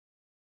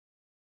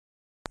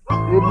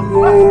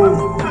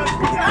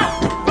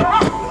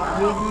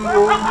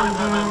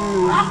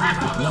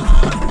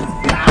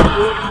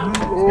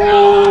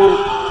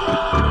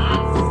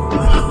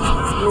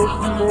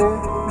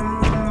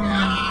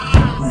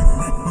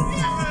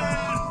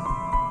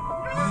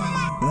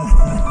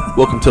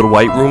Welcome to the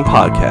Whyte Room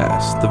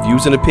Podcast. The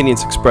views and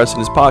opinions expressed in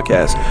this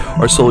podcast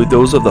are solely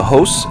those of the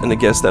hosts and the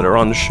guests that are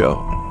on the show.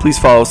 Please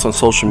follow us on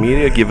social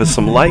media, give us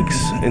some likes,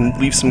 and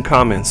leave some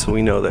comments so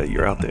we know that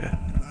you're out there.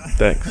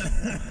 Thanks.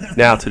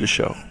 Now to the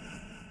show.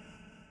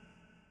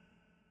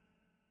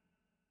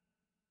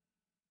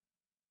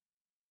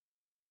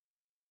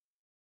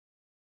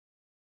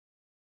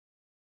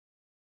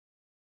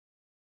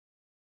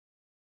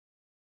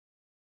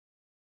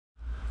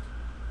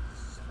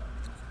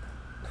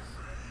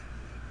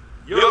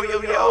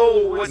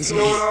 Yo, what's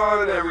going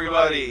on,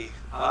 everybody?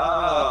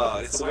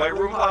 It's the Whyte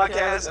Room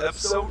Podcast,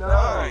 episode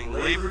 9,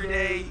 Labor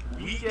Day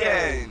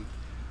weekend.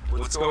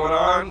 What's going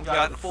on? We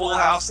got the full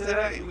house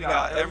today. We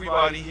got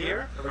everybody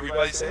here.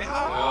 Everybody say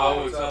hi.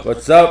 Yo, what's up?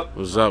 What's up?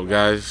 What's up,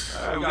 guys?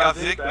 We got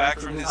Vic back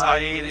from his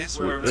hiatus.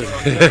 Where Mr.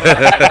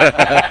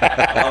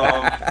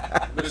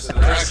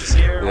 Dress is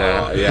here.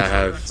 Yeah, I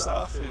have.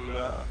 Stuff. And,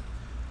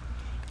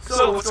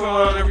 so what's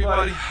going on,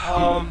 everybody?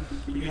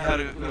 We had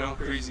a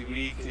crazy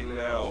week, and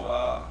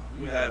now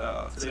we had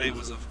today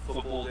was a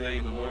football day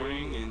in the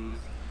morning, and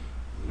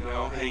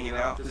hanging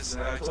out. This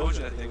and that. I told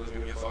you that thing was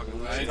gonna get fucking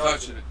loose. I ain't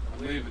touching it.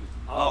 I'm leaving.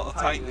 I'll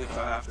tighten it if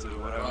I have to,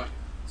 whatever.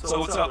 So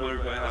what's up,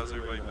 everybody? How's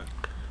everybody been?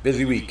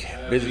 Busy week.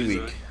 Yeah, Busy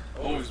week.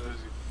 Always busy.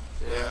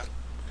 Yeah.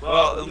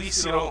 Well, at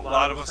least a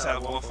lot of us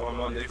have off on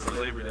Monday for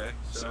Labor Day,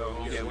 so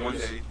we get one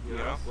day.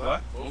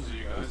 What? Most of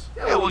you guys.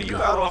 Yeah, well, you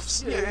got off.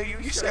 Yeah,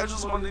 you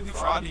schedule's Monday through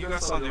Friday. You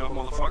got Sunday off,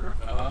 motherfucker.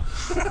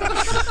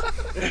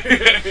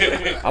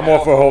 I'm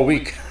off for a whole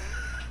week.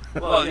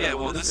 Well, yeah.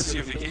 Well, this is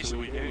your vacation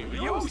week anyway.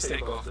 You always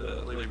take off the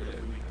Labor Day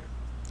weekend.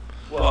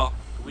 Well,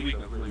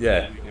 weekend.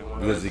 Yeah,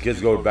 because the kids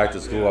go back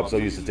to school. I'm so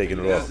used to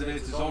taking it off.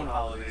 It's his own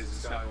holidays.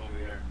 This guy over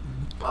there.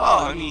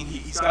 Oh, I mean,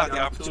 he's got the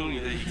opportunity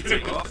that he can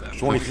take off that.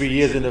 23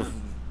 years in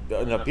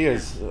the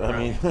peers. I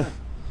mean,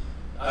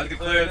 I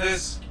declare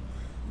this.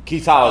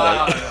 Keith's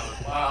holiday.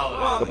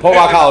 Wow. The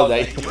Pollock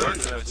holiday. You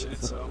earned that shit,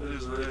 so it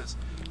is what it is.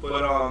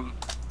 But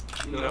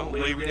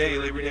Labor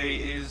Day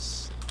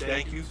is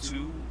thank you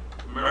to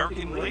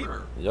American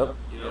labor. Yep.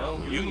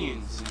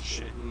 Unions and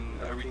shit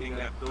and everything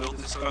that built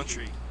this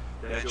country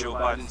that Joe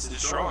Biden's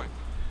destroying.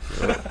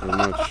 Pretty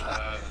much.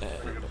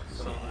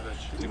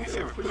 Do me a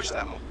favor, push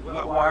that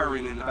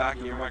wiring in the back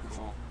of your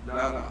microphone.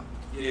 No.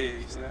 Yeah,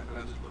 see that?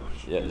 No, just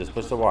push. Yeah, just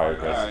push the wire,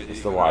 Chris. Alright,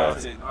 It's the wire.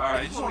 Alright,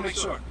 I just want to make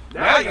sure.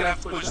 Now you're going to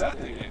have to push that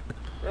thing in.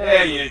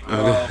 There you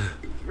go.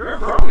 You're a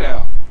pro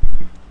now.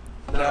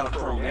 Not a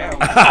pro now.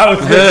 I was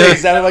going to say, it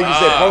sounded like you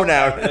said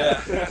pronoun.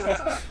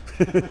 Yeah.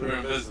 We're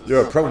in business.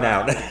 You're a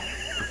pronoun.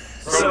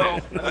 So,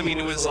 I mean,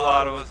 it was a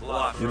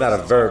lot. You're not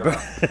a verb.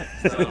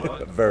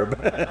 A Verb.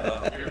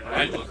 You're an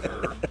idle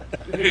curve.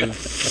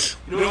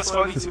 You know what's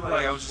funny too?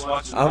 Like I was just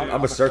watching.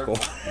 I'm a circle.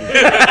 And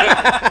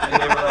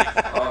they were like,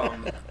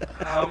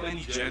 how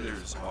many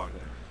genders are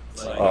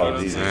there? Like,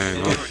 Oh,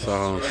 Jesus.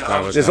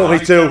 Dang, There's only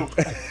 2.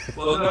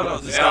 Well, no,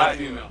 this Yeah, guy.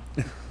 female.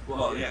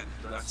 Well, yeah,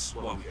 that's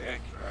what we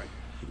think, right?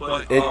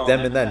 But It,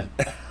 them, and then.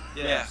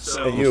 yeah.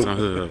 So And you.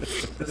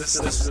 this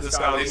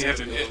guy was They have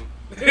to interviewing.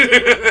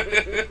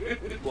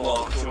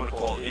 Well, if you want to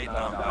call it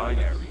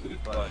non-binary,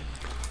 but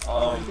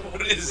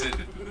What is it?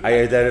 I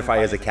identify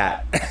as a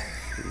cat.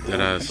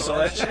 you saw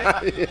that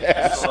shit?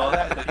 Yeah. You saw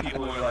that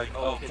people were like,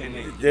 oh, can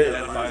they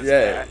identify as a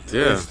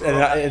Yeah. cat?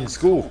 Yeah. In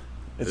school.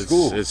 In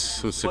school. It's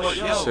sick. But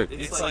yo, sick.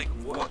 it's like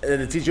what?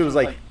 And the teacher was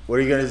like, "What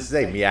are you gonna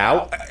say?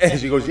 Meow?" And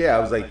she goes, "Yeah." I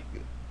was like,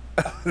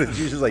 the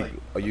teacher's like,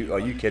 "Are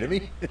you kidding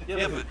me?"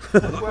 Yeah,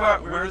 but look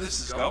where this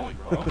is going,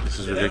 bro. This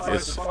is Identify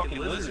as ridiculous. a fucking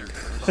lizard.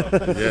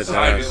 Yeah,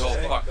 Sorry, it's all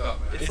fucked up,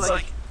 man. It's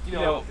like,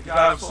 the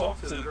guy was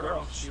talking to the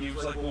girl. She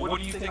was like, well, what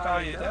do you think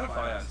I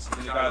identify as?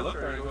 And the guy looked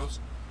at her and goes,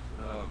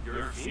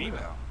 you're a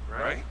female,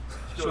 right?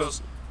 She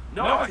goes,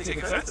 no, I take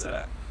offense to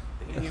that.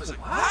 And he was like,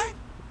 what?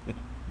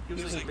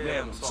 He was like,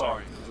 man, I'm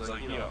sorry. He was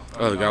like,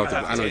 Oh, the guy with the,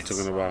 have I know you're tits.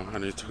 talking about. I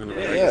know you're talking about.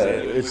 Yeah,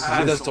 it's He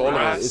does just to all of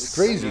us. it's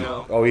crazy.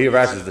 Oh, he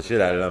harasses the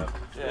shit out of them.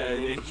 Yeah,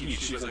 and then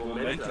she was like, well,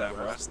 men can have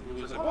breasts. And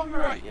he was like, oh, you're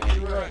right. Yeah,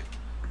 you're right.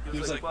 He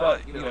was like,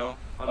 but,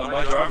 on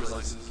my driver's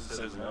license it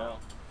says male.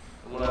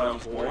 And when I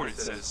was born it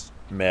says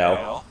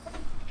Male.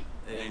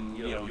 And,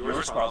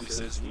 yours probably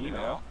says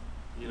female.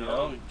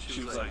 And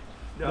she was like,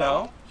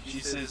 no. She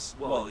says,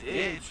 well, it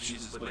is. She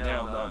says, but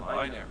now I'm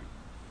non-binary.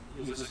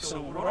 He was like, so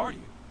what are you?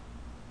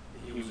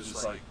 And he was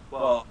just like,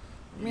 well,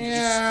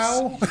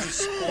 Meow. You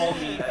just call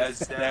me as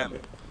them.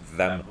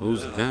 Them.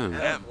 Who's them?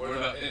 Them. What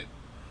about it?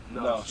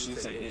 No, she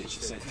didn't say it. She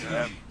said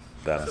them.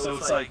 Them. So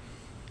it's like,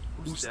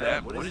 who's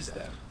them? What is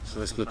them? So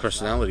that's split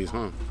personalities,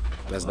 huh?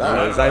 That's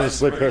No, it's not even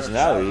split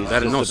personalities.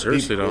 That- It's no, just the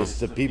seriously, people- though. It's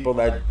the people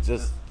that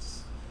just,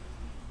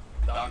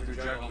 Dr.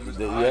 Jekyll,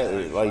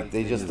 Mr. yeah, like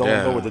they just don't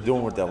Yeah. know what they're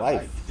doing with their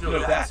life.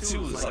 That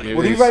too is like. Maybe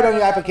What do you write on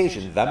your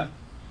application? Them.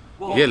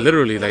 Well, Yeah,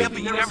 literally, yeah, like.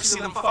 but you never see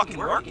them fucking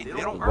working.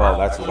 They don't work. Well,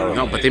 that's what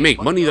No, but they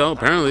make money though. They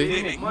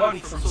Apparently, make money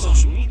from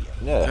social media.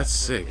 Yeah. that's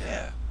sick.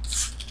 Yeah.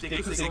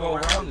 Because they go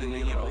around and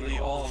they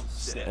all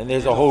sit. And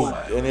there's a whole,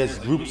 and there's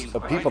groups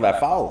of people that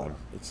follow him.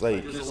 It's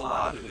like, There's a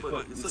lot of it,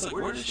 but it's like,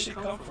 where does shit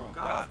come from?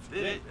 God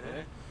forbid,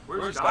 man.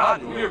 Where's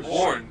God? When you're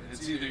born,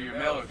 it's either you're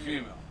male or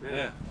female.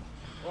 Yeah.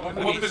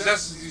 What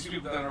possesses these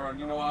people that are,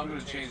 you know what, I'm going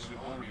to change it.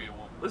 I want to be a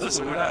woman.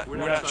 Listen, we're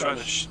not trying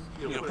to,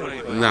 put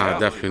anybody Nah,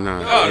 down. definitely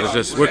not. No, It's no,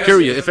 just we're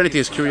curious. If anything,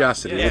 it's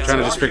curiosity. Yeah, We're trying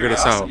to it's just figure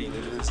this out. curiosity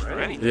than it is for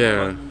anything.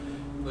 Yeah.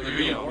 Like, are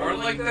you born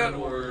like that,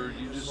 or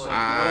you just like,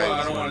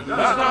 I I don't want to do No,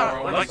 this, or no,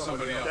 I want like,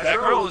 somebody else? that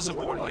girl isn't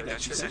born like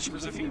that. She said she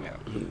was a female.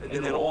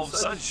 And then all of a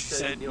sudden she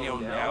said,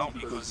 now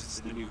because it's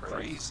the new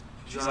craze,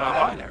 she's not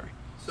binary.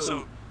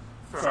 So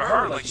for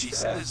her, like she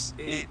says,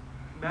 it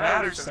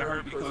matters to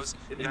her because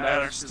it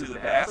matters to the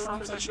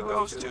bathrooms that she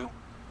goes to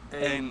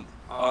and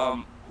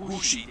who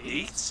she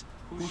dates,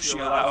 who she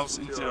allows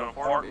into her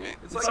apartment.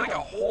 It's like a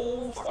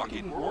whole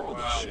fucking world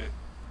of shit.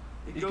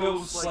 It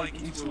goes like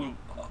into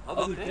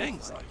other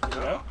things,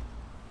 like,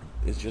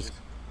 it's just,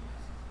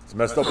 it's a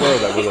messed up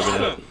world that we're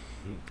living in.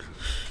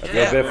 I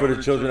feel bad for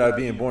the children that are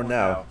being born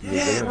now.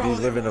 They're going to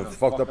be living a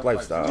fucked up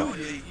lifestyle.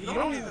 Dude, you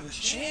don't even have a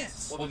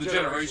chance. Well, the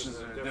generations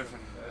are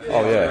different.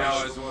 Oh, yeah.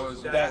 Now as it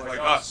was That, like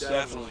us.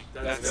 definitely.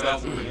 That's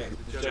definitely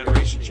it. The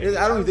generation change.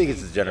 I don't even think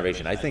it's the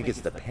generation. I think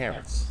it's the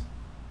parents.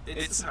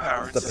 It's the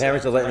parents. The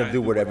parents are letting them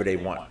do whatever they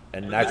want,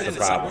 and that's the Then it's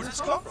like, problem. where does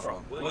this come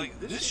from? Like,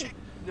 this shit,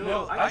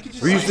 I could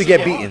just We used to say, get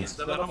yeah, beatings.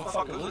 But I'm a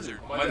fucking lizard.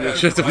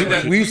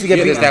 We used to get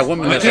Yeah, beat. there's that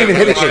woman You that can't even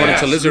hit a turned kid.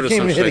 into lizard You or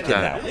can't even some hit a shit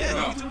kid like now.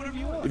 Yeah, you can do whatever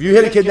you want. If you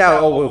hit a kid now,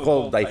 oh, we'll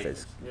call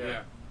diapers.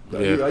 Yeah. Yeah,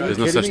 Are you there's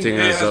no kidding such me? thing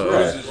Yeah, as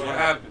that's what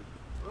happened.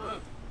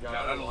 Got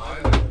out of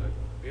line.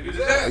 It is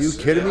Are you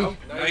kidding me?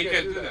 Now you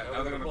can't do that.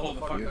 Now they're going to pull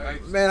the fucking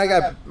knife.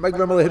 Man, my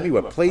grandmother hit me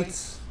with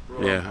plates,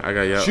 yeah. I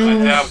got shoes.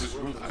 My dad was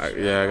ruthless.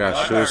 I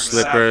got shoes,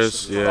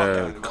 slippers,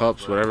 yeah,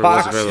 cups, whatever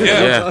Box. was available.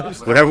 Yeah. Yeah,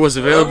 whatever was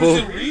available.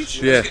 Whatever was in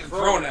reach, Yeah. was getting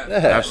thrown at. Yeah.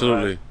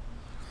 Absolutely.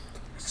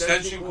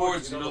 Extension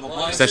cords, the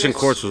blind Extension sticks.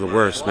 cords were the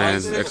worst,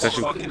 man. The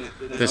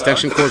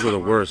extension cords were the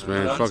worst,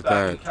 man. Fuck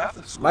that.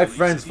 My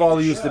friend's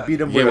father used to beat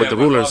him Yeah, with with the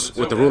rulers,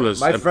 with the rulers.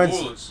 My And- friend's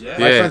Bullets. my Yeah,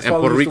 friend's and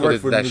father Puerto used Rico to work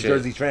did for that New shit.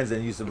 Jersey Transit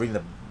and used to bring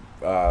the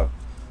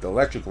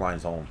electric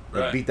lines home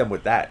and Right. beat them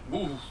with that.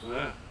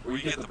 Yeah. Or you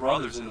get the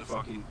brothers in the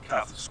fucking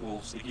Catholic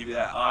schools. They give you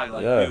that eye,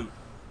 like, Yeah. dude,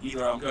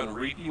 either I'm going to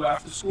rape you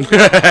after school.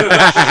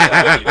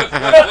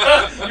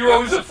 You're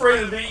always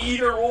afraid of the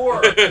either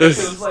or.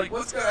 It's like,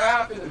 what's going to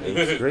happen to me?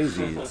 It's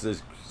crazy. It's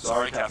just,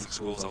 Sorry, Catholic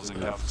schools. I was in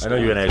Catholic I school. know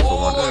you're gonna ask for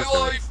All one. my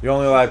life. You're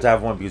only allowed to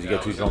have one because you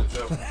get too drunk.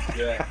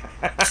 Yeah.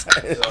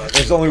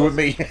 It's only with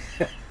me.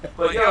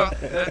 But,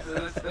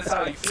 that's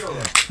how you feel,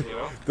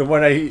 though, The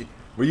one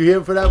were you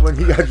here for that when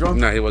he got drunk?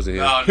 No, he wasn't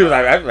here. No, He was no.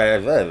 like,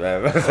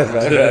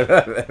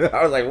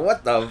 I was like,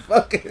 what the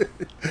fuck? You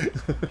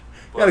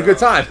had a good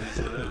time.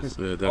 Yeah,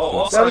 definitely.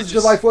 also, That I was just-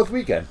 July 4th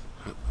weekend.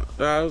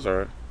 That was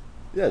alright.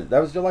 Yeah, that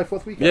was July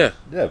 4th weekend. Yeah.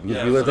 Yeah, because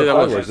Yeah, we lit the that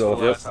was fireworks the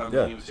off. last time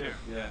Yeah. he was here.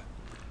 Yeah.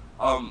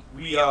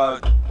 We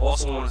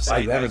also want to say I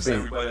haven't thanks to been.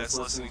 everybody that's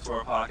listening to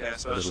our podcast,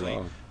 especially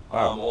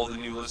Wow. all the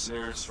new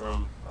listeners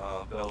from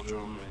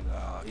Belgium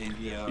and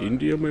India,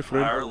 India, my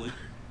friend.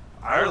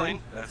 Ireland.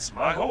 That's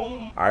my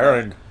home.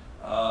 Ireland.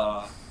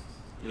 The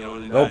No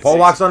United pole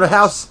locks States. on the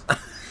house.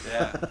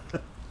 Yeah.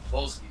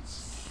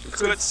 Polskis.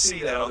 It's good to see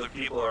that other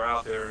people are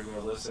out there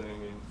and listening,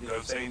 and what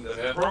I'm saying,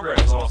 the program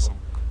is awesome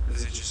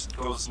because it just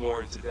goes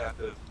more into depth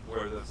of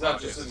where the It's not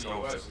podcast just in is the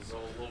going U.S., to. it's all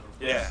over.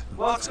 Yeah,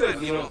 well, it's good.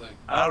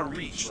 Out of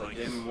reach, like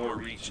getting more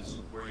reach is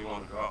where you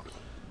want to go.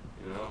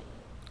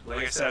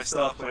 Like I said, I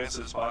still have plans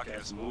for this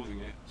podcast and moving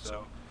it,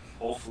 so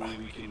hopefully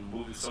we can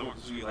move it somewhere.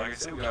 Because like I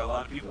said, we got a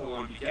lot of people who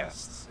want to be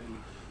guests, and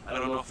I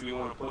don't know if we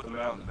want to put them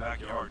out in the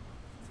backyard.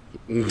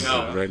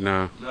 No. Right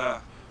now. Nah,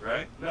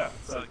 right? No.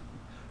 It's like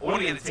I want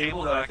to get a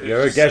table that I can.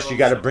 You're a just guest. sit You on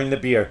got to some- bring the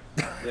beer.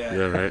 Yeah,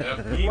 Yeah. right.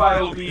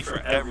 BYOB for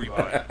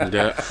everybody.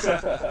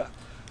 Yeah.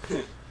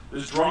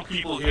 There's drunk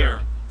people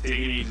here. Take it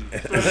easy.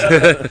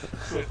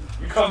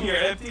 You come here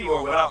empty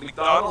or without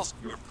McDonald's,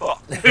 you're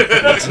fucked.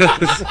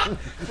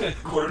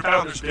 Quarter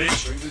pounders,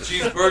 bitch. Bring the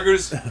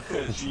cheeseburgers.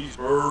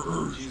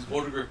 Cheeseburgers.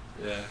 Cheeseburger.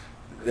 Yeah.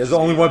 There's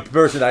only one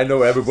person I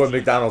know ever bought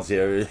McDonald's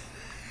here.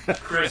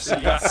 Chris,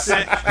 you got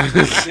sick.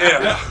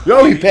 Yeah.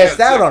 Yo, he passed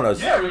out on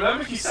us. Yeah,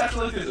 remember he sat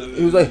like this.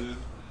 He was like,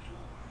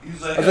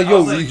 I was like,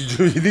 yo,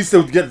 you need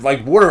to get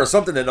like water or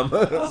something in them.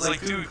 I was like,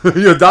 dude,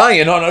 You're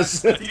dying on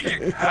us. I think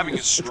you're having a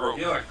stroke.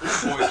 You're like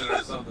food poison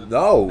or something.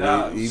 No,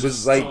 Nah, he it was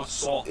so like, much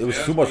salt. it was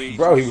Yeah, too much, way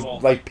bro. too He was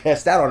salt. like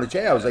passed out on the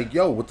chair. I was like,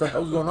 yo, what the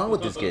hell's going on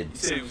with this kid? He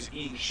said he was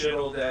eating shit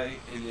all day,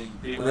 and then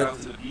they went out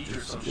to the beach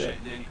or some shit,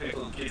 and then he picked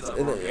all the kids up.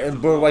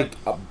 And brought like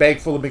a bag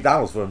full of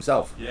McDonald's for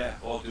himself. Yeah,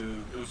 oh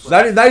dude, it was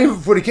Not even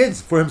for the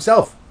kids, for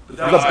himself. It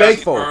was a bag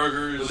full.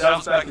 Burgers. that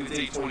was back in the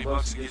day,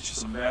 $20 to get you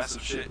some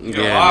massive shit. You Yeah,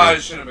 know, man. I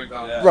should have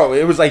McDonald's. Yeah. Bro,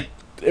 it was like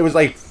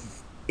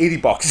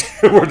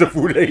 $80 worth of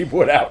food that he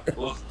bought out.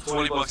 Well,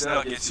 $20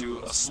 now gets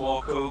you a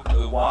small Coke,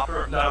 a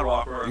Whopper, not a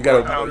Whopper. You got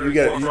a pounder, you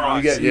get four you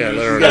fries. get Yeah, you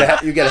literally.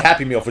 get you get a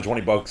Happy Meal for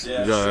 $20. Yeah.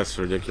 Yeah, that's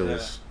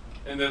ridiculous.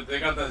 And they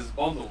got this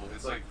bundle.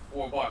 It's like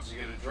 $4. You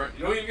get a drink.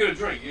 You don't even get a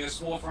drink. You get a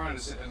small fry and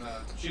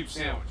a cheap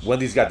sandwich.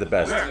 Wendy's got the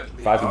best.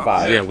 5 for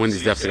 5. Yeah,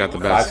 Wendy's definitely got the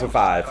 5 best. for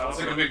 5. It's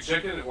like a big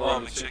chicken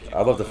or a chicken.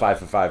 I love the 5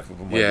 for 5 from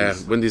Wendy's. Yeah,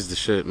 Wendy's the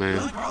shit, The only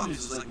man. problem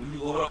is like when you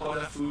load up all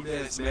that food,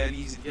 man, it's mad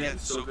easy to get.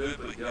 It's so good,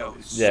 but yo,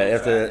 it's Yeah, so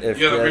after fat.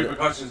 You have the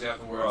repercussions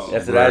afterwards.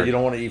 after that, you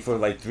don't want to eat for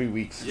like 3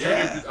 weeks.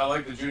 Yeah. I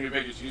like the Junior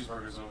Bacon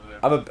cheeseburgers over there.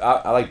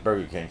 I like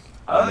Burger King.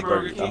 I like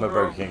Burger King. I'm a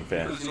Burger King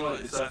fan. Because you know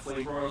it's that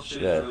flame broiled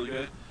shit. Yeah. It's really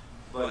good.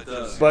 But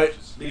But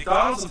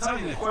McDonald's, I'm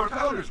telling you, they're quarter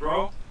pounders,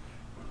 bro.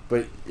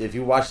 But if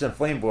you watch them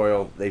flame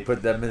broil, they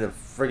put them in a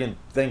friggin'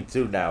 thing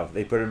too now.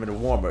 They put them in a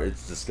warmer.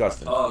 It's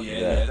disgusting. Oh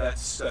yeah,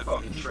 that's that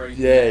fucking tray.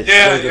 Yeah, it's so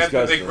After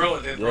disgusting. they grill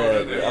it, they throw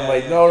it in there. I'm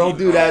like, no, don't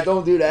do that.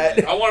 Don't do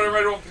that. I want to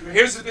right off.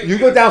 Here's the thing. You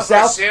go down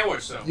south?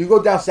 Sandwich, though. You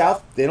go down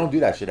south, they don't do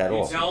that shit at You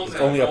all. tell them It's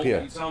that only you up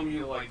here. You tell them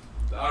you like,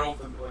 I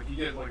don't like you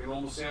get like a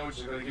normal sandwich.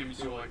 They're gonna give you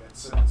two like that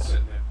sitting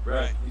there.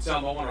 Right. You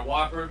tell them I want a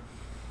Whopper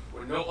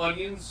with no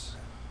onions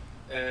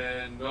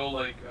and no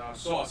like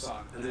sauce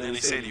on it. And then they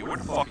say to you, "Where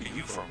the fuck are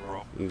you from,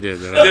 bro?" Yeah,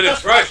 And then it's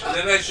fresh, and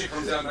then that shit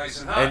comes out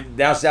nice and hot. And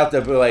down south,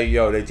 they'll be like,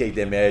 yo, they take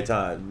their mad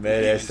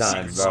ass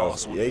time, bro.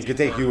 sauce. Yeah, it could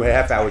take you a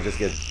half hour just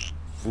to get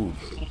food.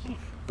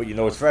 But you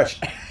know it's fresh.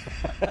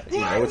 You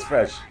know it's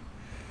fresh.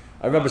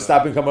 I remember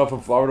coming up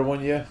from Florida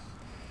one year.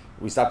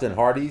 We stopped in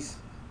Hardee's,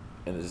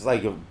 and it's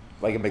like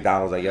a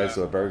McDonald's, I guess,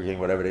 or a Burger King,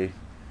 whatever they.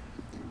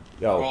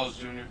 Yo, Carl's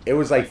Jr. it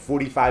was like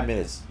 45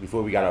 minutes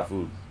before we got our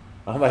food.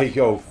 I'm like,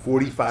 yo,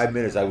 45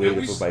 minutes I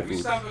waited for my We food.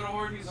 stopped at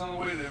Hardee's on the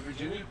way to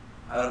Virginia.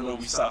 I don't know.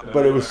 We stopped.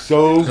 But it was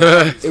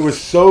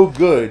so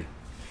good.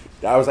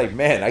 I was like,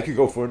 man, I could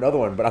go for another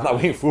one, but I'm not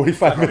waiting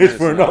 45 minutes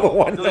for another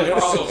one.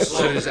 So Should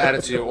slow. have just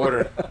added to your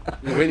order.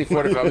 You're waiting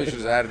 45 minutes,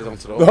 should have added them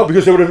to the order. No,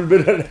 because it would have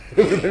been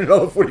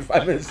another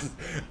 45 minutes.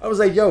 I was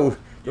like, yo,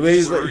 the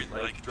lady's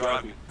like,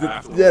 driving.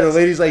 yeah, the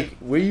lady's like,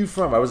 where you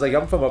from? I was like,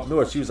 I'm from up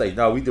north. She was like,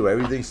 no, we do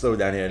everything slow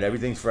down here and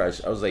everything's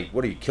fresh. I was like,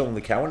 what are you, killing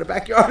the cow in the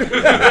backyard?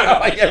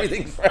 Like,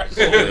 everything's fresh.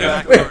 Wait,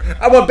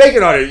 I want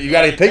bacon on it. You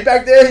got a pig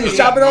back there? You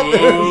chop it up?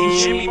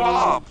 Jimmy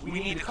Bob, we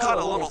need to cut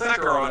a little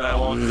thicker on that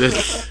one.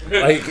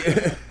 Like,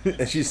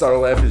 and she started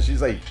laughing.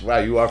 She's like, wow,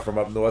 you are from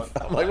up north.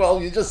 I'm like, well,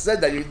 you just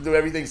said that you can do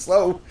everything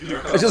slow.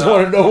 I just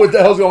want to know what the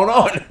hell's going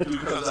on.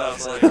 Because I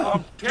was like,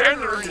 I'm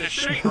tendering the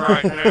shit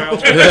right now.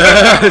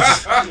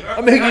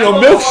 I'm making a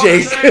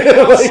milkshake.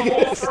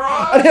 Like,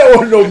 I didn't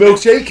want no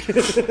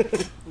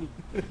milkshake.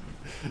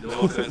 No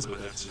offense,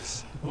 but that's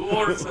just. Who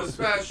ordered the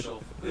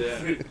special?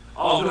 Yeah.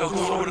 Oh no,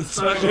 don't order the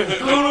special.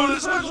 Don't order the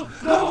special.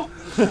 No.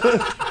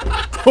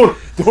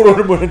 Don't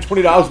order more than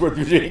 $20 worth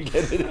because you ain't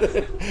get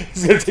it.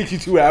 It's gonna take you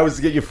 2 hours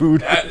to get your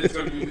food. That is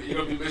gonna be,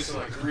 you're gonna be missing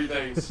like 3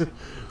 days.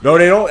 No,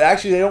 they don't.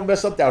 Actually, they don't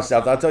mess up down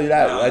south. I'll tell you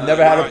that. I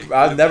never had a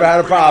problem. I never had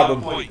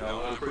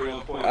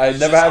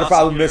a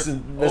problem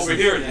missing. Over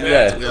here,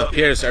 Yeah. Up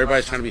here, so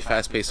everybody's trying to be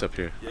fast paced up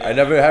here. I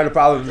never had a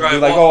problem. They're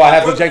Drive like, off. oh, I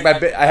have to check my.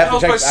 I have to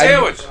How's check. my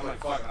sandwich? I'm like,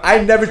 fuck.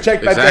 I never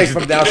checked my bag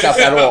from down south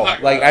at all.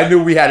 Like I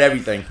knew we had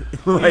everything.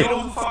 You Like, know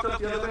who fucked up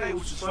the other day,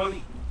 which is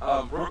funny?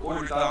 Brooke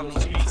ordered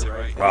Domino's pizza,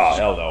 right? oh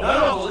hell no.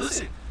 No,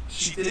 listen.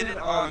 She did it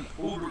on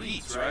Uber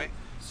Eats, right?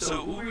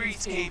 So Uber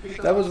Eats came pick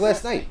up. That was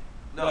last night.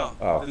 No,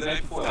 Oh. the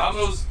night before.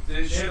 Domino's,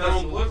 they ship their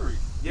own delivery.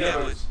 Yeah,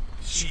 but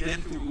she did it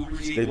through Uber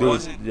Eats. They It do it,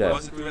 wasn't, yeah.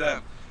 wasn't through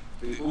them.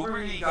 The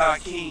Uber Eats guy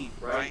came,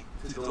 right,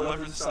 to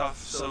deliver the stuff.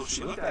 So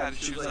she looked at it.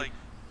 She was like,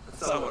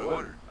 "That's not what I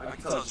ordered. I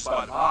can tell just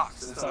by the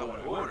box. That's not what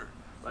I ordered."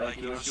 Like,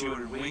 you know, she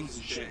ordered wings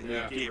and shit, and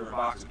Yeah. they gave her a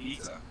box of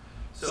pizza.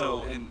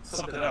 So, and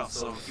something else.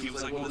 So he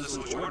was like, "Well, this is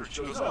what you ordered."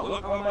 She goes, "Oh,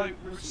 look on my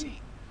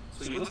receipt."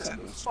 So he looks at it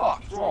and goes,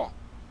 "Fuck, it's wrong."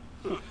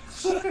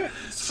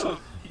 So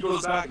he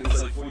goes back and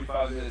it's like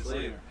 45 minutes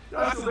later.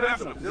 I feel bad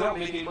for them because they don't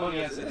make any money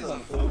as it is on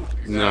the food.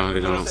 No, they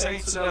You know what I'm don't.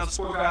 saying? So now this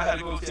poor guy had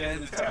to go to the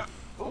end of town.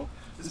 Oh,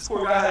 this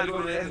poor guy had to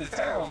go to the end of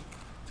town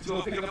to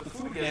go pick up the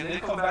food again and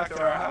then come back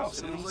to our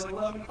house. And it was like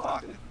 11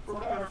 o'clock and they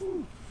forgot our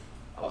food.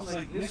 I was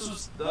like, this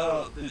was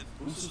this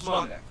was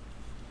Monday.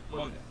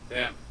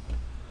 Damn.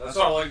 That's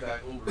not like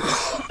that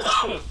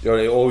Uber. Yo,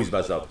 they always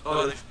mess up.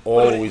 Oh,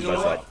 Always you know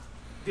mess what? up.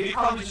 They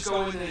probably just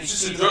go in there and It's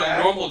see just the a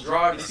bag. normal They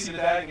drive. see the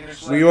bag and they're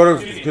just We like,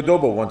 ordered "Jimmy."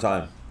 Cadobo one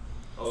time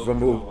Oh,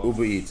 from oh,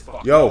 Uber Eats.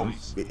 fuck, Yo,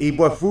 please. he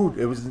bought food.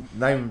 It was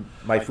not even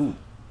my food.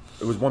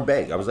 It was one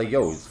bag. I was like,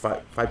 yo, it's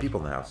five people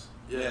in the house.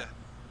 Yeah.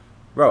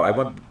 Bro, I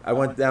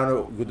went down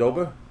to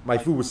Cadoba. My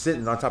food was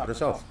sitting on top of the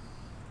shelf.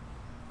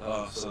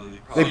 Oh, so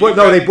They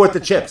bought the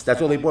chips.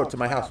 That's all they bought to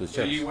my house was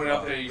So chips. you went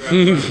out there, you grabbed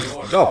the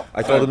order. No,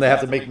 I told them they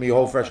have to make me a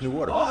whole fresh new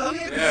order. Oh, hell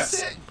yeah, Yeah.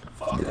 that's it.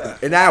 Fuck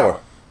that. An hour.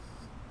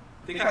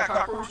 They got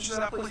cockroaches in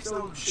that place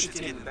though. Shit's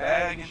getting in the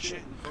bag and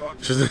shit. And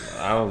fuck.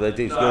 I don't know. They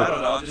taste No, I good.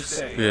 don't know. I'm just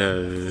saying. Yeah.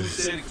 Food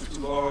sitting for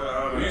too long. I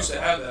don't We know. used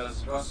to have that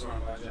as a customer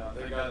on my job.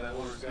 They got that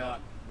orders down.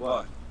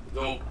 What?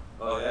 Dope.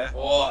 Oh yeah.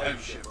 All heavy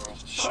shit, bro.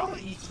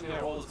 Charlotte eats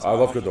there all the I time.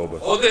 love Cadoba.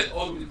 Oh,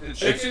 the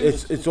chicken?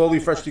 It's all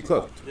freshly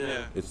cooked.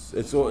 Yeah.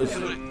 It's all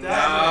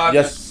Nah,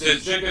 Yes. the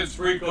chicken's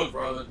pre-cooked,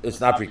 brother. it's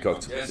not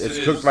pre-cooked. Yes, It's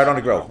it cooked is. right on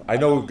the grill. I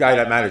know a guy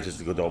that manages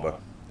the Cadoba.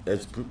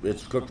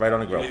 It's cooked right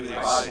on the grill. Maybe they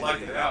I buy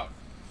selected it out.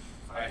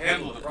 I I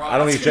handle the problem. I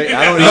don't eat chicken.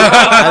 I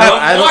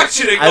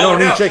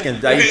don't eat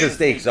chicken. I eat the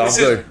steak, so I'm This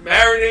good. is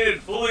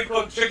marinated, fully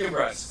cooked chicken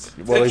breasts.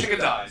 Well, Chicken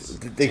thighs.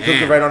 They cook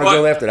it right on the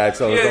grill after that,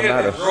 so it don't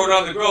matter. Throw it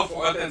on the grill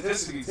for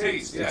authenticity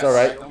taste. It's all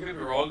right. Don't get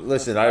me wrong.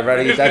 Listen, I'd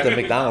rather eat that than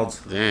McDonald's.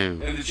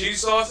 Damn. And the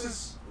cheese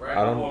sauces, right?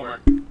 I don't-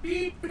 Walmart.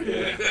 Beep.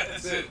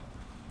 That's it.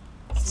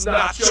 It's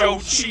nacho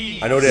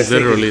cheese. I know their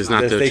Literally, it's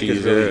steak not their their steak is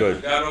cheese, really yeah.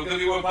 good. Yeah, don't give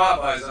me one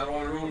Popeyes. I don't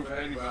want to ruin it for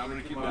anybody. I'm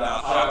gonna keep my Nah,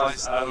 mouth shut.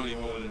 Popeyes, I don't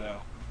even want to know.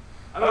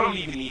 I don't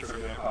even eat for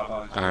them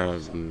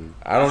Popeyes.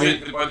 I don't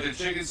eat. But the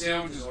chicken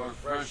sandwiches are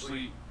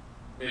freshly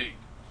baked.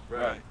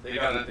 Right. They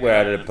got it. Where,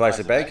 at a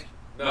plastic bag?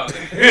 No,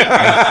 they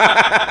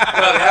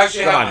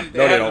actually Come have, on. they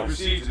No, they have the don't.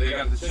 procedure. They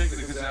got the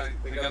chicken,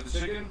 they got the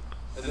chicken,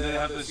 and then they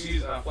have the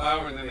season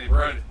flour, and then they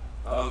bread it.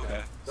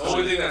 Okay. The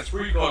only thing that's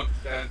pre-cooked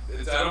that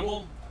is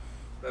edible,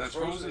 that's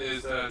frozen,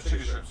 is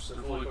chicken strips.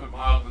 They're fully cooked,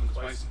 mild and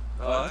spicy.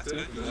 Oh, that's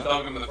good. Just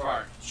dunk them in the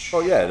fryer. Oh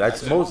yeah,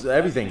 that's most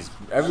everything's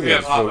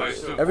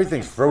Popeyes, too.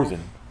 everything's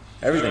frozen.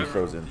 Everything's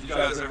frozen. Did you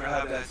guys ever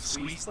have that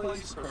squeeze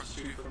place across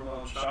the street from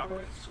ShopRite?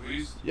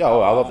 Squeezed. Yeah,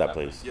 oh, I love that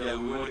place. Yeah,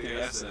 we went there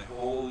yesterday.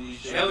 Holy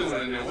shit. Shelly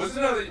went in there.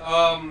 Wasn't that the I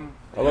love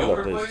that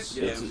yogurt place.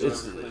 Yeah, It's it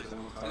was another place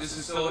that we This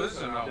is still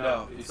is or no?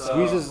 No, it's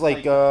Squeeze is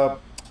like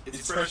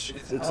it's fresh.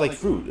 it's like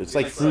fruit. It's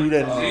like fruit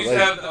and They used to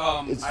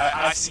have it's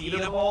I see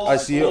the balls. I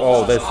see it.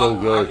 Oh, that's so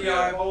good.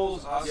 Acai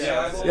bowls.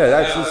 Yeah. Acai Yeah,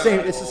 that's bowls. the same.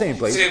 It's the same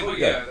place.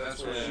 Yeah,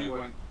 that's where she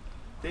went.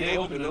 They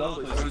opened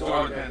another It place. was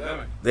during the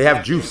pandemic. They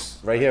have juice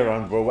right here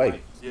on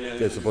Broadway. Yeah.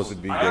 They're supposed to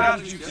be I got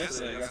good. the juice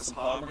yesterday. I got some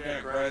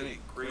pomegranate, granite,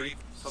 grape,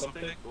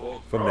 something.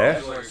 From there?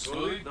 It was like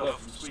smoothie. No,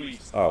 from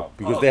Swedes. Oh,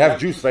 because they have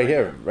juice right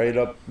here, right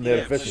up near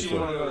the fishing she store.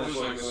 wanted It was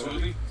like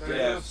smoothie.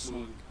 Yeah,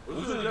 smoothie. It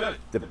was really good.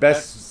 The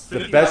best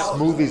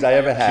smoothies I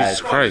ever had.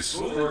 Jesus Christ.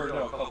 For,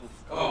 no, a couple.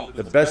 Oh,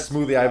 The best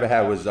smoothie I ever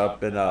had was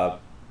up in the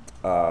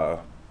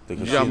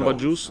casino. Jamba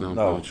juice? No,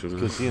 No, not true.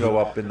 casino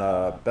up in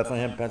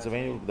Bethlehem,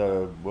 Pennsylvania.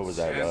 What was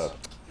that?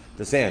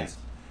 The Sands.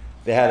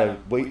 They had a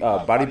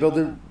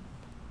bodybuilder.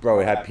 Bro,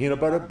 it had peanut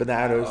butter,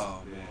 bananas,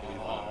 Oh,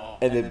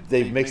 yeah. and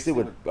they mixed it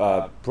with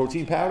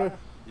protein powder.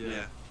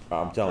 Yeah.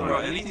 I'm telling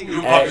Bro, you. anything you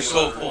you pop your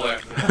soul full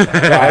after.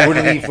 Bro, I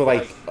wouldn't eat for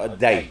like a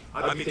day.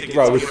 I'd be thinking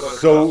Bro, it it's was peanut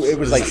so. butter It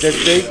was like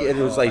this big, and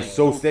it was like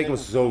so thick. It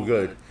was so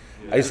good.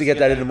 I used to get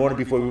that in the morning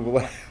before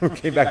we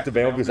came back to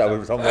Bama because I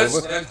was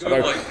hungover. That's good.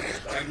 I'm Like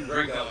I can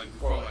drink that like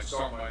before like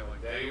start my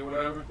like day or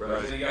whatever.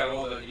 Right. Then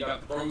you got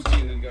the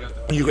protein and you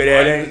got the. you could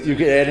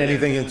add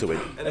anything into it.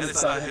 And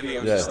it's not heavy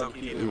on Yeah. your stomach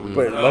either.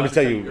 But let me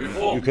tell you,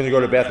 you couldn't go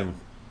to the bathroom.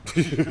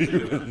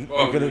 you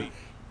couldn't,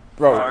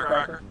 bro.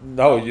 Firecracker?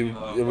 No,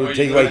 it would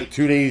take like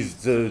 2 days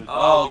to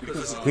Oh,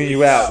 because clean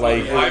you out.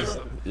 Like,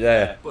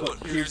 yeah. But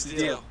here's the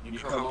deal: you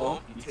come home,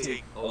 you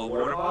take a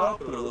water bottle,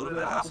 put a little bit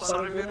of apple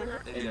cider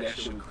vinegar, and that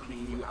should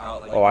clean you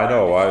out. Like Oh, I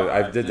know.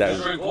 I did Just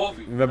that. drink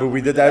coffee. Remember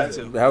we did that?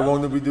 How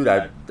long did we do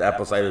that?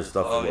 Apple cider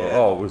stuff. Oh, yeah.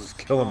 Oh, it was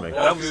killing me.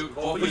 Coffee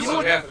But you know like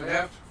what? half and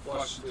half.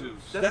 Flush the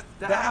tubes. That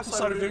apple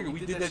cider vinegar, we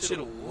did that shit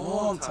a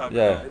long time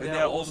Yeah. ago. And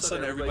now all of a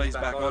sudden everybody's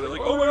back on it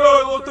like, oh my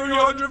god, I lost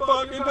 300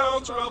 fucking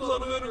pounds for apple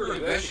cider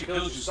vinegar. That shit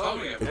kills your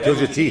stomach. It kills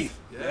your teeth.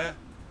 Yeah.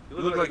 You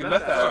look like a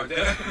meth addict.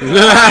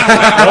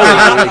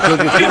 No, it kills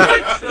your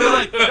teeth. They're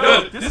like,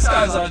 no, this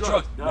guy's on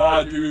drugs.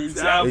 Nah, dude, it's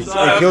apple It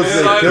cider kills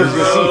your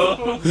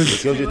vinegar. teeth. It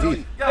kills your teeth.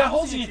 You got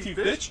holes in your teeth,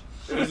 bitch.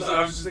 I was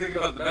just thinking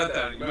about the meth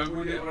addict. Remember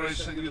when I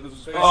sent you the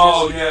space?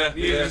 Oh, yeah.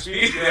 Need Yeah, for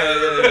speed? yeah.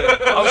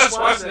 I was just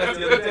watching that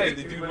the other day.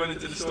 The dude went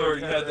into the store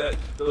and had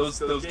those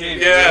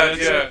games.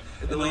 Yeah.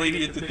 And the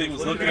lady at the thing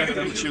was looking at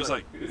them and she was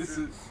like, This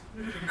is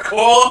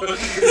Call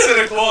instead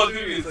of Call of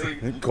Duty. It's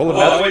like Call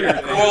Oh, it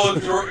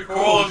meth.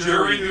 Call of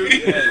Jury Duty.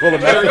 yeah, Call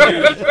it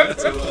meth.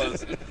 That's what it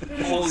was.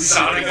 Holy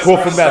Sonic shit. Call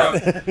for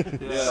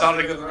meth. Yeah.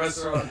 Sonic at the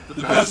restaurant.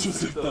 The best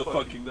was the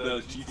fucking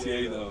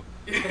GTA though.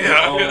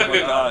 Yeah. Oh my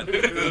god. The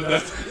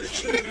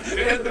best.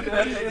 And the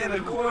meth in a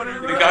corner.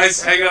 The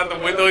guy's hanging out the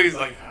window. He's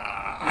like,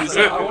 He's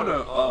like, I want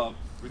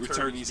to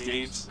return these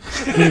games.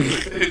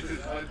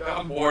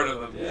 I'm bored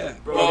of them. Yeah,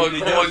 Call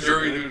they of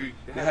Jury Duty.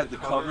 They had the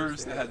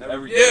covers. They had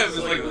everything. Yeah, it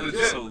was like legit.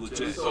 It's so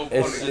legit. It's so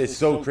funny. It's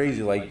so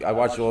crazy. Like I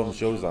watch all them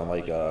shows on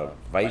like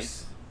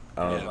Vice.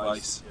 I don't Yeah, know,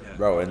 Vice. Yeah.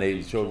 bro, and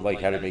they showed like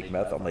how to make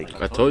meth. I'm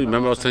like, I told you.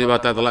 Remember, I was telling you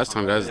about that the last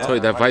time, guys. I told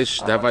you that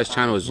Vice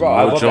channel is bro,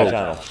 I no love joke.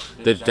 that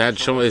channel. That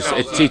show is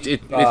it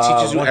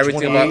teaches you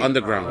everything about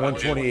underground.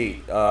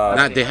 128.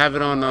 Not they have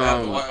it on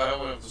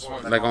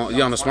like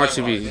on the smart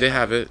Wi-Fi. TV. They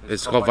have it.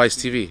 It's called Vice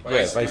TV.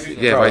 Yeah, Vice,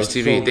 Yeah, bro, Vice it's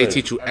TV. so They good.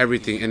 teach you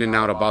everything in and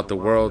out about the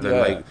world and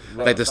Yeah.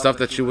 like the stuff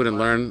that you wouldn't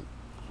learn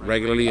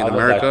regularly in I love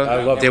that. America.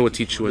 I love- They would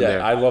teach you in yeah,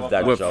 there. I love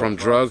that With, show. from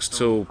drugs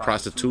to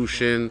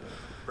prostitution,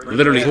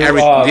 literally To,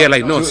 everything. Yeah,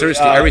 like no, to,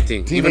 seriously,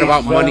 everything. Teenage Even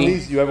about money.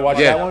 Felonies. You ever watch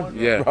Yeah, that one?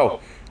 yeah. Bro,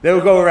 they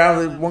would go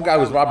around. One guy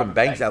was robbing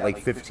banks at like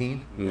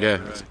 15, Yeah.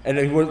 and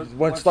he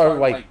would start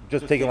like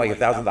just taking like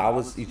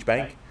 $1,000 each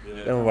bank.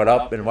 Then it went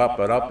up and up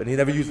and up, and he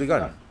never used the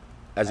gun.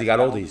 As he got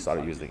older, he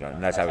started using the gun,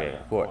 and that's how he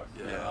got caught.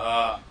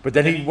 But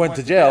then he went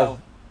to jail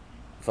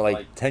for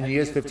like 10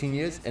 years, 15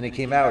 years, and he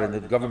came out, and the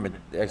government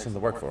asked him to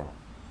work for him.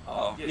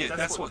 Yeah,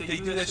 that's what they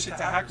do that shit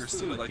to hackers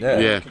too. Like,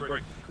 Yeah.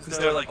 because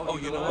they're like, oh,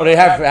 you know what? Well, they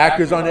have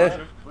hackers on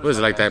there. What is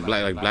it like that?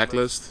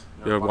 Blacklist?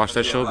 You ever watch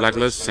that show?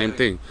 Blacklist, same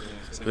thing.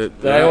 Then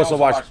I also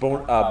watch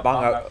Bon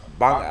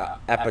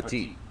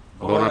Appetit.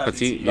 Bon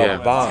Appetit, No, yeah.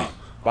 Bon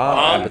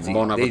Appetit.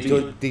 Bon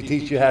Appetit. They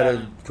teach you how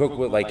to cook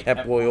with like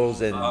hemp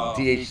oils and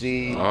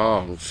THC.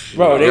 Oh,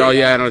 Bro, they- oh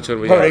yeah, I know what you're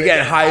talking Bro, about. they're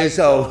getting high as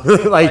hell.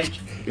 Like,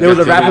 there was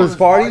a rappers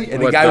party,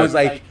 and the guy was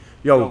like,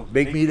 "Yo,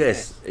 make me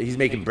this." He's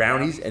making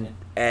brownies, and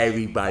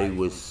everybody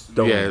was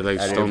stoned. Yeah, like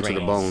out of their stoned to the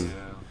brains. bone.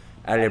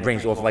 Out of their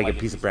brains off like a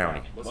piece of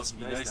brownie. Must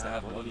be nice to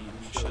have money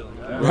and shit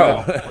like that.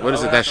 Bro, What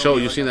is it? That show?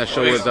 You seen that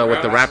show with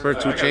the rapper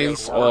 2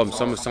 Chainz? Oh,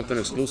 something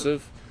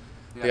exclusive.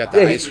 They got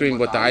the ice cream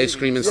with the ice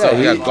cream and stuff.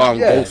 Yeah, They got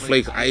yeah. Gold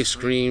Flake ice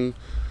cream,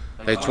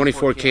 like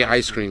 24K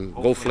ice cream,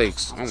 Gold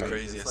Flakes. Oh my.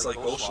 Crazy. It's like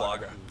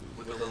Goldschlager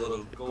with the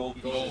little gold.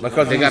 my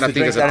cousin They got, I used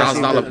to think it's drink that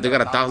and $1,000. They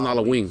got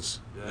 $1,000 wings.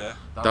 Yeah.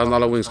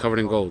 $1,000 wings covered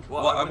in gold.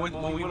 Well, when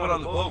we went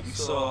on the boat, we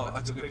saw.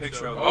 I took a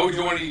picture of. Why would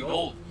you want to eat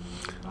gold?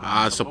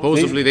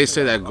 Supposedly they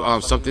say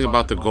that something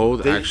about the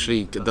gold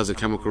actually does a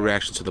chemical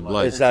reaction to the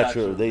blood. It's not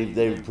true.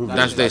 They proved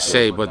That's what they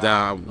say, but They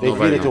feed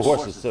nobody it to knows.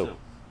 horses too.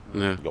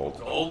 Yeah, Gold.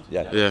 Gold?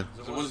 Yeah. yeah.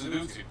 So what does it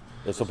do to you?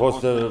 It's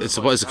supposed to.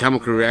 It's a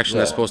chemical reaction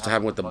that's Yeah. supposed to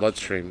happen with the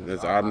bloodstream.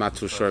 I'm not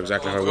too sure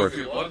exactly how it Go works.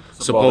 for your blood? Well,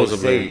 they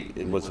Supposedly, say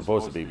it was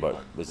supposed to be,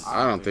 but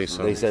I don't think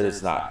so. they said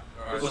it's not.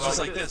 It was just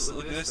like this.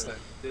 Look at this thing.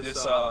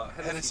 This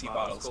Hennessy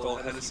bottle. It's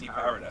called Hennessy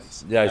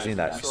Paradise. Yeah, I seen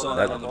that. We saw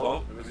that on the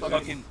boat.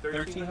 Fucking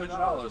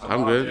 $1,300.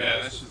 I'm good. Yeah,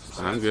 that's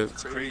just. I'm good.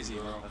 It's crazy,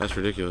 bro. That's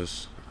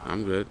ridiculous.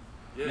 I'm good.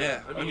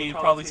 Yeah, I mean, it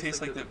probably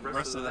tastes like the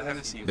rest of the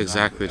Hennessy.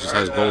 Exactly. It just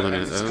has gold in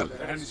it.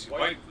 Hennessy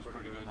White was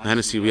pretty good.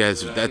 Hennessy, yeah,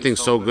 that thing's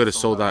so good. It's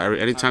sold out.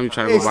 Anytime you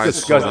try to go It's buy it, it's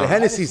sold disgusting. out.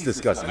 Hennessy's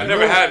disgusting. I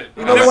never had it.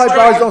 You know why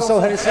bars don't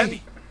sell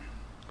Hennessy?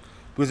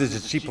 Because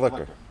it's a cheap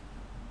liquor.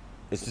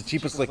 It's the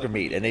cheapest liquor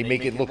made, and they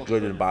make it look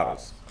good in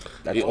bottles.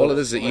 That's All of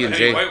this is an E and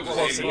J. White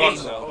was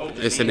 $80.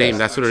 It's the name.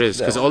 That's what it is.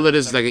 Because all of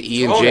this is like an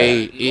E and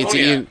J. It's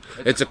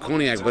Cognac. it's a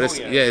cognac, but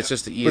it's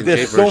just the E But and J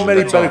there's version. so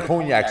many that's all. better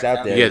cognacs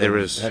out there. Yeah, than there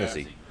is.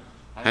 Hennessy.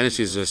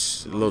 Hennessy is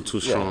just a little too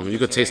strong. You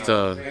could taste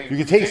the. You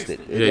can taste it.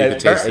 Yeah, you can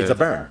taste It's it. a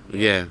burn.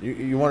 Yeah.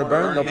 You want to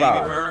burn? No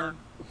problem. Burn.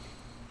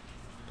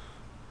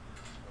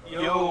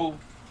 Yo,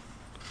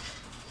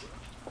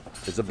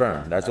 It's a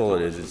burn. That's all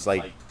it is. It's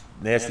like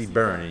nasty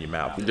burn in your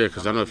mouth. Yeah,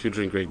 because I know if you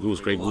drink Grey Goose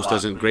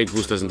doesn't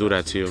do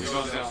that to you.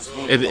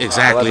 Well,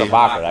 Exactly. that's a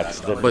vodka. That's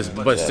different.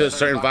 But Yeah. still,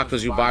 certain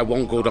vodkas you buy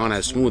won't go down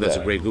as smooth as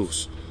a Grey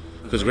Goose.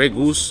 Because Grey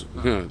Goose,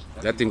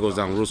 that thing goes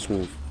down real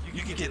smooth.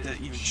 you could get the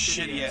even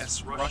shitty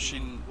ass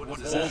Russian. What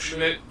is that?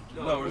 Bullshit.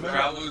 No, remember?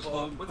 Travelers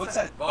Club. What's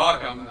that?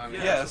 Vodka.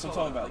 Yeah, that's what I'm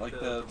talking about. Like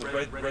the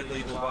red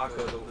label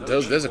vodka.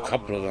 There's a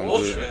couple of them,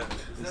 Bullshit.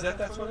 dude. Is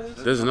that's what it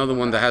is? There's another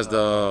one that has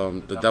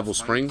the Devil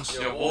Springs.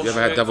 Yeah, You ever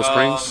had Devil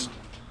Springs?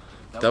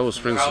 Devil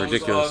Springs is Travelers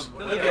ridiculous.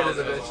 Club. They'll get it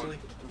eventually.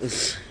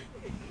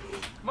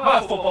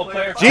 I'm a football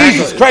player.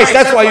 Jesus Christ,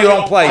 that's why you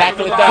don't play.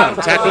 Tackle it down.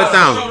 Tackle it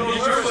down.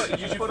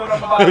 You should put it on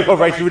the bottom. Go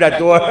right through that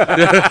door. Yeah, like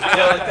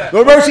that.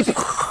 No mercy.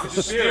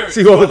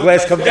 See all the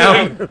glass come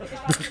down.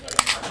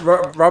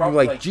 Rob will be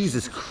like,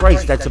 Jesus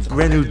Christ, that's a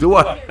brand new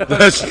door. I'll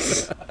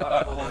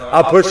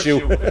push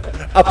you.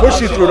 I'll push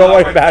you through. Don't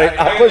worry about it.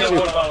 I'll push you.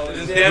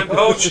 This damn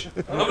coach.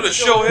 I'm gonna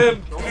show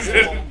him.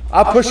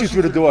 I'll push you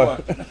through the door.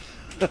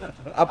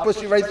 I'll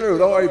push you right through.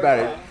 Don't worry about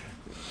it.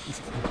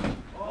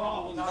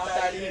 Oh, not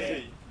that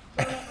easy.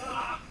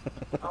 I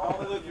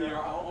only live here. I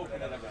don't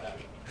open it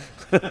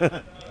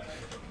ever.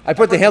 I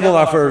put the handle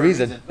on for a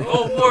reason.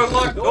 Oh, more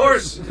locked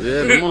doors.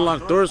 Yeah, no one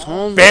locked doors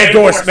home. Bad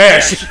door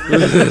smash.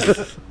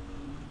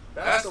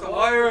 That's the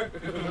wire.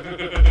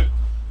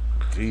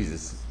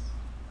 Jesus.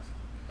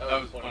 That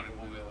was a funny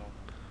movie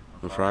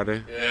though. On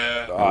Friday.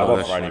 Yeah. Oh, I love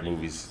that Friday shit.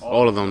 movies.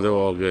 All of them, they were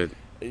all good.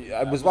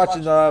 I was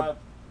watching,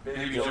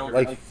 Baby Joker.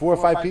 like 4 or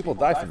 5 people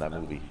died from that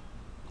movie.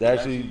 They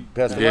actually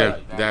passed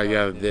away.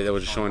 Yeah, they were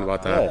just showing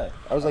about that. Yeah.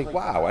 I was like,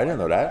 wow, I didn't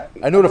know that.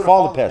 I know the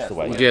father passed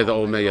away. Yeah, the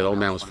old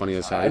man was funny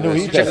as hell. I knew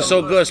he Chicken passed.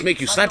 so good, it's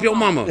make you slap your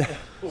mama.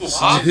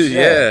 Pops?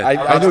 Yeah, I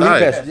Pops knew he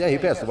died. passed. Yeah, he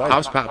passed away.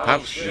 Pops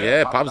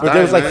died. But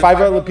there was like man.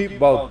 5 other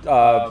people.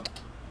 Well,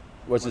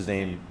 what's his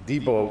name?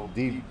 Debo,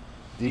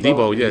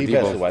 Debo, he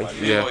passed away.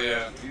 Yeah. Oh,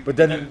 yeah. But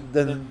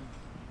then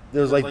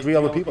there was like 3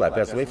 other people that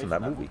passed away from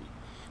that movie.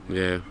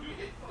 Yeah.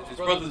 His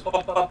brother's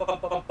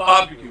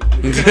barbecue.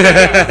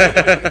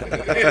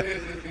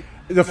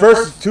 The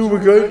first 2 were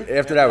good.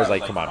 After that was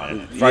like, come on,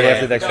 man. Friday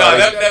after next No,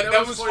 Friday.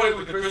 that was funny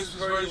with the Christmas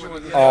version.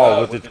 When,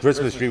 Oh, with the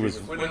Christmas tree was.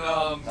 when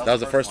That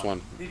was the first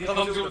one. he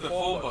comes in with the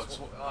phone books.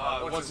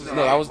 What's his name?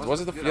 No, that was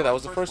it. That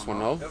was the first one.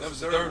 No. That was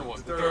the third one.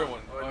 The third one.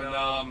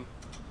 When,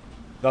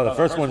 No, the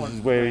first one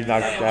is where he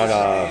knocked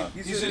out.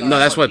 he's in, No,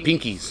 that's what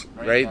Pinkies,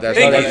 right? That's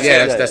Pinkies, what,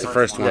 yeah, that's the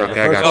first one. Yeah,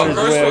 Okay, I the got no, you. the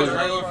first first one one was was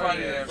regular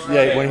Friday.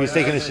 Yeah, when he was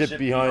taking the shit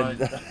behind.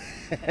 Those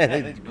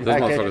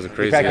motherfuckers are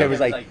crazy, The crackhead yeah. was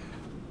like,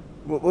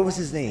 what was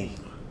his name?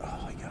 Oh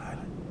my god.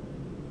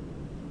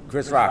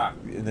 Chris Rock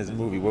in this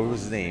movie. What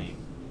was his name?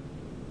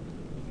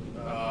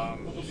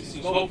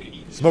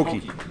 Smokey.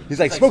 Smokey. He's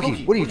like,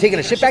 Smokey, what are you taking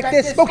a shit back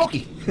there,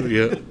 Smokey?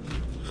 Yeah.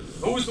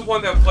 Who was the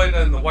one that played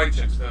in the White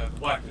Chicks, the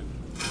black dude?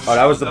 Oh,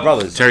 that was the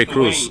brothers. Terry The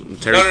Crews. Wayne.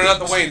 Terry No, not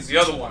the Waynes, the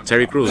other one.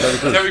 Terry Crews.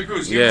 Terry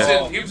Crews. He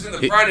was in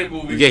the Friday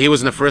movie. Yeah, he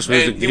was in the first one.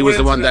 And He was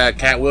the went one into that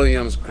Cat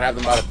Williams grabbed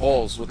him by the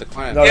balls with the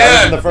clan. No,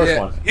 that was in the first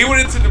one. He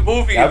went into the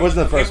movie. That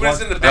wasn't the first He was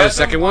one. in the That was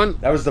the bathroom. second one?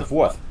 That was the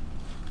fourth.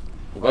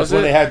 Was That's when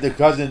it? they had the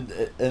cousin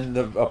in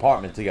the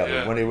apartment together.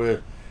 Yeah.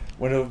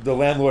 When the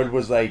landlord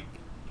was like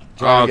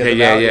Oh, trying to okay,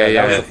 get them out.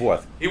 yeah. That was the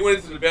fourth. He went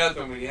into the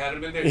bathroom and he had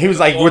him in there. He was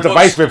like with the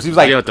vice grips. He was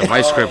like, Yeah, with the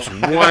vice grips.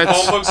 Phone What?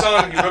 books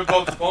on. He ripped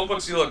off the phone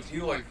books. He looked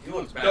mad.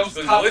 That was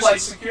top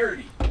flight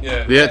security.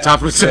 Yeah. Yeah,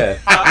 top of yeah.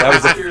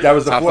 That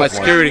was the Top fourth flight one.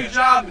 security. Good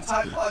job in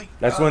top flight.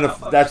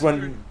 That's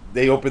when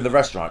they opened the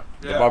restaurant,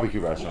 the Yeah.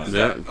 barbecue restaurant.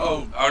 Yeah.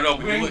 Oh, I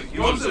don't know. He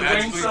What was was it?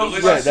 magically Wing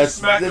delicious. Yeah, that's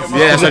Smack your Yeah,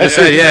 that's what I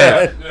said,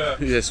 yeah. Yeah.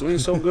 Yeah, swing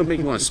so good, make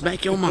you want to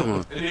smack your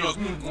mama. And he goes,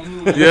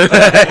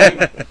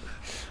 Yeah.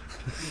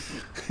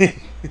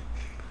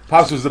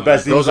 Pops was the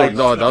best. He was Those are, like,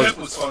 no, those,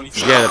 That was funny.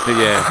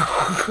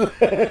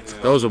 yeah.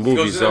 Those are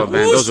movies, though,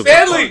 man. Who's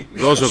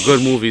Those are Stanley?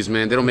 good movies,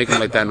 man. They don't make them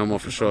like that no more,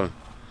 for sure.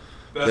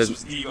 That's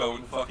just ego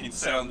and fucking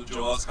sound of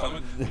Jaws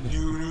coming.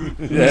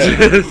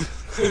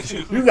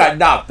 you got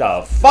knocked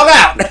the fuck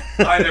out.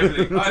 I did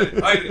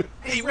everything. I did.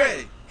 Hey,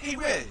 Red.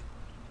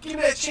 Give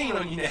me that chain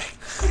on your neck.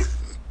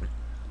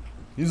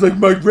 He's like,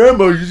 my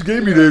grandma just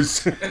gave me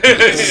this. I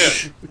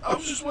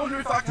was just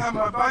wondering if I can have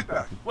my bike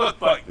back. What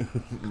bike?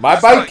 My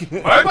bike.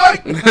 My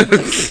bike?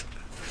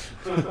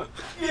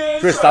 Yeah,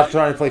 Chris, stop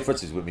trying to play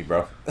footsies with me,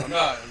 bro. I'm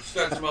not. I'm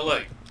scratching my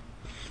leg.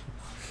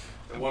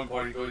 At one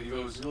point, he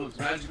goes, he looks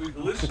magically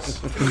delicious.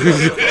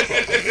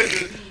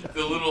 The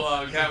little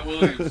Cat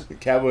Williams.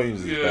 Cat Williams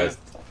is the Yeah. best.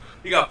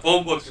 He got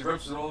phone books. He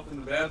rips it off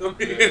in the bathroom.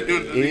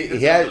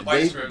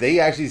 They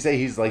actually say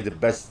he's like the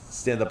best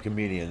stand-up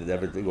comedian that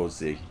ever to go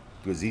see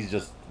because he's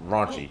just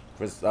raunchy.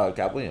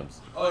 Cat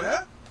Williams. Oh,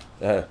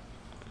 yeah?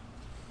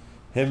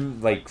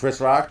 Him like Chris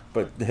Rock,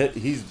 but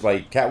he's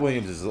like Cat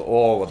Williams is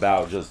all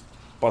about just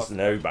busting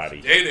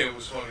everybody. Day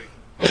was funny.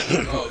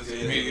 Oh, he's a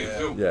comedian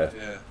too. Yeah.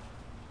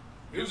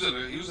 He was in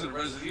a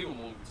Resident Evil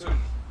movie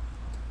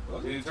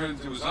too. He turned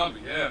into a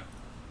zombie. Yeah.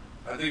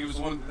 I think it was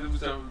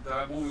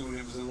that movie when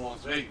he was in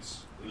Las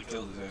Vegas. He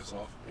killed his ass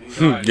off. And he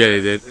died. Yeah,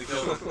 they did. They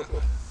killed him.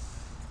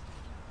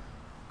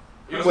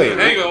 He was Wait, in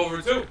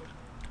Hangover too.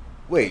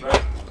 Wait,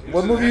 Right? He was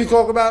what in movie you Hangover.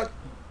 talk about?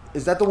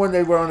 Is that the one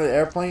they were on an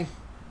airplane?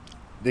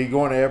 They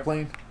go on an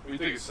airplane? What do you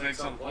think? It's Snakes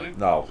on the Plane?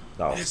 No.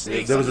 There's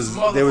snakes There on was this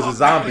a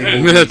zombie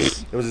motherfucker.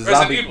 movie. There was a Resident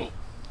zombie. Evil.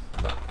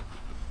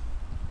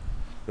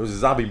 There was a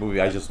zombie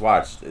movie I just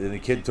watched, and the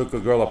kid took a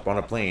girl up on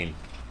a plane,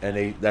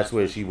 and that's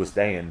where she was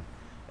staying,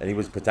 and he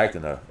was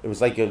protecting her. It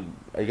was like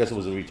I guess it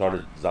was a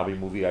retarded zombie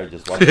movie I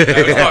just watched. Yeah,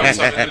 it was probably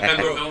some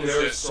independent film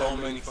There's shit. so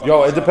many fucking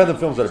Yo, independent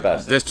films are the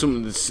best.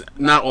 There's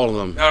not all of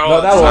them. Not all No,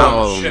 of not them. all Not of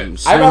all of Shit. them. I'd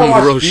Some rather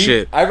watch real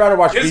shit. I'd rather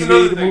watch Here's B-rated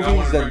another thing I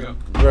movies wanna than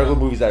bring regular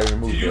movies that are Did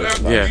removed. you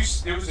ever? Yeah.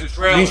 There was a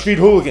trailer. Mean Street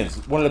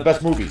Hooligans, one of the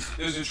best movies.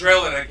 There was a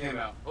trailer that came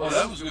out. Oh,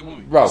 that was a good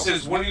movie. Bro, It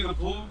says Winnie the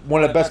Pooh,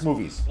 one of the best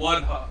movies.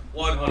 Blood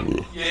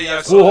Honey. Yeah,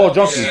 I saw Pool Hall that.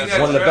 Junkies Yeah, is yeah,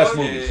 one of the best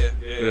yeah, movies.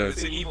 Yeah.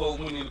 It's an evil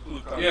Winnie the Pooh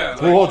comic. Yeah.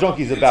 Pool Hall Junkies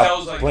is It about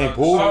tells, like, playing the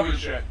pool. story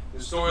shit.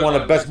 The story One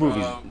of the best like,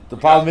 movies. The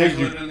you problem got is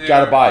you Piglet in there,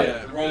 gotta buy it.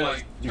 yeah, roll,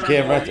 like, You turn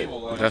can't people rent it. evil,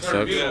 like, That turn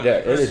sucks. people Yeah,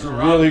 it evil. is a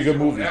really good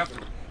movie.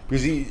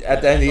 Because he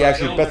at the end he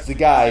actually bets the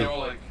guy.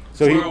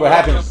 So what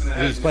happens?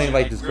 He's playing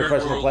like this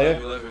professional player.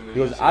 He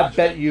goes, I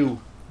bet you.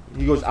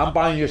 He goes, I'm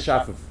buying your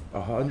shot for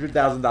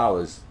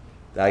 $100,000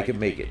 that I can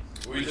make it.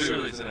 We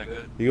Surely it's not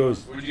good. He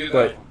goes, Where'd you get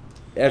but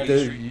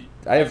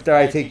that after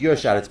I take your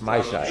shot, it's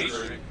my shot.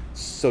 from?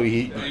 So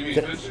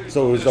Fishing?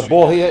 so it's a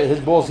ball here, his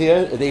ball's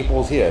here, and the 8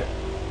 ball's here.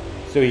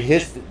 So he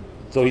hits.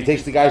 So he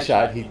takes the guy's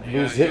shot. He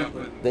moves the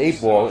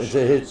 8 ball into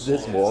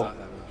his ball,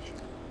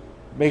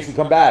 makes it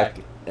come back,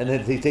 and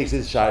then he takes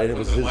his shot, and it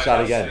was his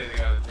shot again.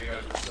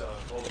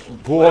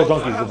 Pool Hall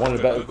Junkies is one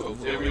of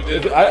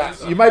the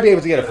best. You might be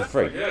able to get it for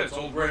free. Yeah, it's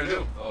all brand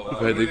new.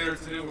 I went there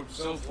today with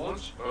self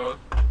lunch.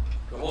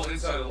 The whole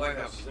inside of the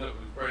lighthouse is new. It's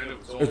brand new.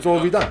 It's all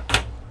redone.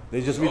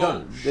 They just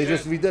redone. They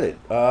just redid it.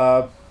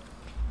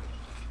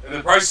 And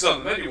the prices on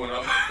the menu went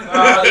up.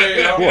 There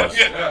you go. Of course.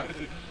 Yeah.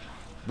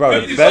 Bro,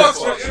 $50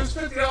 it was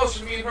 $50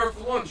 for me and her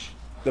for lunch.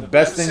 the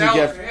best thing to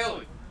Salad for get,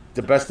 Haley.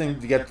 the best thing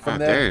to get from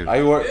God there. damn.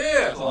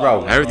 Yeah.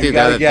 Bro, Everything you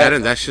gotta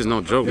that shit's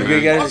no joke, You man.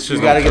 gotta get, That shit's you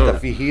no gotta get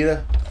joke. the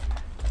fajita,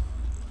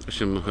 That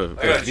shit, I got a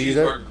the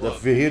cheeseburger.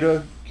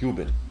 fajita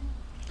Cuban.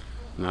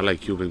 I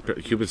like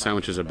Cuban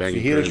sandwiches are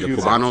banging. Fajita The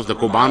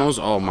Cuban. Cubanos.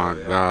 Oh my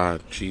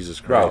God, Jesus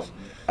Bro, Christ.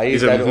 I eat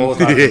He's that a- all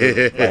the time at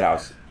the White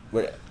House.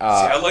 With, See,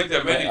 I like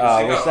that menu. 'cause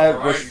they what's got a that?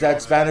 variety What's that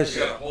of- Spanish? they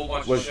got a whole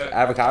bunch of Was shit.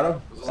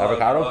 avocado? a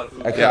lot of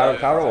food. Extra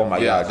avocado? Oh my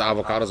Yeah, the god,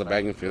 avocados are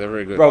banging for you. They're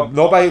very good. bro!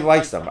 Nobody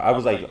likes them. I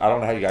was like, I don't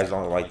know how you guys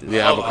don't like this.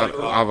 Yeah,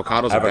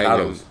 avocados are banging.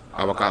 Avocados.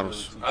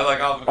 Avocados. I like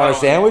avocado. On a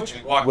sandwich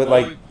and guacamole. with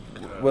like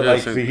Yeah,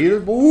 same.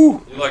 fajita.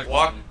 Woo! You like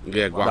guac?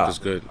 Yeah, guac No. is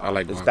good. I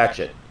like It's guac. bat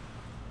shit.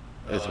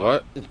 It's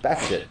what? It's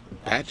bat shit.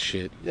 Bat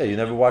shit. Yeah, you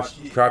never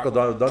watched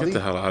Crocodile Get Dundee?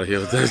 the hell out of here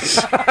with this.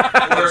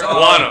 Where's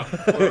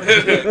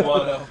Alana?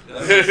 Guano.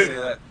 Say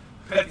that.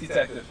 Pet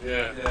detective.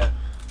 Yeah. Yeah.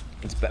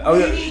 It's oh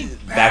yeah,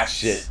 that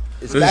shit.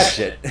 It's that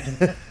shit.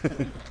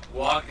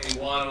 Guac and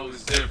guano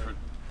is different.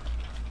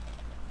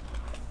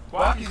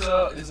 Guac is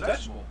a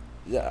vegetable.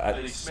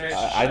 Yeah,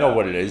 I know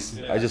what it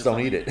is. I just don't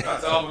eat it.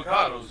 That's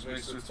avocados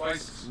mixed with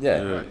spices. Yeah,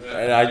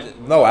 and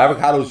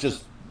avocado is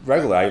just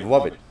regular. I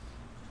love it.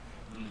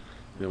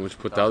 Yeah, once you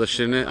put the other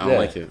shit in it, I don't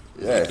like it.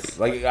 Yeah,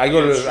 like I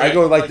go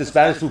to like the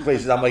Spanish food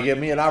places. I'm like, give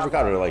me an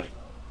avocado. They're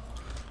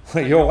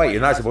like, you're white.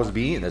 You're not supposed to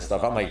be eating this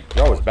stuff. I'm like,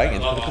 yo, it's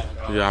banging.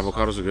 Yeah,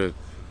 avocados are good.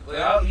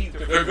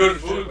 They're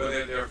good food, but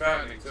they're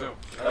fattening too.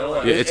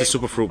 Yeah, it's a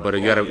super fruit, but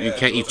you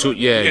can't eat too.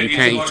 Yeah, you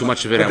can't eat too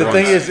much of it But at the once.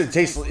 thing is, it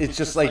tastes. It's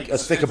just like a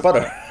stick of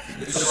butter.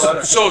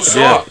 So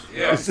soft.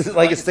 Yeah. It's just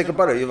like a stick of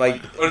butter. You're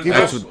like, people,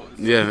 That's what,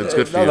 yeah, it's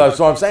good for no, you. that's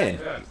what I'm saying.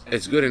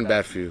 It's good and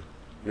bad for you.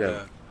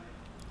 Yeah.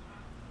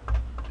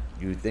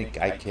 You think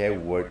I care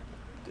what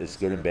is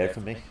good and bad for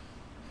me?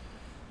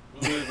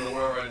 We live in the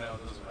world right now.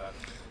 It doesn't matter.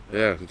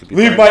 Yeah. It could be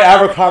Leave my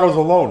avocados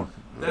alone.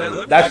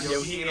 That's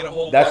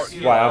That's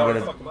why I'm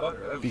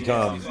gonna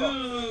become.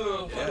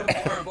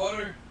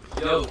 Butter.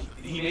 Yo,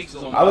 he makes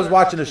his own. I was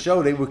watching a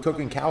show. They were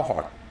cooking cow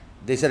heart.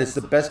 They said it's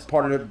the best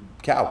part of the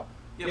cow.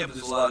 Yeah, but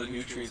there's a lot of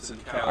nutrients in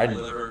cow I-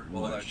 liver,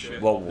 all that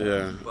shit. Well,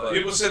 Yeah. But,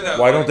 People said that.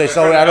 Why don't they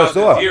sell it at our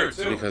store?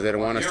 Because they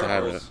don't want us to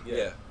have it.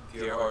 yeah,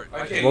 deer heart.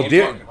 I can't Well, eat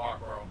deer- fucking heart,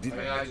 bro.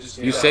 I just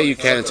You say you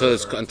can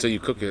until you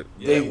cook it.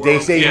 they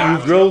say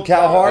you grill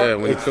cow heart. Yeah,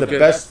 when you It's the cook it.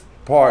 best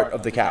part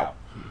of the cow.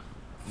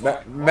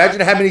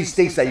 Imagine how many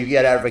steaks that you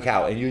get out of a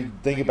cow, and you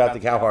think about the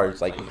cow heart.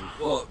 It's like,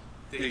 Well,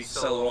 they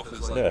sell it off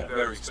as like Yeah.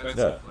 very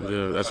expensive. yeah.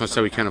 Yeah, that's why I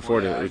said we can't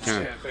afford it. We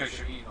can't.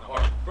 picture eating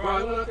heart. Bro,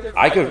 I went out there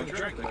I for could- a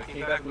drink and I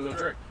came back with no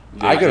drink.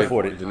 I could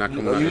afford it. Did not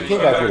come You out. came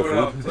back with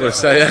the food.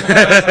 What's that?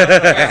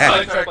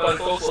 Sidetracked by the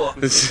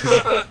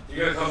coleslaw.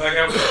 You gotta come back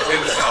out with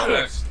potato salad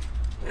next.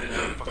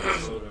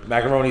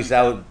 Macaroni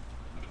salad.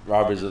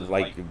 Robert's is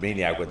like a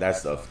maniac with that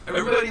stuff.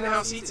 Everybody in the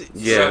house eats it.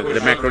 Yeah, the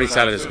macaroni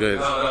salad is good.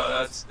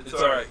 No, it's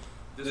alright.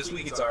 This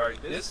week it's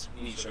alright. This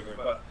needs sugar,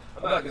 but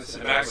I'm not gonna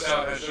sit The there. mac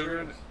salad has sugar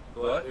in it.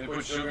 What? They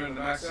put sugar in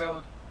the mac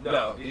salad.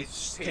 No, it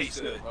just tastes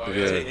good. Oh, Yeah,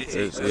 It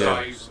tastes That's good. how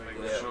I used to make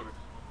it with Yeah. sugar.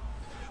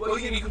 Well,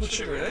 you can put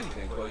sugar in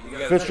anything, but you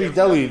gotta. Fifth Street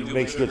Deli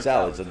makes good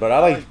salads, but I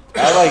like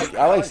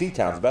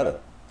Seatown's better.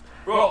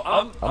 Bro,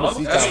 I'm I'm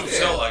a That's Seatown. what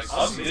Sel likes.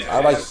 I'm big I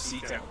like- fan of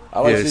Seatown. I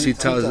like Yeah,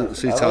 Seatown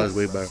Seatown is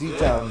way better.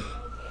 Seatown.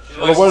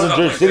 Well, the one in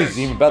Jersey City is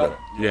even better.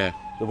 Yeah.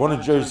 The one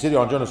in Jersey City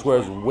on Jonas Square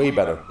is way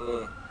better.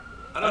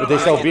 I don't But they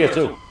know, sell I beer get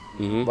too.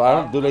 Mhm. But I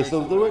don't. Do they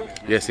still do it?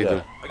 Yes, they Yeah.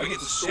 do. I get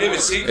the soy. Yeah, but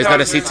Seatown It's not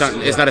a is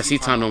Seatown. It's not a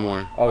Seatown no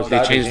more. Oh, it's They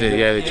not? changed it.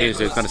 Yeah, they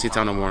changed it. It's not a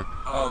Seatown no more.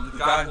 The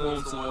guy who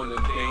owns the one, and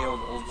they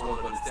owns one,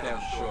 but it's down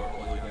the shore,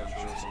 all the way down the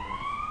shore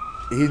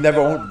somewhere. He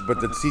never owned, but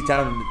the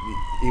Seatown,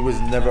 he was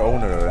never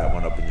owner of that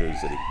one up in Jersey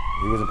City.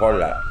 He wasn't part of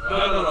that.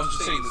 No, I'm just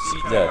saying the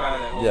Seatown Yeah, guy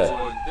that owns yeah. the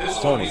one. This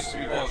one Tony's. used to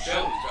be called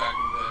Shelly's back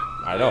in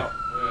the day. I know.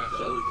 Yeah.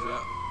 Shelly's,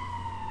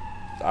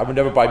 yeah. I would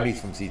never buy meats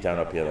from Seatown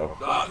up here though.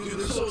 Ah, dude,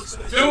 they're so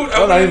expensive. Dude,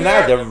 No, not even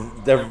that.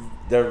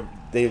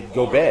 They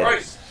go bad.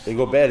 Overpriced. They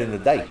go bad in the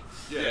day.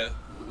 Yeah,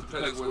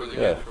 depends where they Yeah.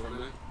 get it from.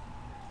 eh?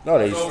 No,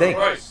 they It's stink.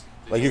 overpriced.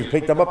 Like if you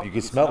pick them up, you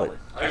can smell it.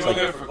 I go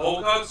there for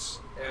cold cuts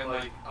and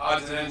like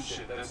odds and ends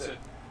shit. That's it.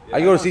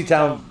 I go to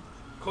Seatown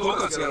Cold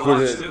cuts got a for lot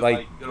the too.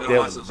 like Got a they're,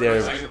 lot of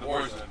they're Like the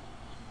poison.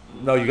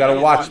 no, you gotta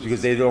watch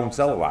because they don't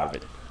sell a lot of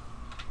it.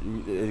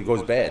 It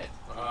goes bad.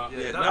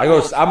 Yeah, I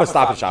go. I'm a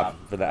Stop and Shop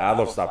for that. I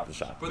love Stop and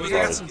Shop. But they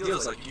got some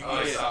deals like you Oh,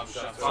 can get Stop and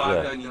Shop.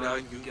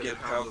 $5.99. You can get a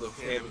pound of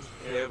ham,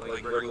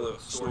 like regular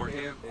store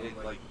ham, and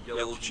like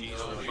yellow cheese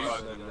for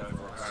 $5.99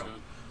 for a pound.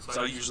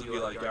 So I usually be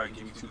like, all right,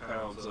 give me 2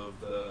 pounds of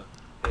the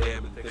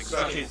ham and things.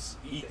 Kids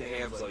eat the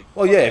hams like.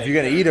 Well, yeah, if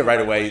you're gonna eat it right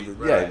away,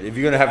 yeah. If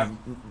you're gonna have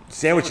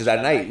sandwiches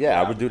at night,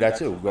 yeah, I would do that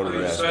too. Go to The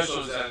the,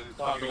 specials that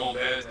talk going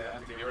bad, they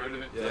have to get rid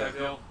of it. Yeah. That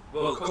deal.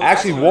 Well, Cold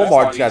actually, Cuts,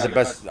 Walmart's got the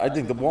best. I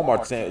think the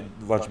Walmart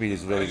lunch meat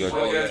is really Oh,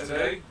 good. yeah,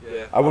 today.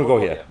 Yeah. I wouldn't go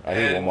here. I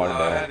hate And, Walmart in I,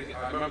 Bel had to,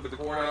 I remember the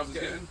corn I was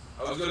getting.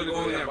 I was gonna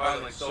go in there and buy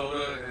like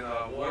soda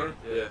and water.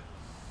 Yeah.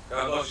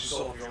 God bless your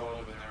soul if you're going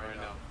over there right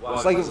now. Wow,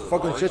 It's like a this is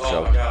fucking long. shit Oh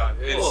show. my God,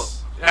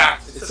 it's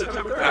packed. It's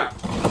September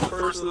 3rd.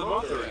 First of the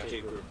month already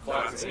came through.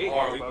 That's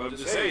horrible. I'm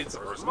just saying, it's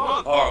the first of the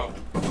month. Horrible.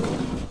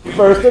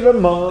 First of the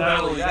month.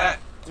 Not only that,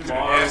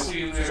 tomorrow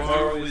nasty in there,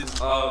 tomorrow too. is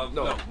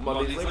no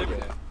Monday's Labor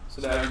Day,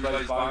 so now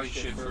everybody's buying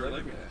shit for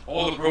Labor Day.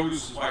 All the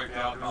produce is wiped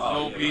out. There's Oh,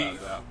 no yeah, beef,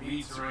 without a doubt.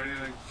 meats or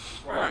anything.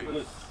 Right.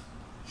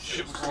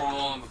 Shit was thrown all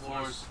on the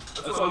floors.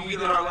 That's why we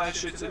did our last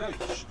shit today.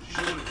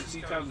 Showed it to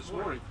Seatown this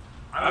morning.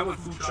 I went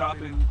food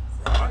shopping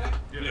Friday.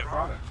 Yeah,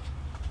 Friday.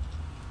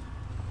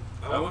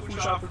 I went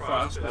food shopping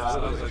Friday. So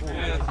I was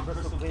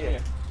like,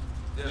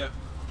 yeah.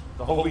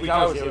 The whole week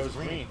I was here, it was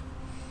green.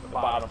 The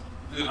bottom.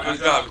 Did a good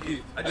job.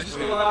 I just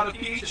put a lot of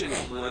pH in it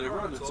and let it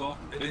run. That's all.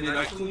 And then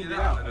I cleaned it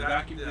out. I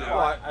vacuumed it Well,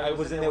 out. I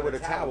was in there with a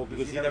towel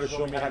because he never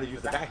showed me how to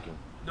use the vacuum.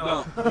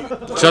 No.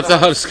 Shut the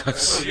hell,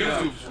 discuss.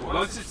 YouTube.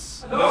 Once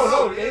it's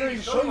No, they don't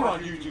even show you on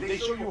YouTube. They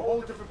show you a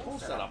whole different pool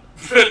setup.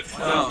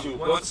 no.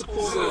 Once the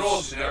pool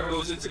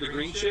goes into the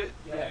green shit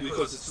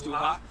because it's too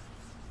hot,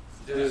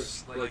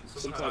 there's like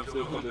sometimes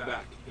no coming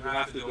back. You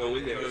have to go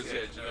in there. Goes, yeah,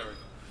 generic.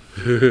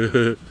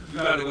 You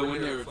gotta go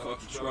in there and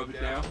fucking scrub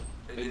it down,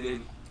 and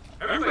then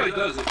everybody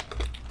does it.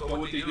 But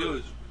what they do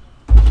is,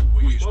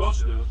 what you're supposed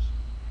to do is,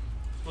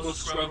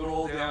 supposed to scrub it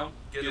all down,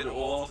 get it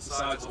all off the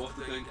sides, off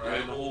the thing,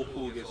 and the whole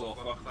pool gets all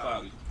fucking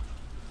cloudy.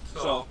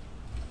 So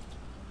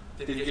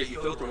then you get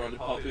your filter on and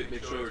pump it,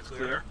 make sure it's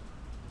clear,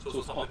 so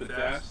it's pumping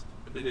fast,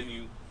 and then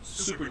you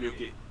super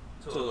nuke it.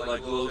 So it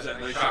like glows that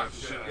nice.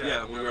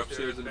 Yeah, when you're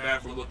upstairs in the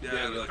bathroom looking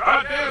down, you're like,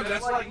 God damn,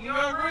 that's like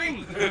neon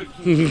ring.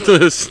 You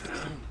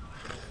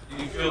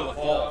feel the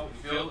fall.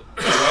 You feel it.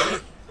 The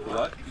weather.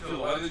 What? You feel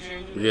the weather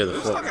changing? Yeah, It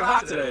was fucking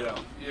hot today though.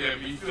 Yeah,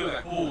 but you feel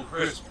that cool,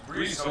 crisp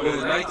breeze. So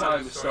the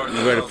nighttime is starting.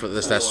 You ready for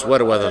this? That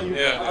sweater weather.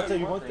 Yeah. I'll tell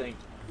you one thing.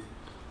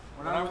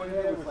 When I went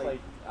there, it was like,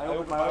 I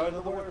opened my eyes in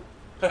the water.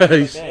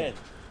 Man,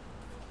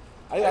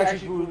 I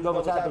actually blew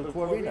double tap in the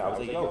chlorine. I was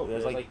like, yo,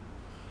 there's like,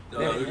 No,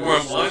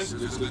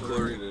 there's good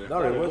chlorine in there.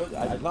 No, there was.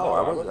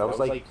 I was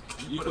like.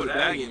 You put a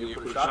bag in, you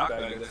put a shock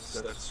bag.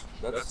 That's.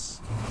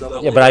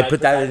 Yeah, but I put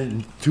that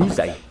in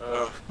Tuesday.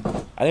 Oh,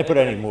 I didn't put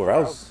it anywhere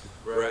else.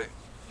 right.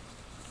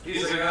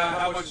 He's like,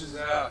 how much is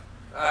that?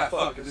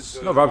 Fuck, this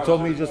is No, Rob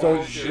told me just the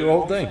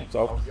whole thing,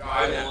 so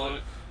I don't want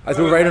it. I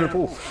threw it right in the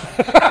pool.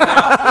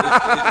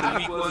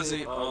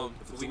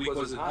 If the week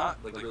wasn't hot,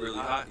 like really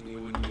hot, and you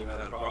wouldn't even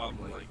have a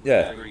problem. Like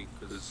Yeah.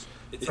 because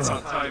it's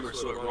on timer,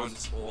 so it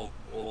runs all.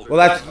 Well,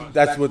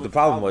 that's what the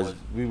problem was.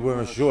 We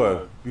weren't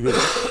sure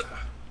because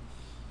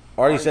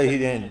Artie said he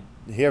didn't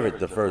hear it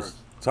the first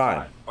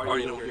time. Or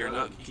you don't hear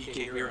nothing. He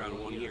can't hear out of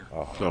one ear.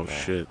 Oh man.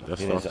 shit,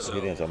 that's He tough.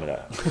 didn't tell me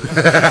that.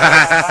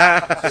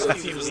 So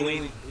if he was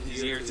leaning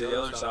his ear to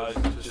the other side,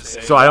 just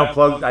saying. So I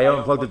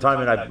unplugged the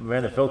time and I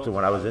ran the filter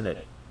when I was in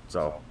it.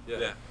 So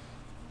Yeah.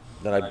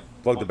 then I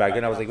plugged it back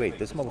in. I was like, wait,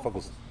 this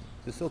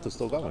filter's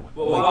still going.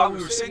 Well, while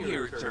we were sitting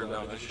here, it turned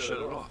on. I just shut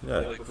it off. Yeah.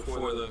 Like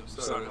before the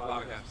start of the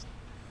podcast.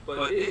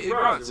 But it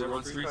runs. It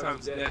runs 3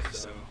 times a day.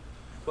 So,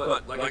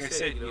 but like I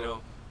said, you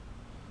know,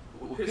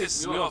 what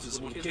pisses me off is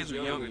when kids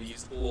were younger, they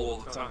used to pool all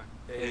the time,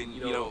 and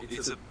you know,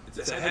 it's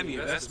a heavy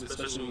investment,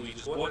 especially when we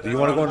just bought. Do you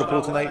want to go in the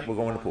pool tonight? We'll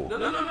go in the pool.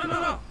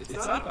 No. It's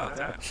not about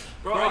that,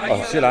 bro.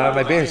 Oh shit! I have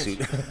my band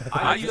suit.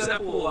 I use that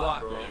pool a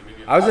lot, bro.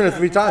 I was in it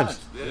 3 times.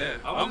 Yeah,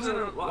 I was in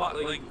it a lot.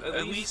 Like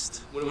at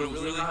least when it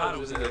was really hot, I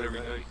was in it every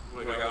night.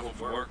 When I got home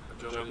from work,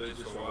 I jumped in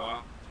just for a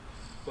while.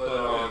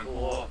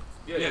 But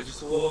yeah,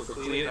 just a little for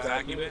clean it,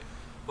 vacuum it.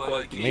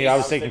 But Me, I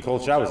was taking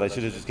cold showers. I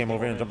should have just came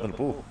over here and jumped in the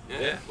pool.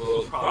 Yeah,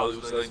 well, it probably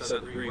was like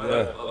 7 degrees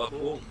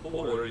pool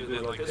water. You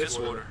did like this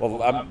water. Well,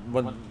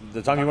 when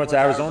the time you went to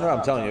Arizona,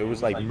 I'm telling you, it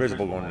was like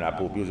miserable going in that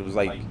pool because it was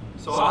like,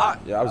 So hot.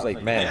 yeah, I was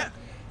like, man,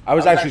 I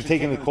was actually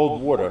taking the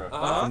cold water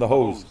from the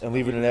hose and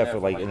leaving it there for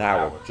like an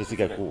hour just to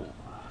get cool.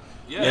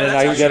 Yeah, And then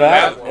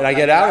I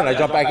get out and I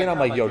jump back in. I'm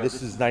like, yo,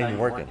 this is not even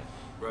working.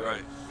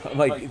 Right. I'm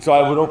like, so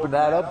I would open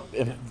that up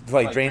and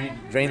like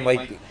drain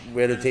like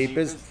where the tape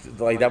is,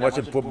 like that much,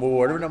 and put more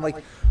water in. I'm like,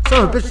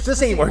 son of a bitch,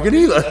 this ain't working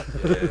either.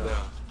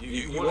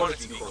 You want it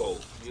to be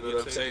cold. You know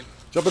what I'm saying?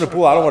 Jump in the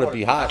pool. I don't want to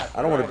be hot.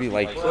 I don't want to be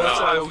like. So that's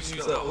why I always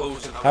use that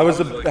hose. How was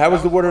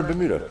the water in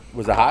Bermuda?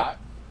 Was it hot?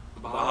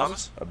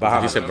 Bahamas? He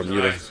Bahamas. said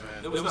Bermuda.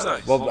 It was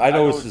nice. Well, I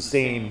know it's the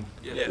same.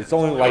 It's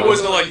only like. It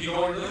wasn't like you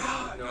going,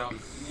 no,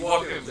 you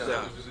walked in, it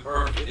was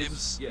perfect. It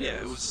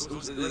was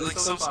like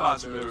some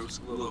spots where it was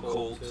a little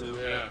cold too.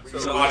 Yeah. So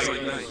it was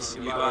like nice.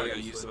 Your body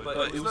got used to it.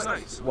 But it was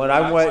nice. When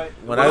I went,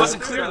 It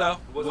wasn't clear though.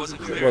 It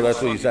wasn't clear. Well,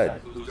 that's what you said.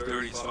 It was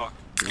dirty as fuck.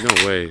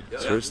 No way.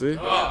 Seriously?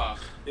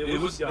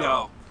 It was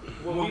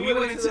when we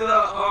went into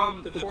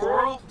the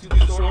coral to do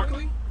the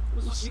snorkeling,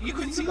 you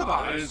couldn't see the I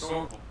bottom. didn't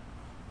snorkel.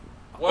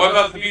 What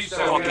about the beach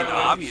side? Fucking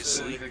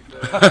obviously. The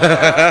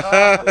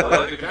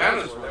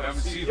cabanas were. I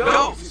haven't seen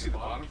Yo, you see the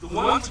bottom. the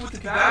ones with the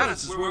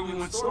cabanas is where we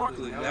went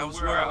snorkeling. That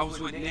was where I was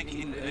with Nick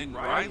and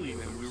Riley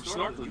when we were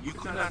snorkeling. You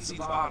could not see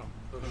the bottom.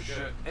 Oh,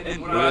 shit.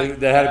 And when I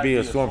There had to be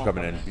a storm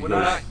coming in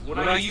because when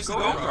I used to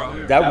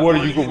GoPro, that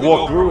water you could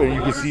walk through and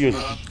you could see your.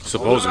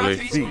 Supposedly.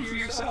 Facebook for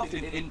yourself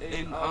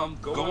and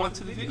go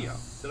onto the video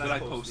that I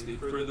posted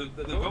for the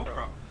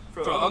GoPro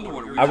for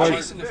underwater. We I were was-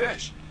 chasing the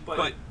fish,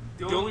 but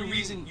the only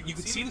reason you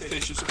could see the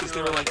fish was because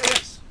they were like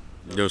this.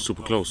 They were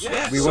super close.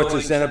 Yeah, We so went to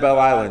like- Sanibel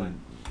Island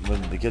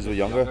when the kids were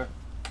younger,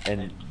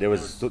 and there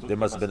must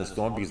have been a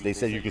storm because they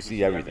said you could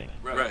see everything.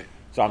 Right.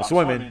 So I'm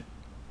swimming.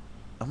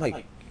 I'm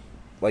like,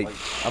 why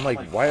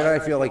did I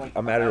feel like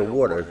I'm out of the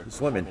water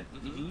swimming?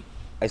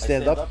 I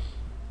stand up.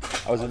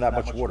 I was in that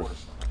much water.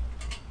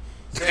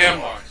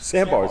 Sandbars.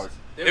 Sandbars.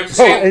 They were Oh,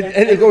 sand-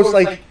 and it goes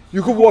like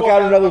you could walk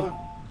out another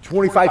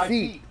 25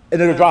 feet and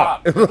then it'll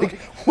drop. Like,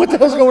 what the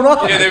hell's going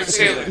on? Yeah, they were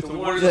saying like the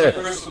water's like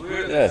Yeah. crystal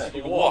clear. Yeah.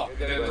 You walk,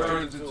 and then it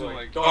turns into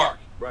like dark.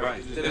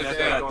 Right. Then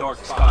after that dark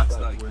spots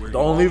like where The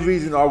only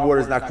reason our water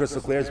is not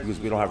crystal clear is because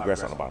we don't have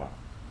grass on the bottom.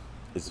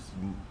 It's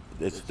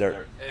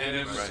dirt. And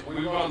it was,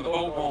 we were on the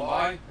boat going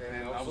by,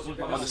 and I was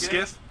looking on the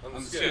skiff. On the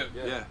skiff.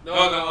 Yeah.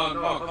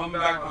 No, coming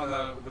back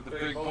on with the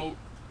big boat.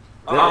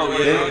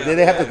 Did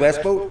they have the glass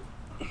boat?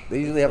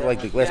 They usually have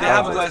like the glass They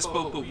have a bottom. glass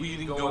boat, but we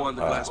didn't go on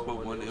the glass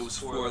boat one. It was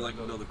for like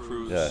another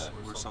cruise Yeah.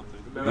 or something.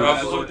 Remember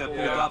I looked that pulled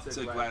up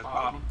to glass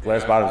bottom?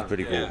 Glass bottom is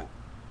pretty cool. Yeah.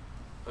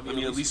 I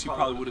mean, at least you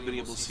probably would have been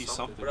able to see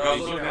something. But I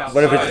was looking outside.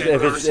 But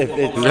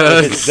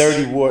if it's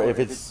dirty water, if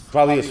it's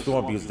probably a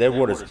storm because their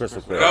water is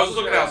crystal But I was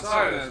clear. looking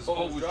outside and as the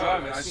boat was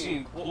driving, I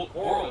seen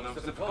coral and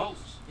different colors.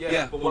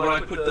 Yeah, but when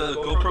I put the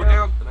GoPro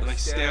down and I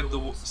stabbed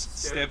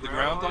the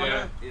ground on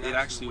it, it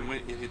actually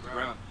went and hit the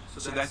ground.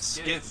 So that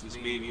skiff was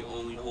maybe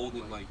only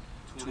holding like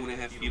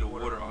 2.5 feet of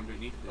water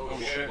underneath it Oh,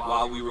 shit.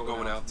 while we were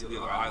going out to the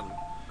other island.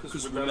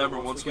 Because remember,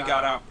 once we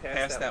got out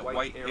past that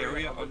white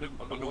area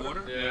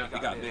underwater, Yeah.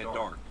 it got mad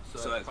dark.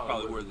 So that's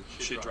probably where the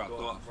shit dropped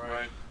off.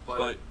 Right.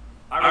 But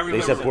I remember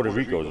They said Puerto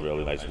Rico is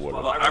really nice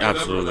water.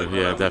 Absolutely,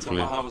 yeah,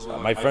 definitely.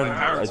 My friend,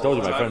 I told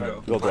you, my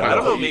friend built I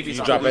don't know, a maybe If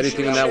you drop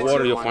anything in that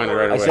water, you'll find it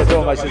right I away. said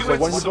to him, I said, so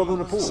when are you building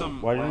a pool?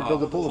 Why didn't you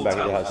build a pool in the back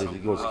of the house? He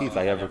goes, Keith,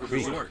 I have a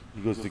creek.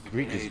 He goes, the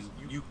creek is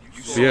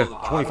Yeah.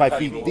 25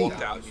 feet deep.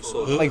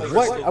 I'm like,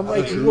 what? I'm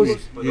like, he goes,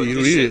 You don't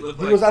need it.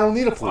 he goes, I don't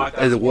need a pool.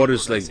 And the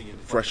water's like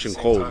fresh and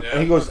cold.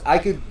 And he goes, I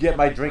could get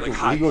my drinking.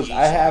 He goes,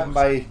 I have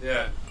my.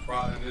 Yeah.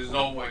 And there's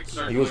no like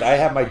He goes, I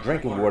have my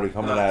drinking water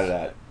coming out of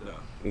that.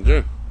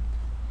 Yeah.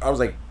 I was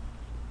like,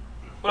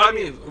 But I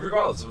mean,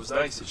 regardless, it was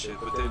nice and shit.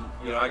 But then,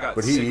 I got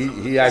but sick he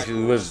from he actually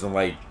lives in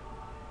like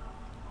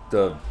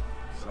the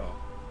So,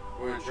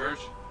 We're in church.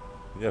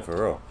 yeah for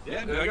real.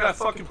 yeah, man, I gotta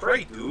fucking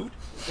pray, dude.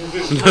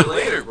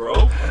 Later, bro.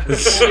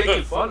 You're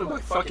making fun of my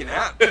fucking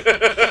app.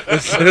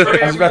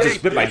 I was about to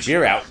spit my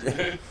beer out.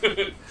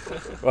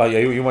 Well, yeah,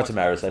 you went to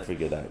Maris. I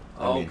figured that.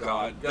 I Oh mean,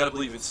 God, you gotta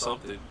believe in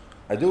something.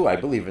 I do. I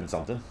believe in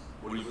something.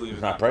 What do you believe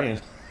in? Not praying.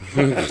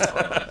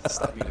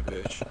 Stop being a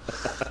bitch.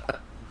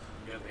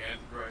 You got the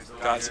Antichrist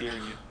over God's here.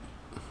 hearing you.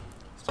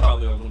 It's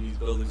probably on one of these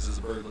buildings as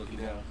a bird looking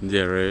down.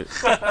 Yeah, right.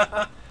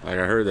 Like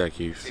I heard that,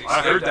 Keith.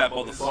 I heard that,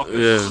 motherfucker.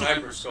 Yeah.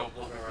 Sniper scope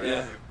looking right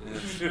Yeah.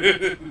 at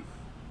you.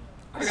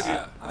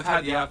 I've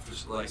had the app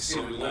for like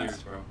so many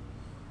years, bro.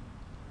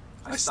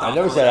 I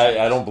never said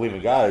I don't believe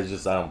in God. It's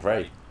just I don't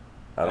pray.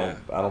 I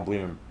don't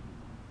believe in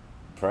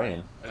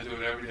praying. I do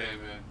it every day,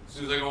 man. As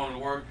soon as I go into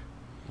work,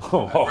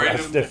 Oh,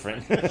 that's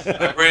different.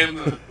 I pray him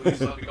to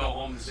please let me go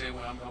home the same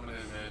way I'm coming in,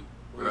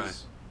 man. Right.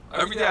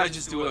 Every day I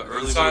just do it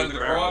early. Sign morning the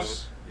prayer.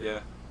 cross, Yeah.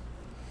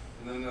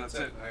 and then that's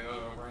it. I go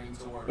right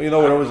into work. Well, you know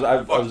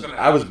what? Fuck's gonna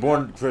I was happen.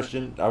 born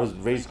Christian. I was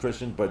raised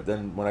Christian, but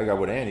then when I got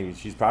with Annie,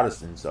 she's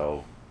Protestant,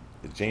 so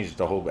it changed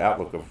the whole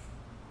outlook of.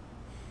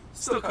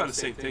 Still kind of the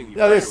same thing.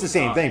 No, it's the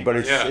same thing,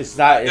 but Yeah. it's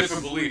not.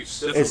 Different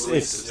beliefs.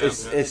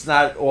 It's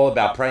not all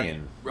about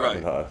praying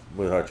Right.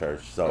 with her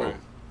church. So Right.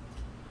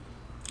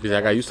 Because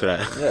I got used to that.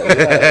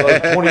 yeah,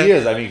 like 20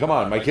 years. I mean, come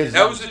on, my kids.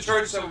 That was the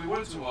church that we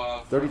went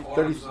to. 30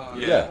 Autumn's,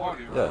 yeah,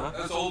 party, right? yeah.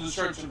 That's the oldest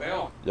church in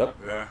Bayonne. Yep.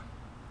 Yeah.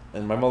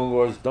 And my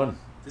mother-in-law is done.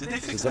 Did they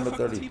fix December that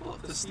fucking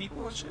 30. the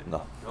steeple and shit?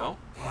 No. No?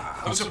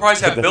 I'm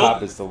surprised that The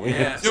top building. is still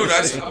Yeah. Dude,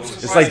 I'm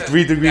surprised It's like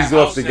 3 degrees that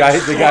off. house The guy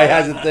next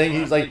has door- a thing.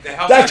 He's like, The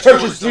house that next church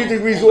door is is 3 still-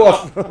 degrees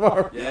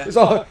off.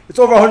 Yeah. It's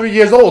over 100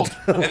 years old.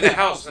 And the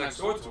house next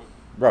door to it.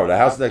 Bro, the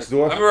house next I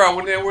door. remember I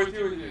went there with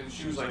you, and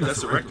she was like,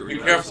 That's the rectory. be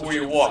careful where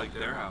you walk. It's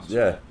like their house.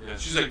 Yeah.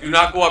 She's like, do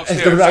not go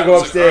upstairs. Do not I go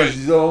was like, upstairs. "All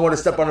You don't want to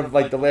step on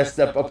the last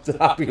step up the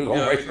top. You go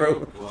Yeah, right you-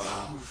 through. Wow.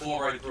 right." We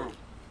fall right through.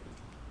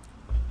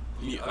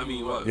 Yeah, I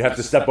mean, what? You have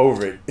to step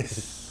over it.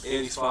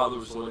 Annie's father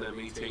was the one that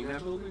maintained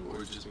that building, or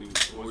just me,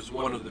 or was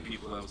one of the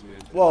people that was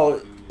maintaining?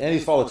 Well,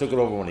 Andy's father took it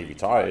over when he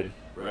retired,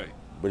 Right.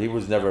 but he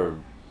was never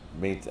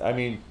I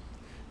mean,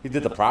 he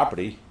did the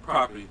property.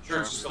 Property.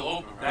 Church is still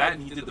open, That right?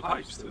 and he did the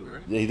pipes too,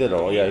 right? Yeah, he did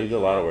all. Yeah, he did a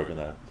lot of work in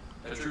that.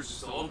 That church is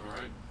still open,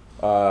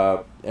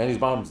 right? Andy's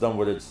mom's done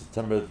with it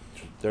September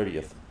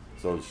 30th,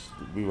 so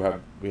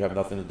we have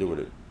nothing to do with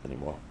it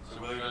anymore.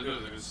 So what are they gonna do?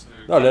 They're just,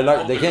 No, they're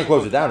not. They open can't it.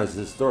 close it down. It's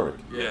historic.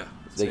 Yeah.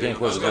 They can't I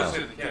close was it gonna down. say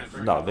they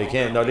can't. No, they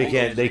can't. No, they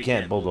can't. They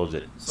can't bulldoze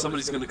it.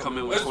 Somebody's gonna come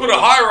in with. Let's put a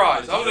high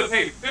rise. I'm gonna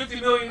pay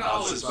 $50 million. I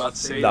was just about to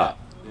say No, that.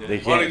 they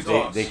Yeah. can't.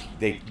 Money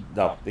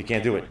No, they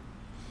can't do it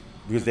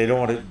because they don't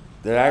want to.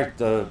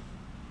 The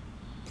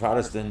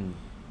Protestant,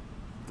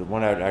 the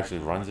one that actually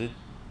runs it,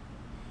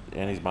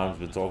 Annie's mom's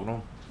been talking to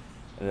him,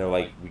 and they're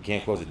like, we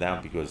can't close it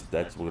down because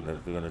that's what they're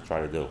gonna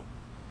try to do.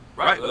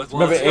 Right. Let's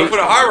Remember, Let's put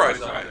a high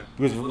rise out there.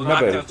 Because We'll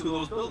knock remember, down 2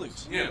 of those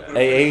buildings. Yeah. put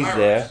a AA's high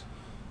there, rise.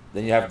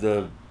 then you have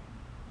the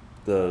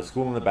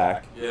school in the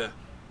back, Yeah.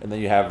 and then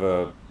you have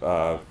a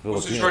What's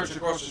the Filipino. church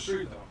across the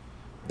street, though?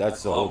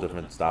 That's a whole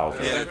different style.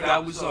 Yeah,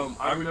 that was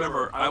I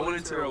remember I went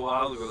into there a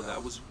while ago.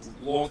 That was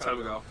a long time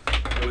ago.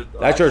 With,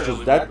 That church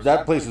family is members.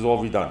 that place is all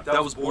redone.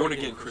 That was born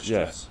again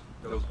Christians.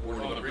 That was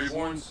born Oh, the again.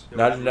 reborns?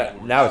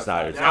 Now it's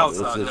not. It's, Now it's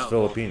it's, not, it's no.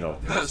 Filipino.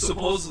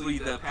 Supposedly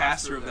the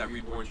pastor of that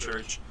reborn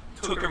church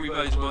took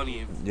everybody's money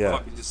and Yeah.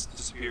 fucking just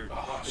disappeared.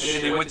 Oh, And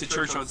then they went to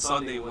church on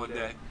Sunday one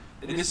day,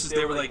 and this is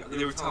they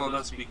were telling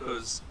us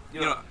because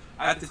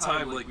at the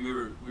time like we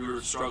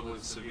were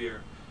struggling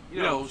severe.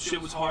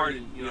 Shit was hard,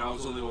 and I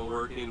was the only one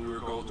working, and we were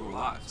going through a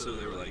lot. So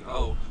they were like,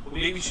 "Oh, well,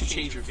 maybe you should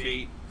change your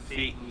fate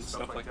and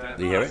stuff like that."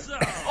 Do you hear it?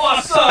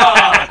 Awesome!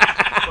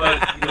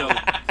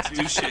 But to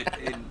do shit,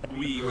 and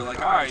we were like,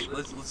 "All right,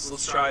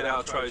 let's try it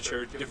out. Try a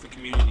church, different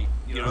community."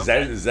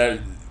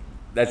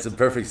 That's a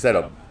perfect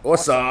setup.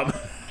 Awesome.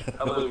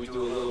 How about we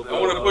do a little bit? I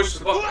want to push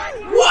the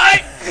button.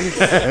 What?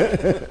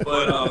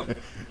 But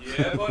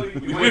yeah, buddy.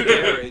 We went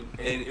there and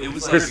it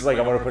was Chris is like,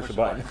 I want to push the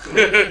button.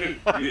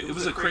 it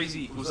was a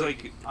crazy. It was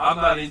like I'm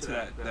not into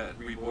that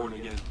reborn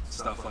again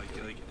stuff. Like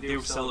they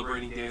were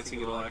celebrating dancing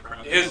and all that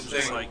crap. It was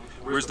just like,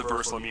 where's the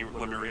verse? Let me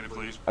read it,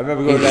 please. I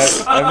remember going to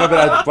that. I remember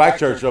that black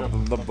church up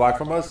the block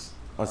from us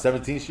on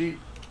 17th Street.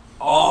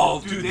 Oh,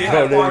 dude, they Bro,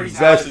 had they were parties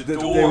the out best. the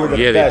They door. were the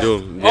Yeah, they best.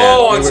 do. Yeah.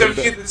 Oh, on They were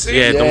the 17th and 16th? Yeah,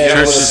 Yeah, them they were the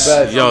churches.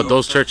 best. Yo,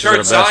 those churches Church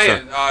are the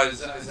best.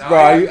 Zion. Bro,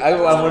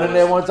 I went in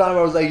there one time.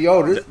 I was like,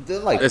 "Yo, they're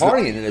like It's-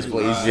 partying in this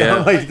place." Yeah.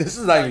 I'm like, "This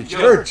is not even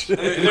church." And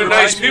they're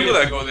nice people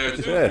that go there,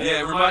 too. Yeah. Yeah,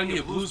 it reminded me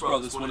of Blues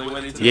Brothers when they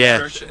went into Yeah.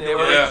 the church. And they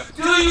were Yeah. like,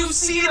 "Do you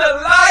see the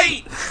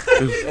light?"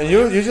 And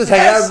you just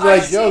hang out and be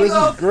like, "Yo, this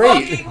is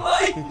great."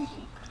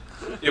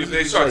 If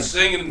they start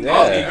singing, Yeah.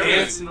 all the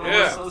Dancing and all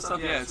this other stuff.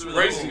 Yeah, it's really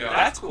Praising cool. God.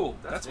 That's cool.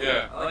 That's cool.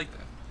 Yeah. I like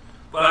that.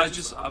 But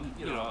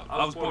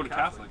I was born a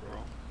Catholic, bro.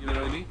 You know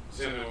what I mean?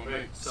 Same with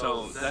me.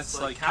 So that's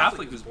like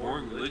Catholic is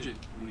boring religion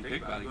when you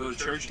think about it. Go to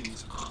church and you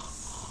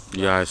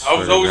Yeah, I I swear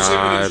was to always sitting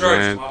in God, church.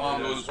 man. My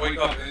mom goes, wake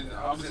up. And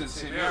I was in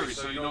St. Mary's,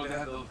 so you know they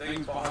had the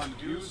things behind the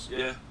pews.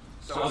 yeah.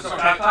 So So I it's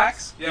started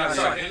tax? Yeah, I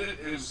started hitting it,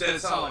 and instead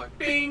it sounded like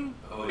bing,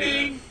 Oh,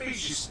 bing, bing.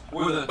 She's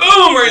With a boom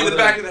right in the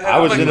back of the head. I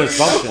was I'm in like, this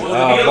function, what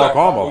are you Mark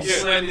doing? Harmel. Yeah,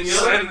 Slammed in the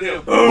slammed the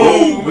nail.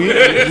 Boom.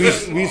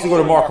 We used to go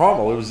to Mark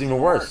Harmel. It was even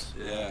worse.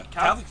 Yeah.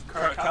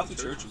 Catholic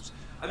churches.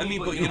 I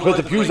mean, but you You know put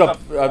what? the pews Like,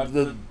 up,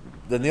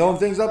 the kneeling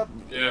things up.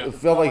 Yeah. It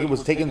felt like it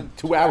was taking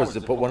 2 hours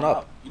to put one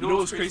up. You know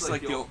what's crazy?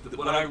 Like,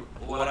 what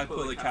I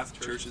put like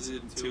Catholic churches in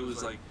too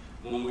is like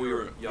when we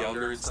were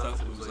younger and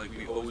stuff. It was like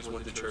we always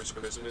went to church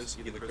Christmas,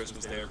 either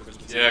Christmas Day or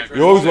Christmas Yeah, Eve.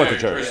 You always went to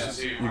Day, church. Christmas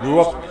Eve. You grew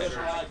up.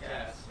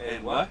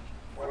 And what?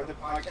 Or the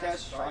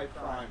podcast, Try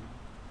Prime.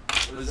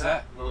 What is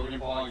that? Logan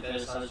Paul and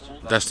Dennis Hudson.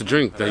 That's the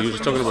drink that you were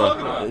just talking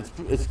about.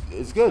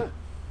 It's good.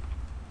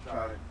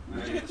 Try it.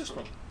 Where'd you get this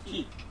from?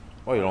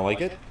 Oh, you don't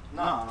like it?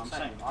 No, I'm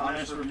saying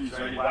honest reviews.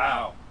 Ready?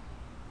 Wow.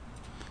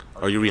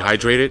 Are you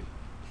rehydrated?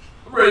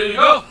 Ready to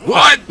go?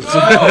 What?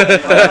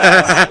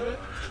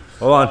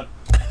 Hold on.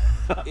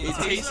 It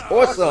tastes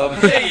Awesome.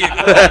 There you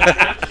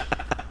go.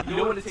 You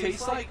know what it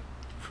tastes like?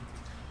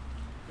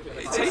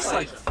 It tastes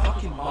like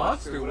fucking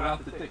Monster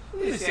without the thing.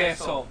 Look at this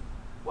asshole.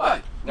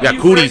 What? You got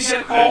You cooties.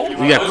 ready to get cold?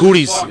 You got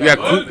cooties.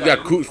 You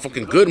got cooties.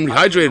 Fucking good and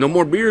rehydrated. No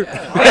more beer. Chris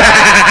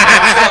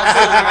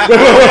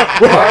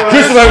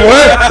is like,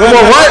 what? No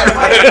more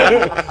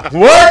what?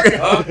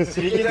 What? Did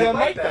you get that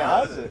mic down?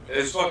 How's it?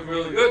 It's fucking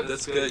really good.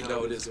 That's good.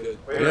 No, it is good.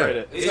 Wait, Yeah. rate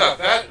it. It's got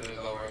fat in it,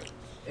 though, right?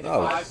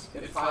 No,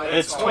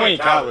 It's 20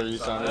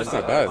 calories on it. That's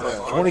not bad.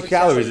 20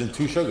 calories and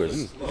 2 sugars.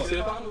 You see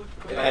the bottle?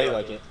 How you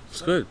like it?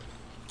 It's good.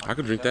 I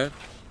could drink that.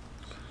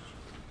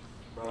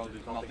 Bro,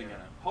 there's nothing in it.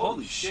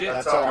 Holy shit.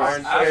 That's our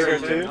iron flavor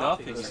Absolutely too?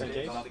 nothing in Just in it.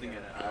 case? Nothing in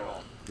it at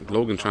all.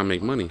 Logan trying to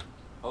make money.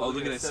 Oh,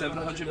 look at that.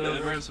 700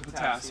 milligrams of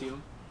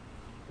potassium.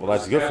 Well,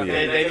 that's good for you.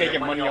 They making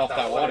money off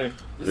that water.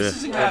 This Yeah.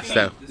 isn't That's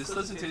caffeine. that. This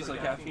doesn't taste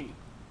like caffeine.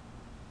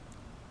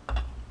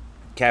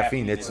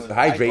 Caffeine, it's a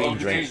hydrating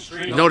drink.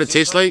 You know what it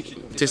tastes like?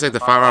 It tastes like the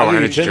 5-hour I'll give you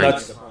energy chin drink.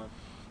 nuts.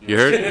 You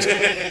heard?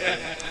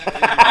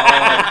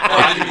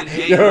 Vitamin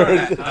A You or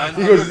heard? that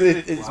He goes,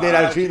 it's made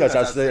out of tree nuts.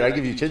 I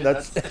give you chin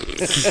nuts.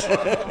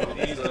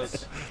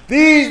 Jesus.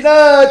 These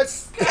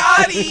nuts!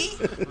 Gotti!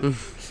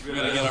 We're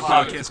gonna get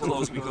our podcast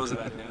closed because of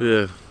that now.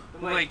 Yeah.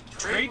 Like,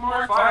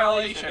 trademark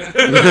violation.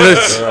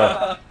 That's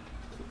not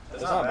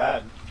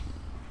bad.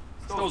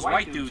 It's those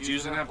white dudes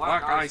using that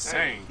black eye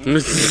saying.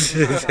 Yeah,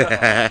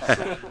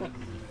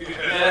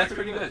 that's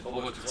pretty good.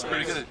 It's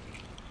pretty good.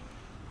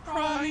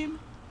 Prime.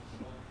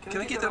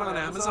 Can I get that on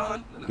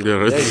Amazon? Yeah,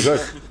 you're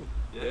good.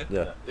 Yeah.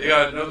 Yeah. They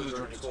got another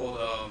drink called,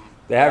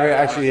 They have it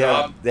actually.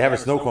 They have a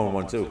snow cone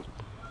one too.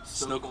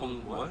 Snow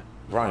cone what?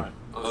 Rhyme.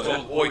 it's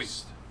called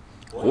Hoist.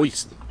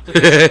 Oist.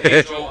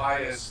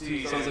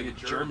 Hoist. Sounds like a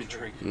German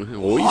drink.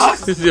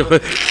 Oist? No,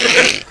 but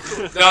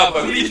What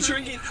are you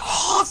drinking?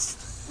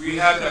 we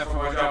had that from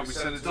our job. We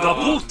sent it to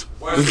Doubled.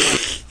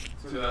 West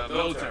to the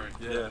military.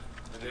 Yeah.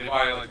 And they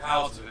buy like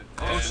pallets of it.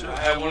 And I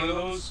had one of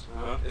those.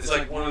 It's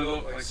like one of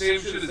those, like same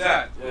shit as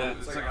that. Yeah.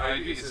 It's like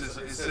IV. It says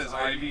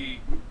IV in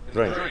the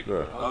Drink. drink. Yeah.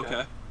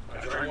 Okay. I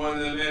drank one of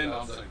them in. I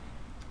was like,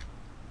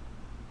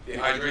 the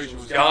hydration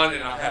was gone, and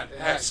it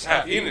had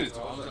caffeine in it.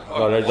 So I was like,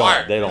 No, they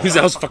don't. They don't.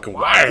 That was fucking They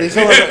wired.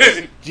 sell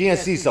them,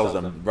 GNC sells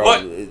them, bro.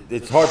 What?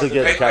 It's hard to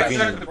get I caffeine.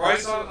 checked the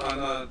price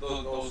on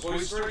those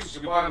Hoist drinks. You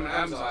can buy them on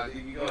Amazon.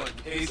 You can get like a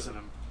case of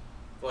them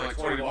for like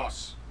 $20.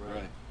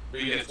 Right. But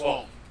you get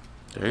 12.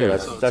 Yeah,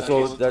 that's all. That's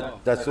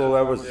all.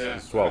 That was Yeah.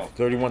 $12,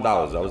 $31.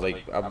 I was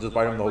like, I'm just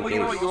buying them the whole Well, you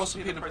know what? case. You're also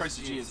paying the price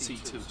of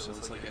GNC too, so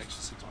it's like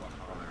extra $6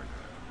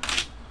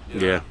 on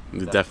Yeah,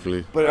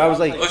 definitely. But I was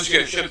like, Unless you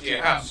get it shipped to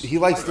your house. he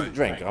likes the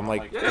drink. I'm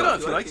like, there. Yeah, no,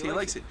 if he likes it, he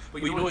likes it.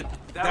 But you know what?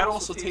 That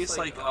also tastes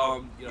like,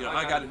 I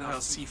got it now,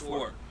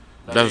 C4.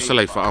 That was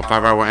like a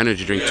 5-hour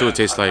energy drink too. It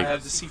tastes I like.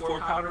 have the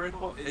C4 powder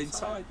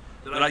inside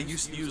that I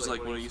used to use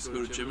like when I used to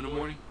go to the gym in the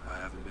morning. I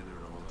haven't been there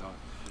in a long time.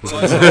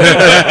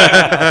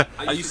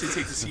 I used to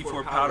take the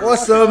C4 powder.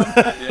 Awesome.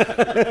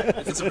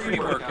 Yeah. It's a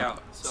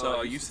pre-workout,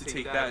 so I used to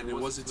take that, and it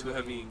wasn't too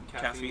heavy in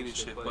caffeine and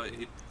shit, but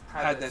it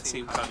had that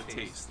same kind of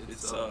taste.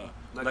 It's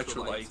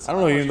electrolytes. I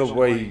don't even know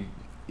why you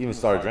even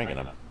started drinking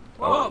them.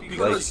 Well,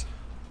 because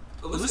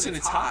listen,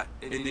 it's hot,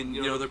 and then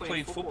they're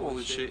playing football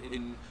and shit,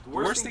 and the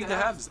worst thing to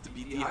have is to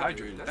be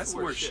dehydrated. That's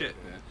the worst shit,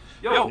 man.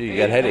 Yo, You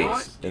get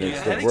headaches, and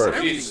it's the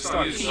worst. You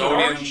start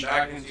sodium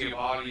back into your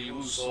body, you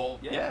lose salt.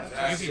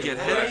 Yeah, you can get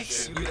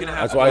headaches. You can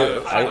have. That's why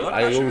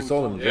I always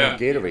told them Yeah.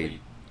 drink Gatorade.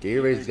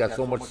 Gatorade's got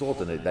so much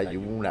salt in it that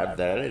you won't have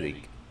that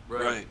headache.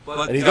 Right,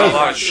 but And he got does. a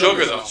lot of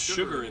sugar, though.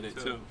 Sugar in it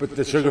too. But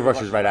the sugar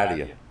rushes right out of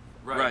you.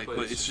 Right,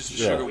 but it's just the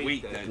Yeah. sugar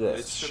weight that Yeah.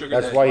 it's sugar.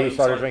 That's that- why he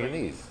started drinking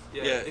these.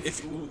 Yeah,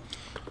 if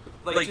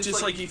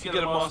just like if you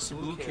get a Monster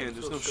Blue can,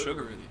 there's no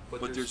sugar in it,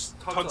 but there's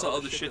tons of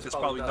other shit that's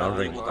probably I not don't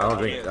drink. labeled I don't on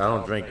the drink. I can.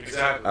 don't drink.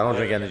 I don't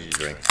drink energy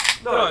drinks.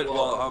 No,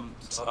 well,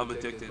 I'm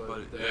addicted, but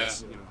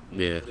it's,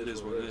 Yeah. it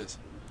is what it is.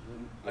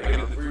 I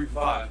get the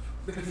 3-5.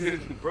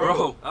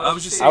 Bro, I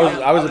was just I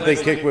saying. was a big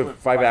kick with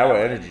 5-hour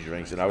energy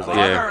drinks, and I was like,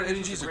 5-hour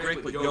energies are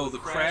great, but the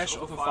crash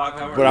of a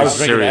 5-hour. but I was It's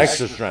drinking serious.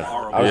 extra strength. I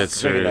Horrible. Yeah, was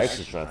it's drinking serious.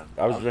 extra strength.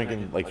 I was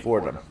drinking like 4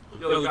 of them.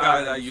 The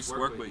guy that I used to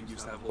work with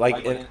used to have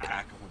Like, a in-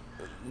 pack.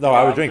 No,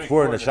 I would drink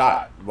 4 in a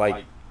shot.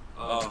 Like,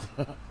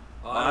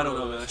 I don't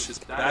know, man. That's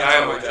just guy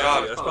at my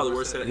job, That's probably the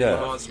worst thing Yeah.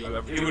 monster you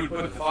ever. He would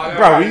put 5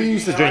 bro, we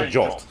used to drink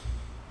Jolt.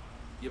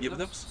 Yeah, but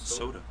that was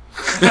soda.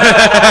 No,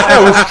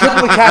 it was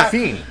triple the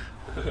caffeine.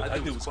 I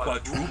think it was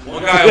quadruple.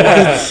 One guy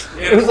was.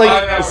 It was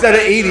like instead of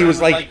 80, it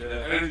was like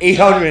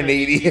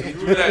 880.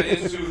 Threw that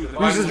into the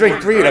We used to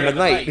drink 3 of them at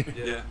night.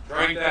 Yeah.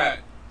 Drank that.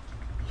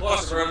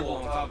 Plus Red Bull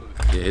on top of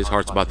it. Yeah, his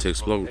heart's about to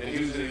explode. And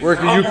he was in-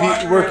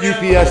 Work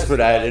UPS for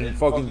that and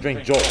fucking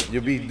drink Jolt.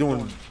 You'll be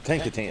doing 10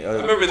 contain. I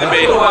remember they I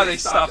made. don't know why they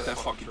stopped that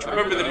fucking I drink.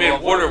 remember they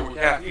made water with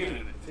caffeine in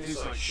it. It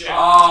tastes like shit.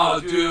 Oh,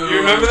 dude. You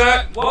remember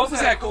that? What was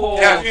that called?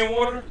 Caffeine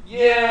water?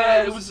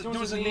 Yeah, there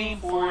was a name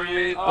for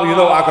it. Well, you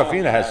know,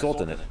 Aquafina has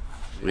salt in it.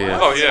 Yeah.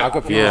 Oh yeah.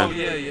 Aquafina,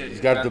 Yeah. Yeah. it's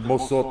got the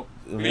most salt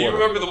in Do you water.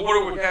 remember the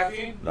water with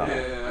caffeine? No. Yeah,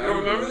 You don't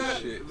remember that?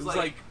 Shit. It was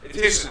like It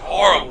tasted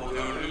horrible, dude.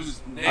 It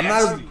was nasty. I'm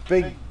not a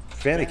big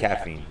fan of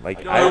caffeine. Like,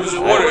 It was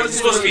water. It's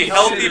supposed to be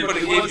healthy, but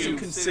it gave wasn't you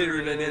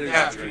considered an energy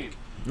caffeine. drink.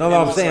 no,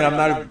 I'm saying I'm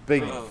not a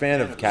big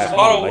fan of caffeine.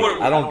 bottle of Like,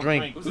 water. I don't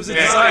drink. It was a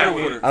designer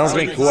water. I don't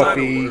drink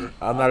coffee.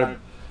 I'm not a.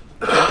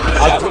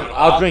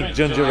 I'll drink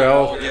ginger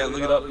ale. Yeah,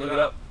 look it up. Look it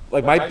up.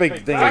 Like my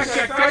big thing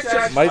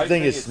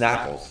is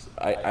Snapples.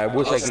 I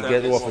wish I could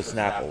get off of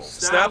Snapples.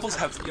 Snapples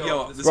have this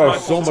Bro, is my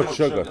so fault, much too.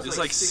 sugar. There's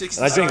like 60.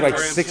 And I drink like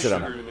grams 6 of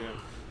them. sugar in there.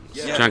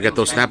 Yeah. Trying to get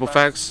those Snapple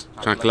facts?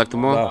 Trying to collect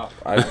them all? No,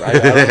 I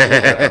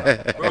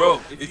don't.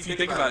 Bro, if you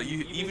think about it,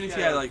 even if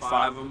you had like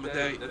 5 of them a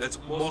day, that's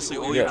mostly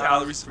all your Yeah.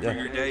 calories for Yeah.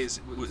 your day is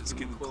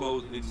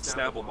enclosed in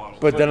Snapple bottles.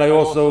 But then I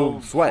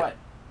also sweat.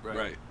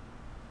 Right.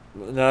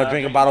 And then I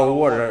drink a bottle of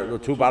water, or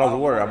 2 bottles of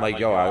water. I'm like,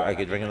 yo, I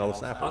could drink another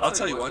Snapple. I'll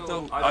tell you what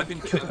though, I've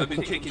been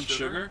kicking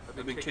sugar.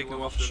 I've been kicking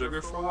off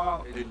sugar for a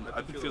while, and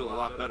I've been feeling a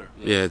lot better.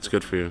 Yeah, it's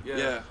good for you.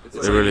 Yeah, It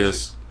really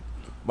is.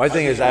 My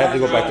thing is, I have to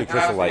go back to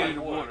Crystal Light.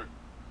 Caffeine water.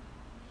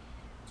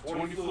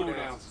 20 fluid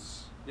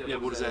ounces. Yeah,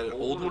 what is that? An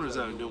old one or is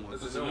that a new one?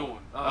 This is a new one.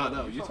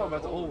 No, you're talking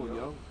about the old one,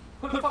 yo.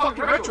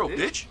 Fucking retro,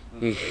 bitch.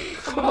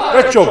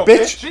 Retro,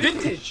 bitch!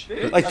 Vintage.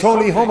 Like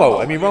Tony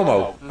Romo.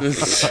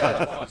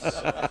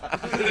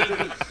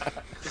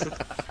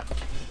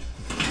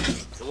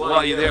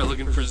 While you're there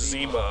looking for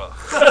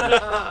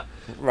Zima.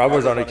 Rob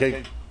was on a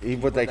cake. He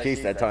put that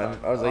case that time.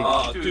 I was like,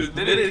 Oh, dude, the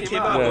minute it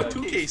came out, I Yeah. bought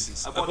 2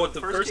 cases. I bought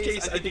the first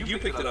case, I think you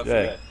picked it up for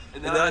Yeah. me.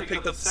 And then I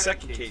picked up the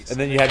second case. and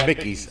then you had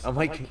Mickey's. I'm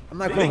like, I'm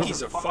not going.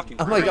 Mickey's are fucking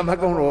I'm like, I'm not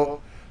going to.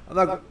 I'm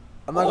not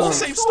all the going.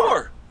 same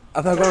store.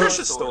 I'm not going.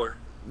 Patricia store.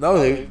 No,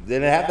 they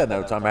didn't have that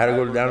that time. I had to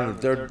go down to the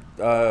third.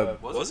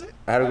 Was it?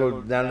 I had to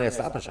go down to their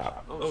Stop and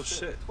Shop. Oh,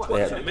 shit. They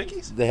What, had,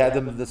 Mickey's? they had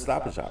them the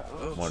Stop and Shop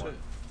Oh, one. shit.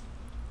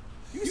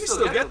 You can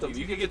still get them.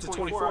 You can get the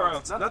 24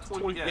 ounce. Not the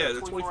 20. Yeah, the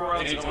 24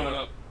 ounce. Ain't going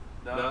up.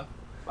 No.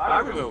 I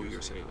remember what you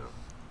were saying,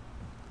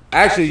 though.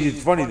 Actually,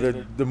 it's funny.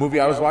 The movie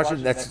I was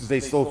watching, they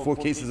stole 4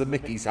 cases of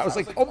Mickey's. I was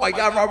like, oh my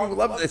god, Robert would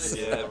love this.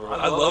 Yeah, bro.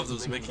 I love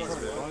those Mickey's,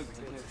 man.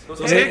 Those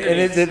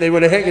They were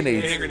the hand Hand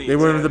grenades. grenades, They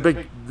were yeah. the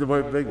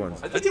big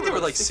ones. I think they were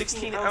like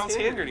 16-ounce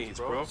hand grenades,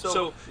 bro.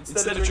 So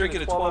instead of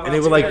drinking a 12-ounce And they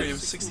were like, beer, it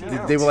was 16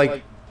 ounce. they were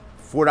like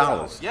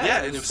 $4.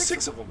 Yeah, and there was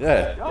 6 of them.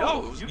 Yeah.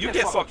 Yo, you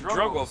get fucking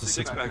drunk off the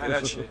 6-pack of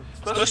that shit.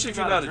 Especially if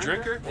you're not a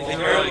drinker. And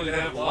you're Apparently like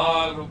they have a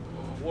lot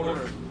of water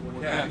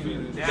with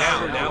caffeine.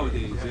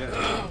 nowadays,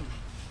 yeah.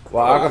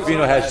 Well,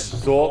 Aquafina has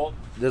salt.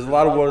 There's a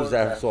lot of waters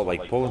that have salt.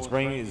 Like Poland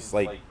Spring is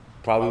like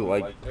probably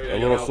like a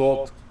little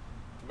salt.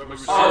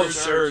 Remember Oh,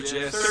 Surge? Surge,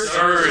 yeah. Surge.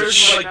 Surge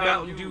is like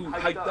Mountain Dew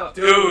hyped up.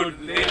 Dude,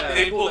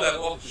 they pulled that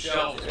off the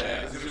shelves,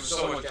 man. There was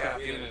so much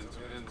caffeine in it.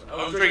 I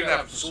was drinking that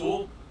from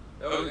school.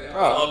 I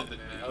loved it,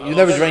 man. You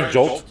never drank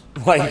Jolt?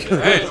 Like, I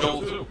had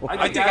Jolt too.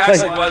 I think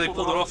actually why they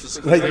pulled it off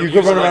is like you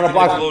could run around a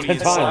block 10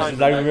 Nickelodeon times and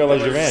not even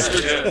realize you ran.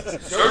 Yeah,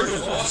 Surge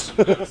was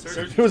awesome.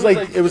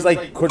 It was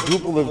like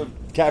quadruple of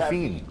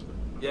caffeine.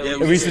 Yeah,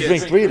 And we used to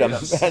drink 3 of them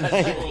at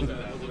night.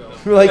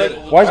 We're like,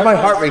 why is my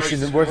heart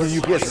racing and working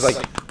UPS? It's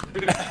like,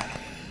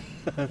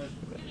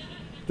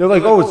 they're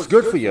like, oh, it's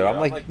good for you. I'm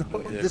like, no,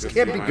 this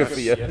can't be good for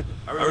you.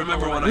 I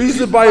remember when We used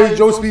to buy a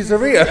Joe's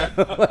Pizzeria.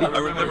 I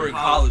remember in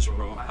college,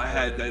 bro. I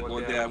had that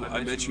one day.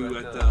 I met you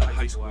at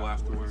high school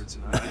afterwards,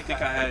 and I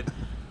think I had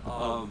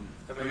How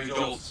many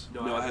jolts?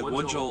 no, I had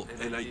one jolt,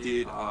 and I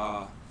did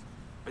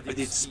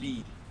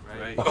speed,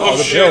 right? Oh,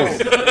 the pills.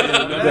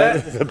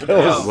 The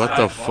pills. What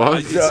the fuck?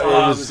 I did,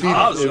 Yeah, it was in speed.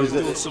 college, It I was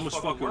was doing so much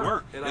fucking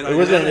work. And It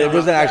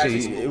wasn't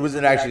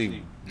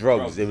actually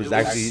drugs.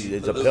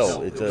 It's a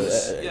pill. It's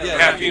a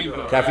Caffeine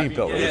pill. caffeine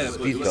pill. Yeah, It's a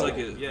but speed it was pill. like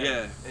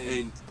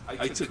and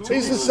I took They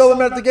used to two. sell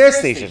them at the gas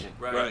station.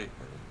 Right.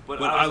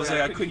 But I was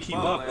like, I couldn't keep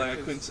up. Like, I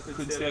couldn't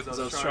stay up because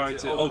I was trying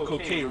to. Oh,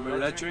 cocaine. Remember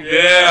that drink?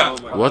 Yeah.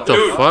 Oh, my What God. the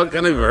Dude. fuck? I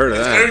never heard of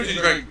It's that. energy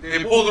drink.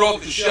 They pulled it off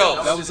the That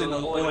shelves. was in the,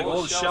 like,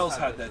 all the shells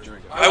had that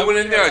drink. I went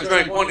in there, I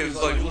drank one, it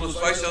was like a little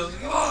spicy. I was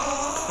like,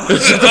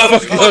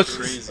 ah!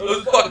 Crazy. It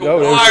was fucking Yo,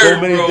 there's so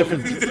wired, many bro.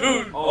 different-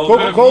 Dude.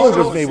 Coca-Cola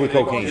was made with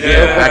cocaine.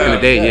 Yeah. Back in the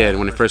day, yeah,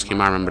 when it first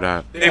came out, I remember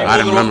that. They pulled I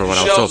didn't it remember off what the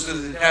I was shelves told.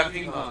 because it's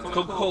caffeine content.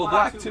 Coca-Cola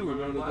Black, too.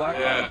 Remember the black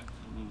Yeah. one?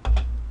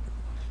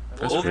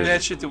 That's All the bad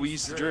crazy. shit that we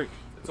used to drink.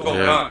 It's all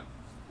Yeah. gone.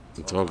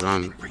 It's all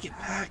gone. Bring it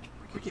back.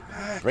 Bring it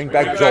back. Bring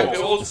Bring back back the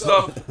Jolt. old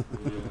stuff.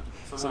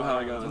 Somehow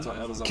I got into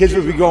Amazon. Kids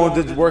would be going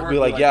to work, be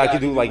like, yeah, I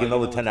could do like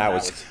another 10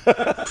 hours. Those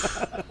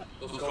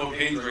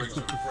cocaine drinks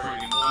were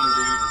freaking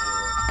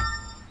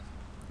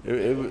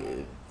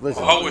unbelievable.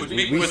 Listen, Oh, with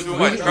me- we with my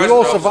all dress, I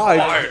was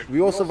survived. fired.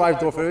 We all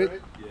survived off of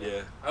it.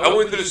 Yeah. I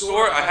went to the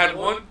store, I had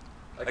one,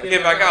 I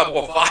came back out,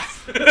 bought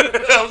 5.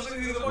 I was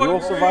like, We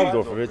all survived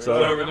off of it. So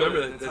I So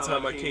remember that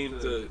time I came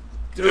to.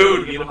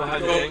 Dude, you know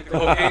behind the the thing?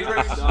 cocaine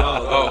drinks? No,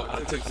 Oh. I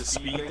took the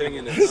speed thing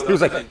and then he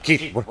was like,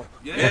 Keith,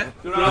 yeah.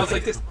 Dude, I was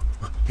like this.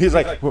 he's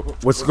like,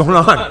 what's going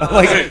on? I'm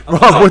like,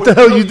 Rob, what the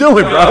hell are you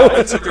doing, bro?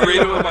 I took the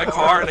radio in my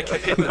car and I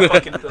kept hitting the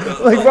fucking.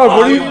 Like,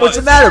 Rob, what's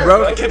the matter,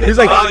 bro? He's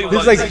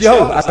like,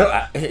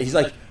 yo, he's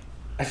like,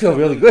 I feel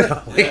really good.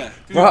 I'm like, Yeah.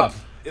 Rob,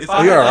 If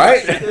are you all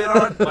right?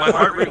 My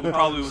heart rate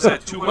probably was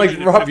at 200. I'm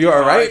like, Rob, you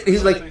all right?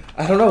 He's like,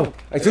 I don't know.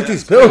 I took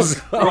these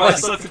pills. I'm Bro, I like,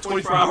 slept for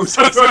 24 hours.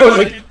 I was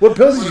like, what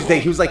pills did you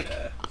take? He was like,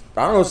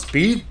 I don't know,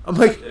 speed. I'm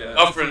like,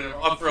 Up for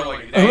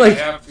like a day I'm and like, a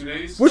half, 2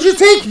 days. what'd you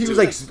take? He was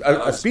like,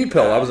 a speed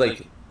pill. I was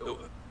like,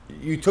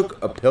 you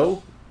took a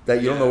pill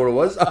that you don't know what it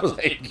was? I was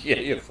like, yeah,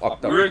 you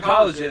fucked We up. were in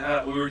college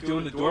and we were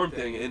doing the dorm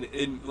thing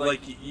and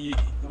like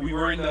we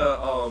were in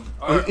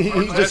the He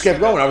just kept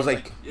going. I was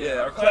like,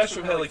 our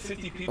classroom had like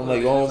 50 people. I'm like,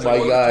 in it. oh It was like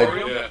my an God.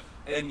 auditorium, Yeah.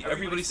 And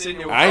everybody's sitting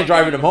there. I ain't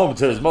driving him home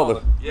to his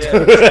mother. Yeah.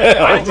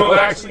 I drove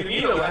actually to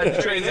meet him. I had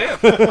the Trans Am.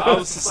 I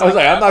was just I was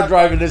like, I'm not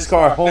driving this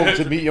car home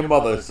to meet your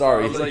mother. I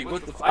Sorry. was like,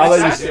 what the fuck? I'll I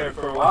let you sat there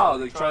for a while,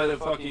 like trying to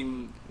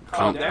fucking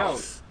calm down.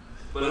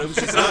 But it was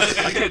just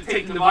I kept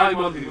taking the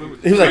volume up.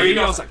 He was like-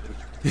 I was like,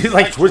 He's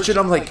like twitching.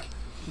 I'm like,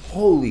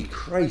 holy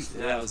Christ.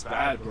 yeah, it was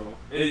bad, bro.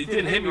 It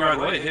didn't hit me right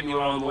away. It hit me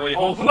on the way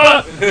home. Oh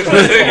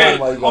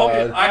my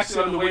God.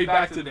 Actually, on the way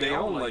back to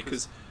Bayonne, like,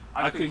 because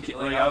I couldn't,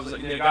 like, I was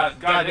like, the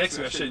guy next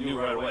to me, I should have knew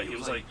right away. He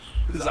was like,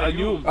 because I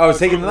knew him. I was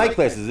taking the night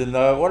classes in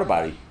the water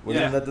body.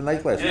 Wasn't Yeah. that the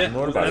night classes Yeah, in the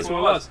water body? that's what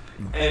it was.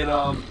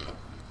 And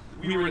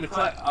we were in the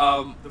class,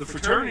 the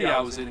fraternity I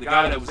was in, the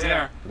guy that was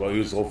there, Well, he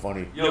was so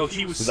funny. yo,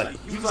 he was like-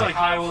 like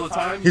high all the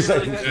time. He's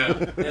like, And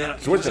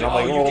twitching. he I'm was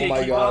like, you oh can't my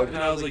keep God. up. And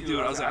I was like, dude,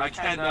 I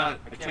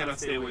cannot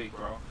stay awake,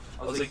 bro.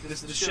 I was like,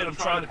 this is the shit I'm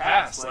trying to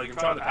pass. Like, I'm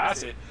trying to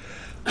pass it.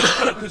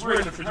 Because we're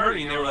in the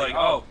fraternity, and they were like,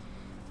 oh,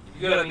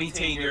 you gotta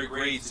maintain your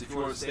grades if you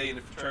want to stay in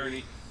the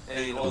fraternity.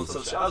 And all this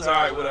stuff. I was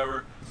alright,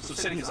 whatever. So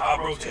sitting here, oh,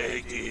 bro,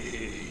 take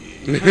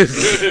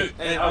it.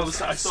 And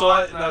I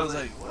saw it, and I was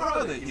like, what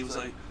are they? He was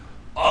like,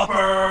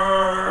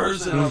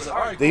 uppers. And I was like,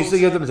 alright, They used to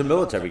cool. give them to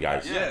military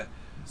guys. Yeah.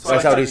 So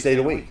That's I how took- they stayed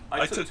awake.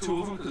 I took 2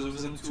 of them because it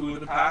was in 2 in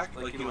the pack,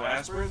 like,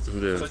 aspirins.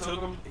 Yeah. So I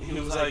took them, and he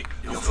was like,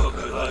 you'll feel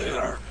good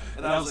later.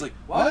 And I was like,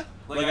 what?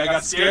 Like, I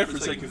got scared for a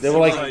second. They were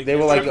like,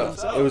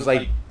 himself. it was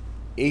like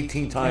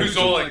 18 times was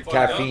all, like, fucked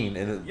up? caffeine,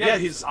 and Yeah,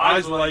 his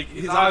eyes were like,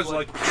 it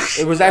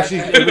was actually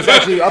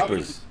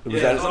uppers. It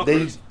was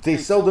Yeah, they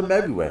sold them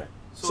everywhere.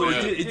 So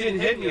it didn't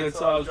hit me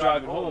until I was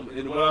driving home.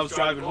 And when I was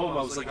driving home,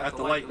 I was like at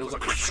the light, and it was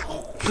like, it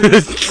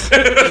was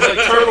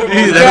like turbo mode.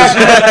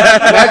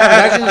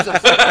 Imagine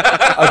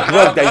a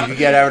drug that you can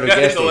get out of a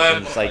gas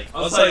station. It's like,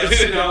 I was like, I'm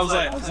sitting there, I was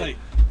like,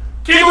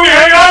 keep me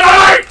hang on,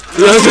 alright!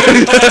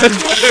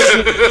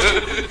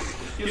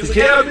 He was like,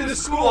 yeah, I'm in the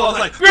school. I was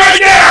like, right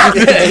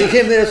there! yeah, he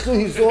came there to school.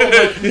 He was all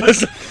like,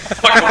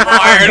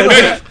 Fucking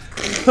wired.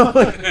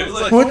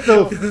 what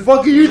the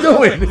fuck are you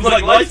doing? It was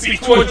like light speed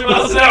 200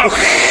 miles an hour.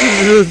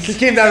 He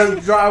came down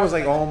the drive. I was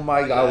like, oh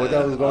my God, what the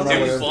hell is going on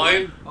He with was him?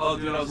 flying. Oh,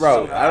 dude, I was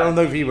Bro, so I don't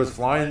know if he was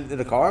flying in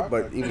the car,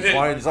 but he was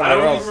flying I somewhere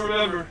don't else. even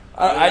remember.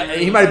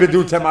 He might have been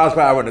doing 10 miles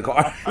per hour in the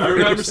car. I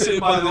remember sitting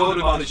by the auto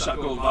body shop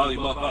going,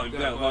 volume up, volume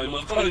down, volume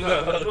up, volume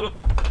down.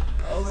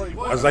 I was like,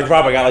 what? I was like,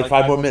 Rob, I got like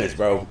 5 more minutes,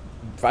 bro.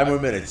 5 more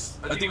minutes.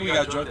 I think we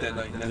got drunk that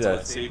night, and that's Yeah.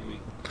 what saved me.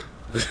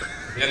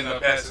 You ended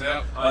up passing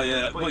out. Oh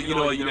yeah, but you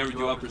know what? You never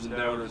do uppers and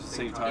downers at the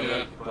same time.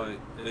 Yeah. But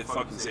it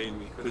fucking saved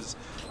me because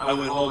I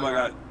went home.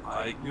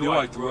 I knew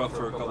I threw up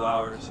for a couple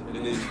hours,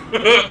 and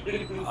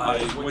then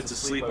I went to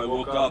sleep. I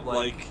woke up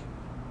like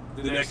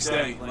the next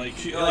day,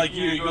 like you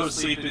go to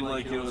sleep and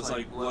it's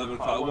like 11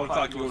 o'clock, 1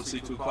 o'clock, you go to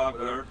sleep, 2 o'clock,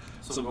 whatever.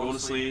 So I'm going to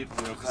sleep,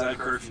 because I had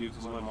curfew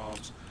because of my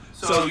mom's.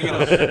 So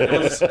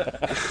it was, so I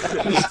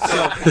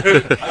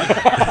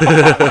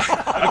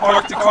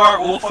parked the car,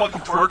 all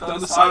fucking twerked on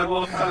the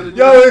sidewalk.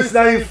 Yo, it's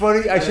not even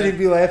funny. I shouldn't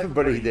be laughing,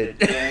 but he did.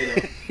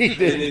 Yeah, He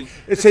did.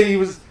 It's he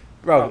was,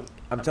 bro.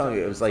 I'm telling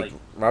you, it was like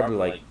Robert.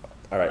 Like,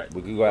 all right,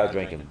 we can go out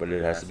drinking, but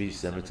it has to be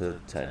 7 to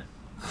 10.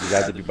 You guys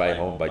have to be by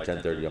home by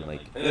 10:30. I'm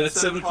like, and at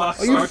 7 o'clock,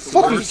 are you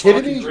fucking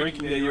kidding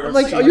me? I'm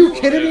like, are you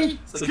kidding me?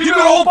 Like, give me a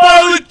whole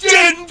bottle of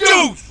gin and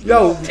juice.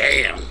 Yo,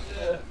 Damn.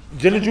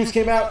 Gin and Juice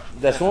came out.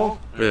 That song,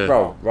 Yeah.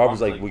 bro. Rob was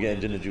like, we're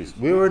getting gin and juice.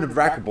 We were in the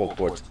racquetball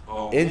courts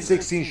in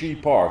 16th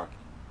Street Park,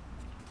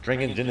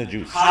 drinking gin and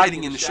juice.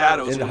 Hiding in the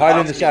shadows. Hiding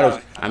in the shadows.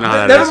 I know how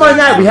that Never is. mind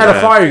that. We had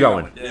a fire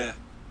going. Yeah.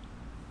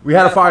 We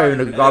had a fire in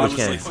the garbage It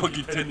can. was like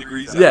fucking 10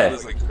 degrees out. Yeah, It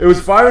was like, it was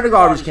fire in the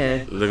garbage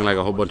can. Looking like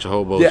a whole bunch of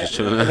hobos Yeah, just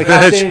chilling. and the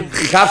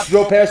cops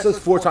drove past us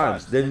 4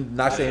 times. Did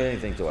not say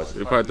anything to us.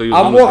 They probably thought you was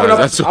I'm homeless walking up.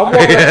 guys, that's I'm why.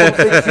 walking up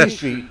from 16th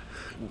Street.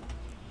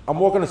 I'm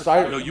walking the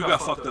side. no, you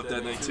got fucked up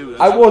that night too.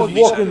 I was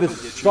Police walking had the to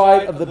get you.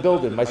 side of the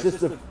building. My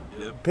sister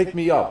picked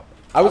me up.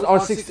 I was on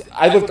 6.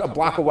 I lived a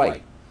block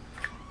away.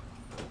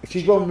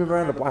 She drove me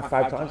around the block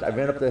 5 times. I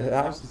ran up the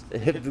house,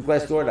 hit the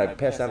glass door, and I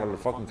passed out on the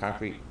fucking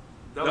concrete.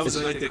 That was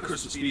the night that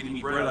Chris was feeding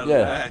me bread out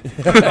Yeah. of the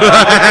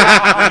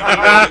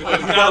bag.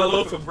 We got a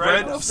loaf of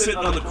bread. I'm sitting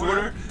on the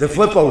corner. The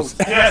flippos.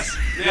 Yes. Oh,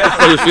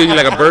 Yeah. you feeling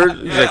like a bird?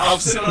 He's Yeah, like, I'm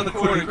sitting on the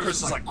corner and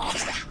Chris is like,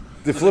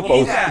 The eat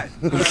flippos. that.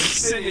 And I'm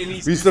sitting and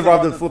he's We used to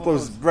rob the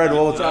flippos bread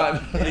all the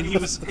time. and he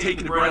was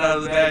taking the bread out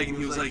of the bag and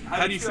he was like,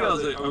 how do you feel? I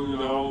was like, oh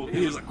no. And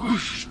he was like,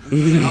 whoosh.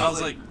 And I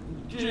was like,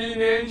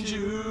 gin and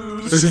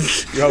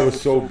juice. Yo, it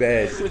was so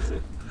bad.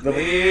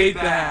 Made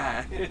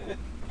that.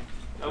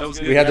 That was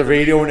good. We had the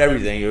radio and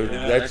everything.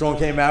 That song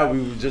came out.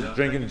 We were just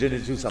drinking gin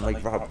and juice. I'm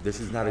like, Rob, this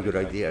is not a good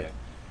idea.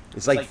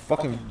 It's like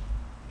fucking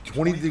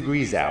 20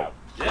 degrees out.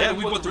 Yeah,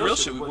 we bought the real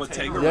shit. We bought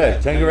Tanqueray. Yeah,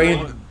 Tanqueray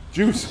and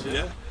juice.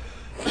 Yeah.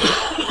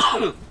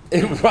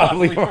 It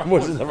probably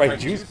wasn't the right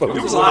juice, but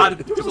There was a lot of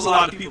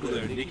people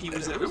there. Nikki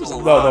was there. There was a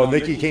lot. No, of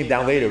Nikki people. came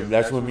down later.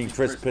 That's when me and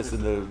Chris pissed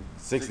in the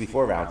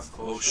 64 rounds.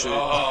 Oh shit.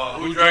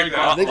 Who drank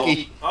that?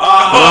 Nikki.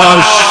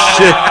 oh,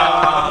 shit.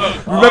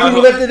 Remember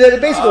we left it at the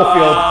baseball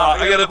field?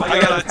 I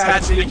gotta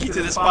attach Nikki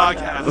to this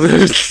podcast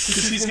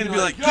because he's gonna be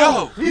like,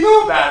 yo, He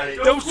knew about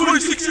it. that was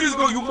 26 years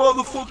ago, you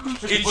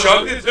motherfuckers. He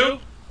chugged it too?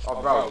 Oh,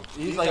 bro.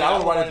 He's like, I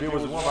don't know why that beer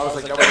was warm. I was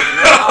like, that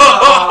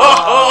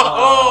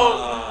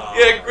Oh,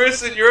 yeah,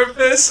 Chris, and you're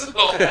pissed?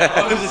 was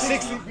it was a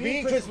 60. Me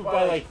and Chris would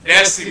buy like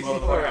Nasty 64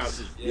 motherfucker.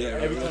 ounces. Yeah,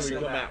 Every time we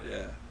come out.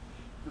 Yeah.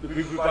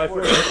 We would buy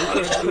 4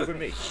 ounces for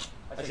me.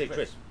 I said,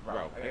 Chris,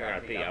 bro, I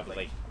gotta pee. I was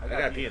like, I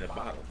gotta pee in the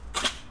bottle.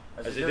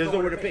 I said, there's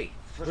nowhere to pee.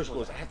 Chris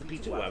goes, I have to pee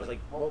too. I was like,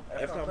 well,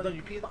 after I'm done,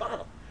 you pee in the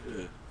bottle.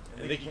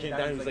 And Nikki came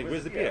down and was like,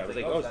 where's the beer? I was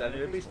like, oh, it's down in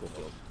the baseball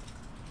field.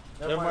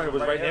 Never mind, it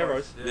was right near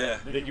us. Yeah.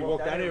 Nikki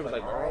walked down here and was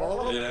like,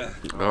 oh. Yeah.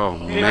 Oh,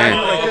 And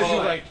man. like this, he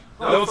was like,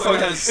 That motherfucker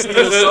has a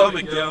steel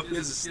stomach, yo. He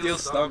has a steel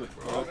stomach,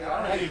 bro. I don't know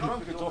how you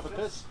drunk, it's off a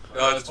piss.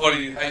 It's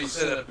funny how you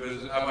said that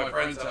because at my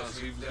friend's house,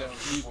 he was down in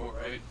Freeport,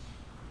 right?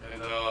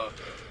 And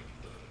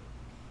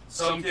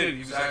some kid, he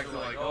was acting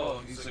like,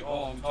 he's like,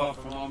 I'm tough,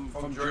 I'm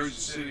from Jersey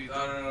City,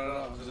 da da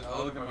da da.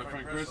 I look at my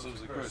friend Chris, I was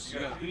like, Chris, you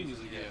got a pee? He's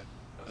like, yeah.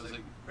 I was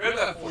like, grab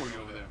that for me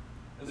over there.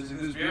 I was like,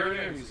 there's beer in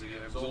there? He's like, yeah,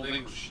 it was old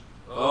English.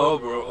 Oh,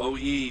 bro.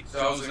 OE. So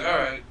I was like, all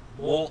right.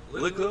 Malt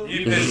liquor.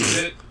 He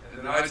pissed it, and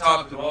then I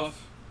topped it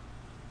off.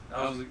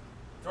 I was like,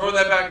 throw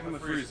that back in the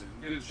freezer,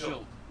 get it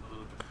chilled.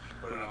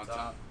 Put it on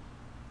top.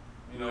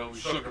 You know, we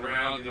shook it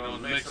around,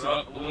 mix it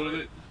up a little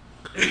bit.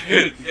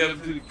 Yeah,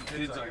 the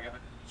kids, I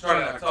tried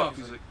to act tough.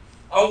 He's like,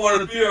 I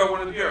wanted a beer. I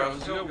was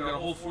like, yo, we got a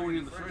whole 40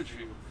 in the fridge for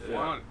you. If you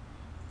want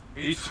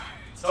it. He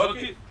took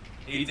it,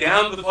 he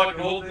downed the fucking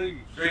whole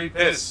thing, straight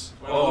piss,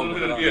 with a little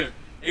bit of beer.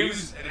 He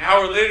was, an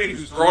hour later, he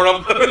was throwing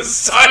up on the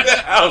side of the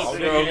house,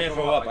 bro. He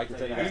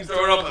was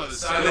throwing up on the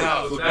side of the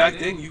house. But back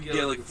then, you could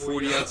get like a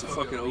 40 ounce of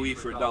fucking OE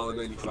for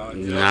 $1.95.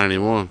 Not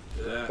anymore.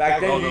 Yeah.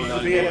 Back then, Oh, you no, used not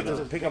to be able anymore.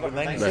 to pick up a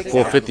 96. Like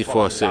 450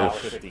 for a sip.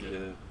 Yeah.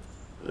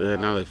 Yeah,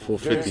 now like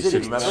 450, Jersey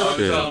City, 60 I was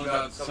shit. telling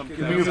about some kid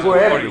Give me that was your 4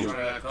 at a Avenue. party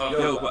trying to act tough.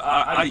 Yo, but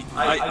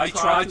I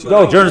tried to.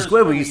 No, Journal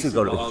Square we used to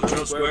go to. Oh,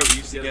 Journal Square, we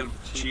used to get them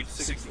cheap,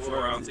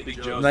 64 ounce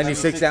big jugs.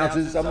 96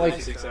 ounces, I'm like,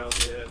 96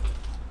 ounce, yeah.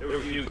 They were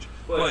huge.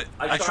 But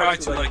I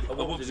tried to, like,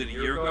 what was it, a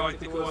year ago, I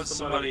think it was?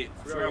 Somebody,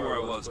 I forgot where I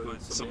was,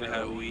 but somebody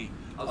had OE.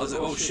 I was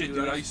like, oh shit,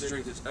 dude, I used to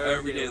drink this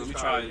every day. Let me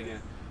try it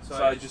again.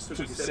 So I just took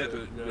a sip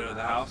of it in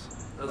the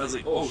house. I was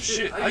like, oh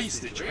shit, I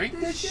used to drink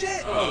this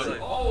shit? I was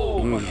like,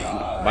 oh my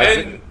god.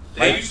 And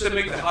they used to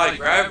make the high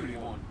gravity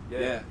one.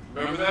 Yeah.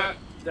 Remember that?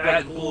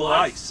 That blue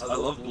ice. I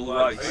love blue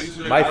I ice. used to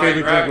make My high favorite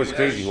drink gravity. was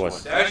Crazy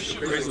Horse. That shit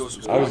was Crazy Horse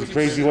was I was a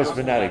Crazy Horse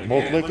fanatic.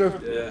 Malt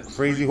liquor, Yeah.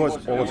 Crazy Horse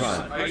all the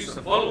time. I used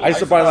to follow. I used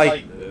to buy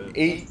like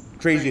 8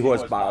 Crazy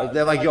Horse bottle.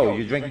 They're like, yo,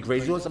 you're drinking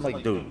Crazy Horse? I'm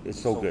like, dude, it's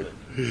so good.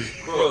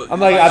 Bro,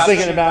 I'm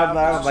thinking about it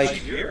now.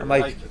 I'm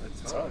like,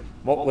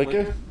 malt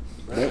liquor?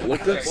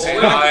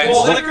 St. Ives.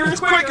 Well, liquor is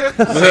quicker.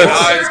 St.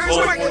 Ives,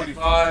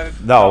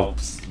 1245. No,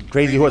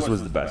 Crazy Horse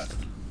was the best.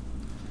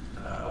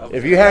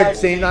 If you had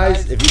St.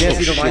 Ives, if you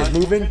didn't see the lines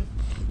moving,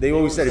 they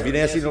always said if you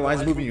didn't see the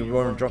lines moving, you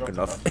weren't drunk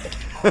enough.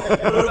 What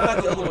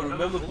about the other one?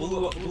 Remember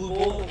Blue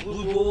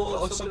Bull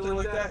or something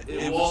like that?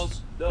 It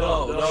was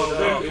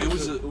no. It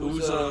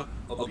was a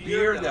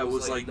beer that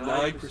was like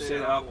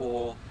 9%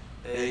 alcohol,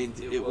 and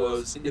it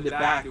was in the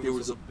back. There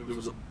was a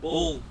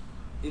bull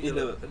in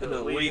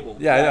the label.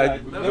 Yeah, I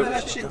Remember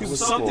that shit? There was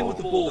something with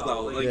the bull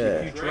though. Like Yeah.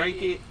 if you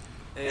drank it,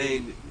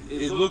 and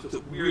it looked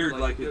weird.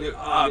 Like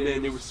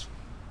man, there was.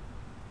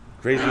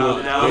 Crazy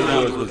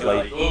Horse was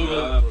like,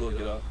 Look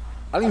it up.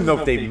 I don't even know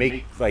if they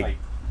make, like,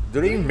 do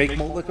they even make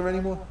malt liquor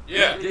anymore?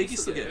 Yeah. They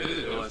used to get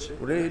all that shit.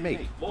 What do they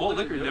make? Malt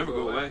liquor never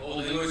go away.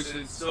 Old English,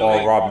 it's still Oh,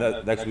 make.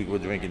 Rob, next week we're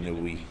drinking New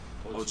Wheat.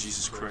 Oh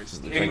Jesus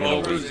Christ. We're King drinking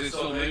New Cobras, Wheat. they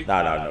still make.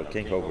 No.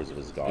 King Cobras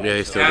was gone. Yeah,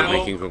 he's still Camel.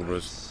 making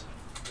cobras.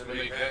 They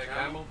make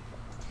Camel.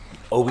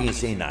 Oh, we ain't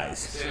St. Ives.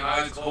 St.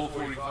 Ives,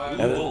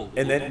 1245.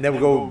 And then we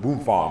go Boom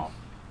Farm.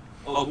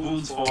 Oh,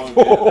 Boone's Farm.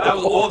 That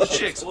was all the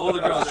chicks, all the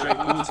girls drank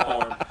Boone's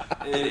Farm.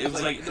 And it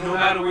was like, no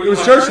matter where It was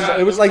you church. are,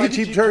 It was like a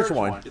cheap church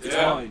wine. it's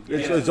wine.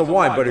 It's a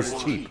wine, but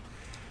it's cheap.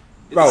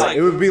 Bro, like-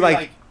 it would be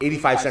like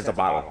 85 cents a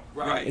bottle.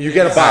 Right. And you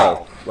get a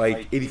bottle,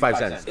 like 85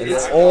 cents. And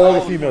all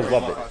the females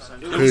loved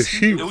it.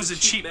 It was a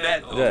cheap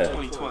bet of Yeah.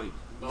 2020.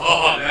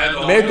 Oh,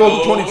 man. Mad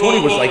Dog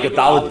 2020 was like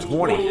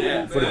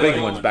 $1.20 for the big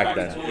ones back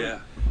then. Yeah.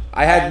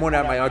 I had one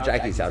at my Aunt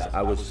Jackie's house.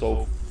 I was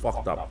so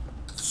fucked up.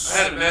 I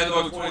had a Mad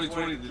Dog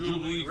 2020, the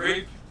Jubilee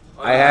grape.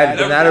 I had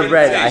banana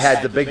red. I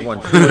had the big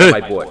one too, I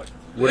bought.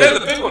 Yeah,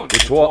 the big one.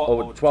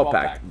 The 12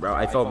 pack, bro.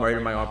 I fell right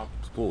in my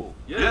aunt's pool.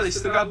 Yeah, they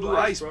still got blue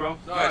ice, bro.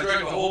 No, I drank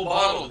the whole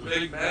bottle of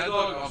big Mad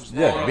Dog. I was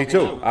Yeah, me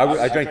too.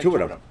 I drank 2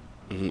 of them.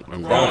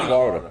 I'm Down in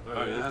Florida. All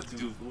right, I have to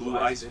do blue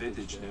ice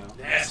vintage now.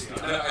 nasty.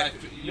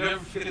 You never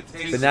forget the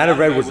taste. Banana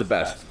red was the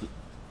best.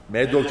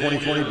 Mad Dog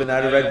 2020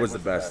 banana red was the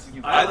best.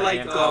 I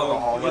liked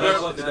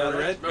whatever banana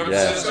red. Remember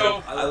Yeah.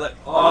 Cisco? I like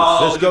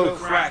Cisco? liquid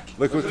crack.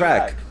 Liquid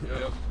crack.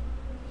 Yep.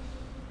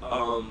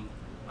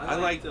 I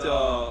liked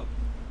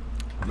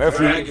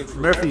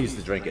Murphy used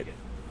to drink it.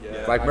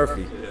 yeah. Like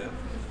Murphy. Yeah.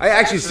 I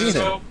actually seen him.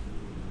 Cisco?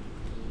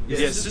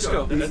 Yeah,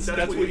 Cisco. That's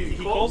what he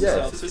calls Yeah,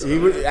 himself. Cisco. he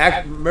was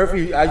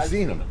Murphy. I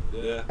seen him.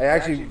 Yeah.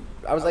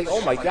 I was like,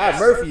 oh my God,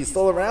 Murphy is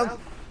still around.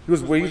 He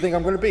was, where do you think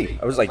I'm gonna be?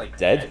 I was like,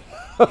 dead.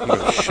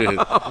 Shit.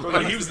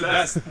 But he was the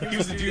best. He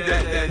was the dude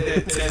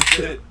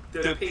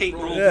that paint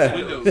rolled Yeah.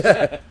 his windows.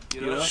 Yeah.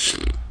 You know?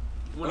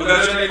 Was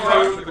that your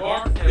car with the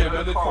car? Yeah,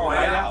 remember the car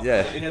white out?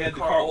 Yeah. And he had the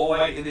car all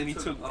white, and then he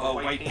took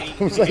white paint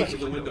was like- to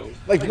the windows.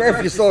 Like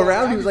Murphy is still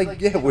around. He was like,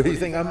 yeah. Where do you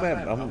think I'm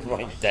at? I'm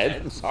like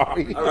dead. I'm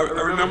sorry. I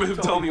remember him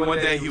telling me one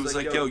day, he was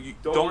like, yo, you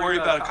don't worry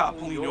about a cop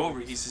pulling you over.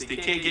 He says, they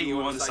can't get you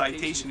on the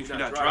citation if you're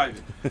not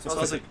driving. So I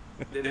was like,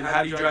 then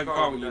how do you drive a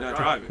car when you're not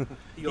driving?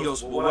 He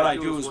goes, well, what I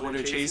do is when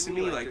they're chasing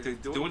me, like they're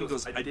doing, he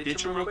goes, I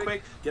ditch them real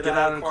quick, get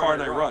out of the car,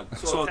 and I run.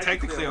 So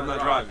technically, I'm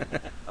not driving.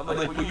 I'm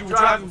like, well, you were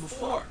driving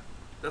before.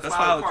 That's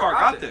why the car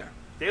got there.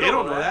 They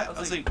don't know that. I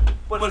was like,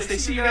 but if they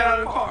see you get out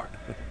of the car,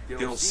 they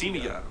don't see me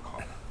get out of the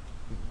car.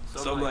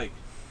 So I'm like,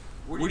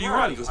 where do you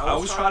run? He goes, I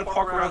always try to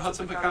park around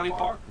Hudson County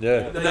Park.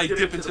 Yeah. And then I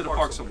dip into the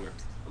park somewhere.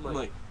 I'm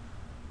like,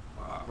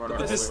 wow. But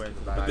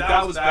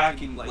that was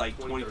back in like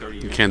 20, 30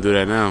 years. You can't do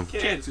that now.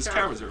 Can't, because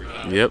cameras are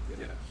in. Yep.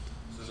 Yeah.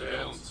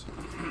 Surveillance.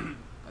 And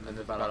then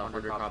there's about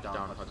 100 cops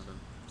down Hudson.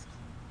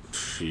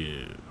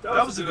 Shit.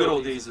 That was the good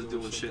old days of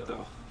doing shit,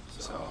 though.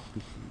 So.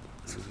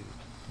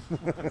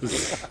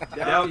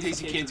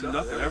 Nowadays you can't do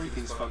nothing.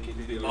 Everything's fucking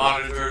video.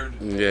 Monitored.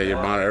 Yeah, your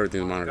monitor,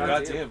 everything's monitored.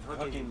 Goddamn,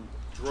 fucking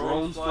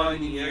drones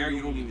flying in the air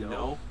you don't even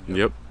know.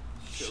 Yep.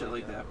 Shit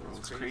like that, bro.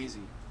 It's crazy.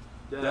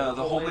 The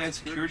Homeland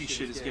Security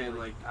shit is getting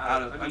like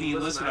out of. I mean,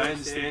 listen, I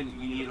understand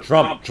we need a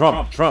Trump.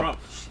 Yeah,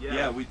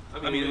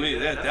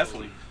 yeah,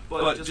 definitely.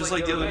 But just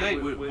like the other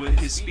night with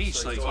his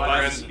speech, like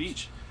Biden's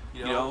speech,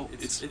 you know,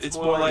 it's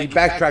more He like.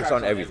 backtracks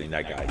on everything.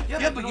 That guy.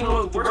 Yeah, but you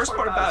know, the worst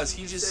part about it is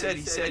he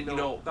said, you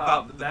know,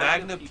 about the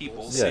MAGNA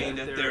people saying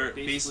that they're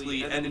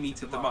basically enemy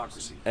to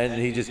democracy. And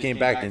he just came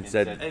back and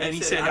said, And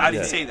he said, I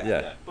didn't say that.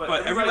 Yeah.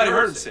 But everybody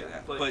heard him say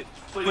that. But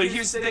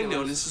here's the thing,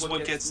 though, and this is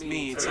what gets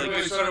me. It's like,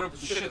 Everybody's fed up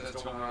with the shit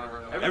that's going on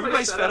right now.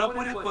 everybody's fed up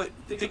with it, but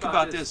think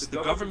about this.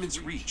 The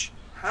government's reach.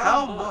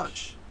 How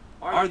much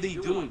are they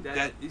doing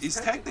that is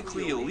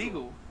technically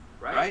illegal,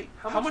 right?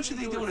 How much are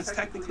they doing that's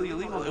technically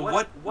illegal? And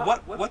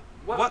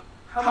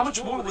how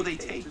much more will they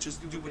take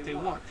just to do what they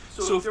want?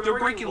 So if they're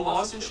breaking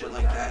laws and shit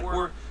like that,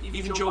 or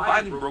even Joe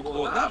Biden broke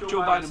law, not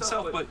Joe Biden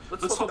himself, but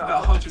let's talk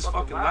about Hunter's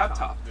fucking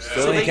laptop.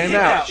 So when they it came hit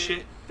out. that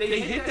shit. They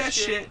hit that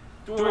shit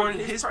during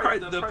his well,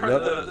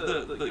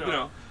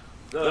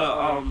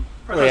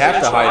 they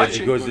have to hide it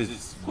because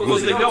it's.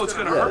 because they know it's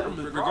going to hurt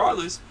them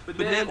regardless. But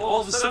then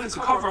all of a sudden it's a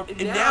cover up,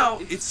 and now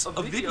it's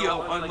a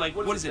video on like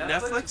what is it,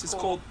 Netflix? It's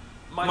called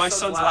my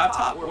son's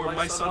laptop or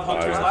my son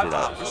Hunter's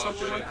laptop or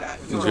something like that.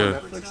 Okay.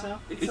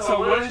 It's on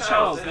one of the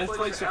channels,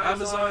 Netflix or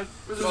Amazon.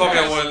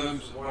 Okay,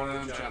 one of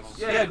them channels.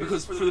 Yeah,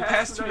 because for the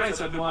past 2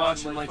 nights I've been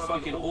watching like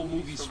fucking old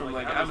movies from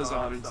like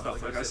Amazon and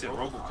stuff. Like I said,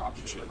 RoboCop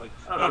and shit. Like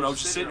I don't know,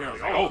 just sitting there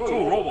like, oh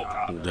cool,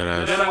 RoboCop. And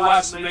then I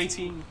watched the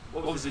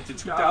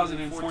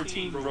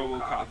 2014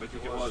 RoboCop, I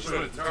think it was.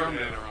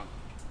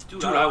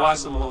 Dude, I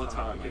watch them all the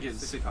time. I'm getting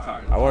sick and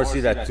tired. I want to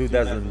see that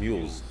 2,000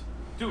 Mules.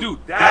 Dude,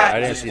 that I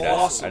didn't is see that.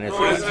 awesome. I didn't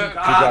Bro, see that. you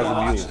gotta 2,000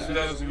 watch Mules. that.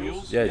 2,000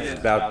 Mules? Yeah, it's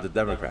about the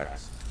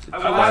Democrats. It's I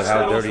about watched how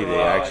that dirty also,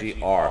 they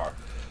actually are.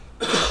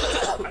 I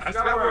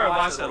forgot where I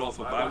watched that off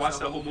of, but I watched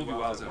that whole movie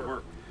while I was at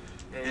work.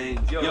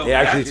 And yo, They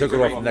actually took it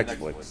great. off of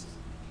Netflix.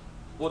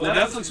 Well, the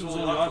Netflix was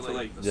only on for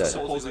like Yeah.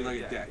 supposedly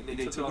like a day. And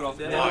they took it off.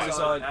 Then it was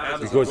on Amazon.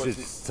 Because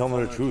it's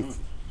telling the truth.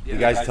 The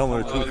guy's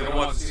telling the Oh, they truth.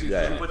 want to see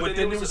Yeah. But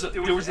then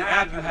there was an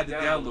app you had to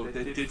download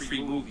that did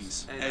free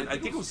movies, and I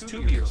think it was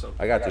Tubi or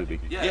something. I got Tubi.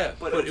 Yeah,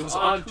 but it was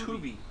on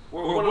Tubi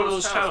or one of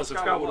those channels. I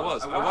forgot what it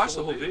was. I watched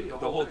the whole video,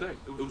 the whole thing.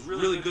 It was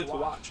really good to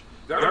watch.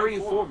 Very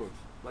informative.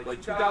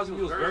 Like 2,000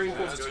 Mules, very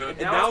informative.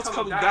 And now it's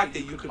coming back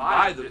that you can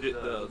buy the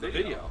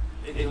video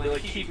and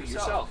like keep it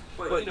yourself.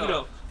 But you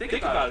know, think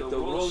about it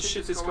though. With all the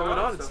shit that's going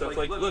on and stuff.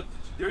 Like, look,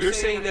 they're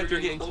saying that they're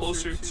getting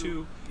closer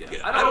to.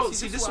 I don't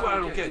see. This is what I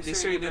don't get. They're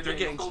saying that they're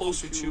getting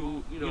closer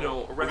to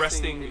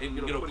arresting and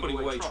putting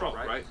away Trump,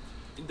 right?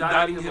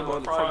 Indicting him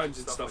on the crimes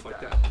and stuff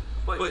like that.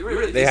 But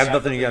really, They have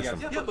nothing against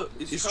him. Yeah, but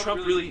is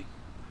Trump really?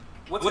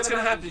 What's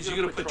going to happen is you're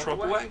going to put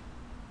Trump away,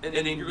 and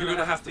then you're going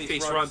to have to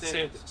face Ron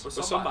DeSantis or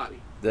somebody.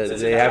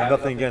 They have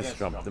nothing against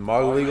Trump. The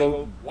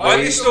Mar-a-Lago Why are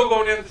they still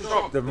going after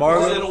Trump? the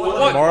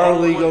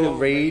Mar-a-Lago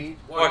raid,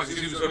 Why? Because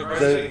he was going to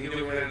president. He didn't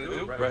know what he had to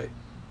do? Right.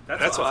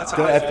 That's how.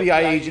 the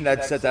FBI agent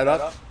that set that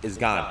up is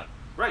gone.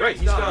 Right.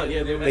 He's gone.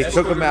 Yeah. They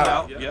took him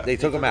out. Yeah. They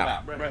took him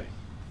out. Right.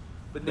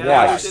 But now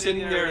Why? they're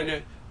sitting there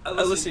and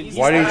listen.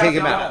 Why did he take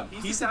him out?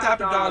 He's the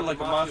Dapper Don like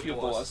a mafia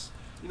boss.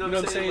 You know what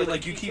I'm saying?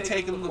 Like you keep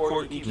taking him to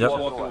court and he keeps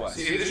walking away.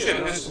 See, this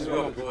shit messes me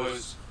up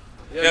because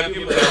you have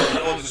people that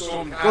are going to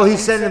storm the Well, he's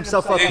Capitol. setting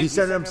himself up. He's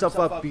setting himself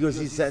up because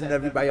he's setting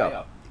everybody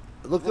up.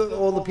 Look at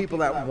all the people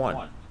that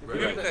won. People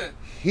that-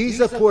 He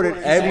supported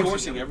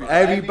endorsing everybody.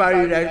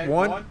 everybody that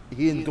won.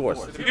 He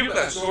endorsed. The people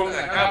that stormed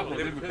that Capitol,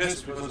 they were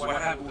pissed because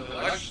what happened with the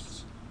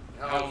elections.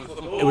 How it was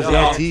flipped It was over.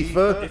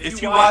 Antifa.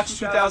 If you watch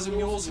 2,000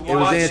 Mules, It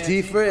was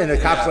Antifa, and the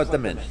cops let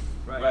them in.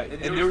 Right.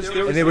 And there was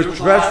And they were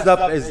dressed up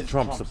as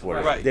Trump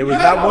supporters. Right. There was You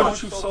not have one.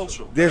 Truth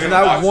Social. There's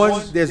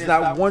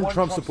not one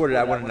Trump supporter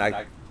that went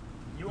tonight.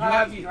 You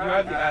have the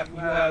app. You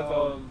have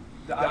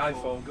the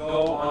iPhone.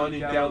 Go on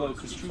and download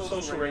because Truth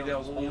Social right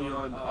now is only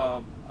on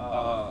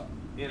No,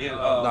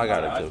 I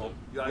got it too. iPhone.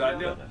 You got it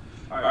now?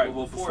 All right.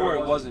 Well, before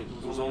it wasn't.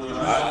 It was only on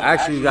iPhone.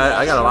 Actually,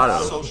 I got a lot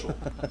of them. Social.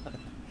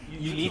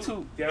 You need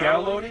to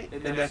download it,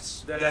 and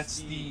that's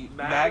the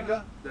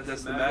MAGA.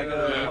 That's the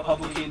MAGA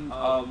Republican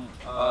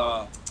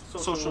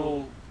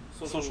social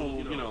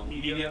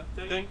media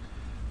thing.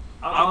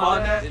 I'm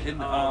on that,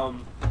 and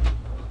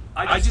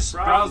I just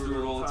browse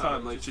through it all the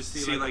time, like just to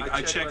see, like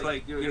I check,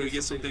 like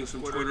get some things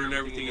from Twitter and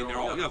everything, and they're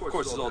all, yeah, of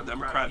course it's all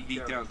Democrat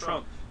beat down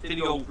Trump. Then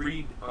you go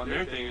read on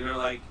their thing, and they're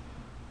like,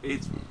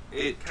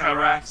 it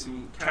counteracts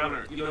and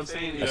counter. You know what I'm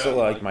saying? I still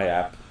like my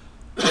app.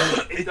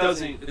 It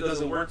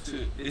doesn't work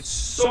to. It's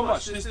so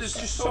much. There's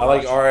just so I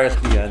like much.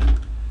 RSPN.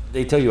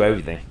 They tell you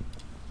everything.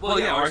 Well,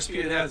 yeah,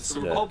 RSPN has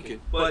some Yeah.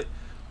 Republican, but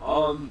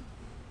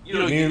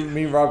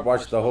Me and Rob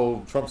watched the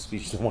whole Trump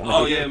speech the one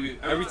Oh night.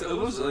 yeah, it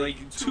was like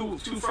two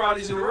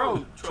Fridays in a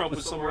row. Trump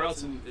was somewhere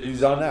else, and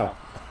He's on now.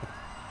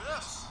 This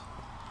is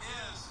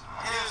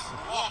his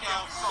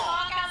walkout song.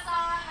 Walkout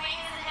song,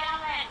 ladies and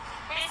gentlemen.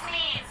 This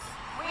means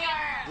we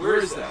are. Where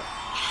is that?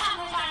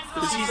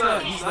 Because he's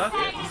not really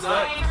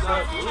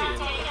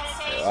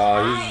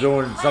He's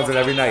doing something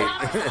every night.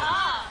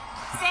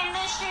 Send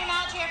this stream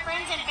out to your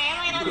friends and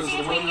family. Let's Because see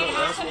the if we one can that have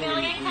last some one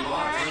million we confirmed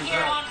watched,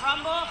 here on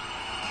Rumble.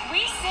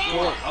 We send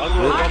Well, our I'll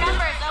go with Rumble.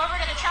 numbers over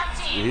to the Trump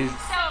team. He's-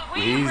 So if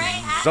we he's break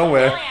half a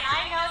somewhere. million,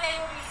 I know they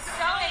will be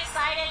so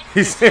excited.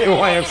 He's saying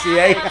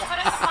YMCA. Put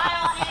a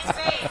smile on his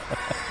face.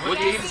 What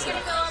Yes, date is he's gonna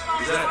that? fill up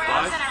all Is his that forums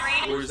live? and a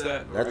rating. Or is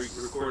that That's-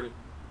 recorded?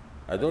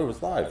 I thought it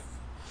was live.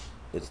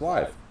 It's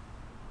live.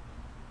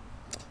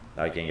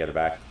 Now I can't get it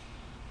back.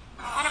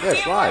 And a Yeah, it's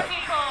few more live.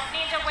 people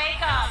need to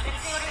wake up and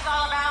see what he's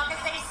all about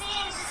because they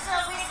seem still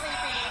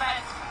sleepy. But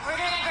we're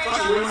doing a great Fuck,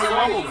 job. where's my So thank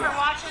Rumble you for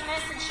now? watching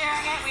this and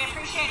sharing it. We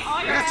appreciate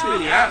all your I got too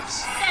many help.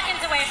 apps.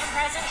 Seconds away from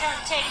President Trump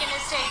taking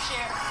his stage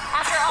here.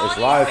 After all It's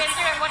he's live. been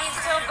through and what he's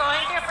still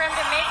going through, for him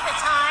to make the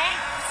time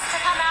to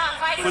come out and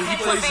fight When in he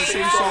plays the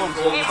same Pennsylvania, songs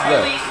all the it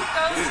time. really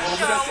goes to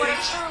show what a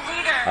true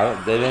leader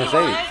They didn't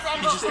say he it. was and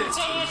will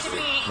continue to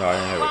be No, I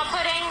didn't hear it. while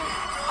putting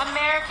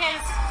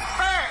Americans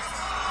first.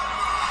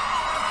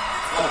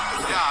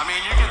 Yeah, I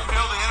mean, you can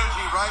feel the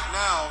energy right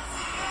now.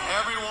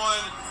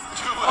 Everyone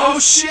doing. Oh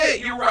shit,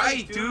 you're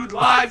right, dude.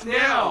 Live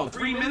now.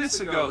 3 minutes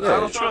ago. Yeah.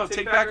 Donald Trump,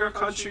 take back our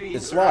country.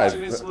 It's live.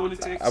 Insurrectionists,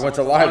 lunatics. I went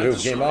to live. It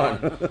came on.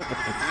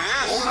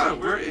 Hold on,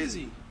 where is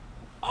he?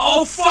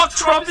 Oh, fuck,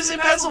 Trump is in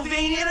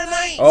Pennsylvania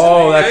tonight.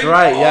 Oh, that's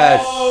right.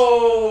 Yes.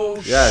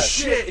 Oh, Yes.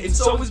 shit. And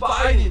so is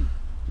Biden.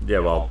 Yeah.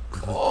 Well.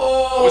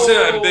 Oh. What's in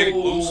that big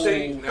blue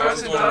state? Now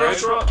it's President going Donald red.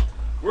 Trump.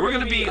 We're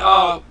gonna be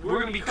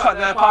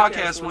cutting that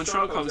podcast when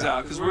Trump comes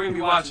out because we're gonna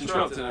be watching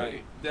Trump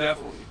tonight.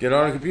 Definitely. Get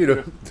on a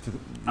computer.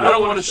 I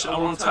don't want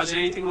to touch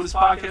anything when this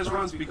podcast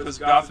runs because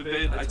God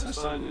forbid I touch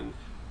something.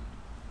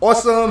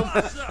 Awesome.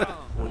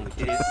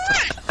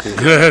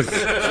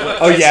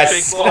 Oh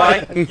yes.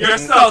 You're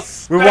so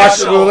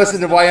special. We'll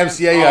listen to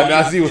YMCA.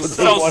 Nazi will take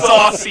So one.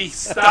 saucy.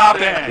 Stop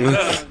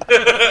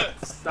it.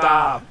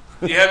 Stop.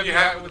 Do you have your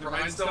hat with the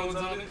rhinestones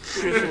on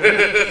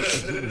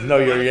it? No,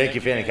 you're a Yankee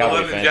fan and Cowboy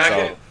Leather fan,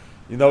 jacket.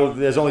 so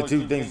there's only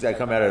two things that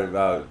come out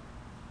of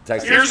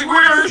Texas. Steers and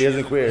queers. Steers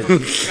and queers. You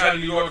got a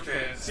New York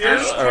fan.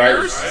 Steers, All right,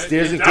 queers.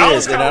 steers and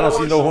Dallas queers, and I don't see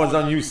Cowboys. no horns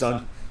on you,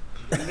 son.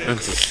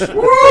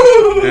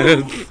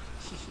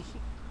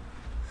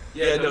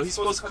 Yeah, no, he's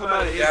supposed to come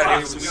out at 8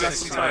 o'clock, so we got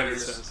some time. It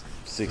says.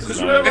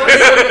 69.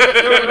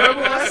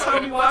 Remember last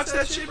time we watched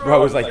that shit, bro? Bro,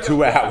 it was like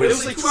 2 hours. It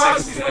was like 2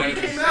 hours before he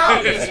came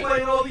out. He was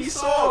playing all these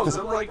songs.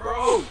 I'm like,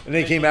 bro. And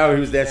then he came out, he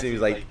was dancing, he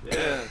was like,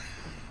 Yeah.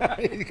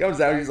 he comes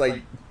out, he's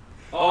like,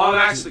 Oh, I'm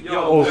actually,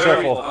 Oh,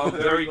 shuffle. I'm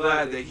very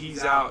glad that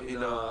he's out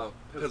in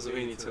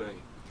Pennsylvania tonight.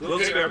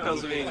 Wilkes-Barre, Who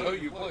Pennsylvania.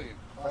 you playing?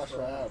 Fuck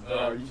around,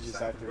 bro. You just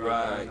have to.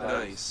 Right,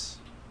 nice.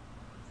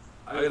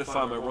 I gotta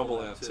find my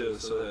Rumble app too,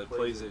 so that it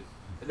plays it.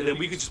 And then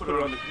we could just put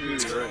it on the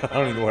computer, right? I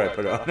don't even know what I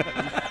put on.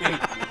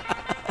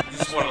 You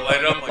just want to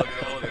light up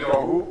like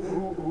Bro,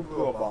 who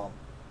blew a bomb?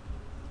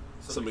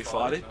 Somebody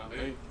fought it?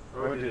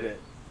 Who did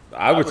it?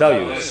 I would tell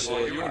you.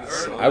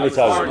 I would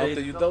tell you.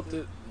 You dumped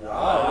it.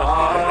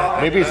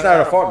 Maybe it's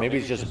not a fart, maybe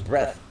it's just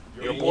breath.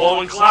 You're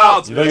blowing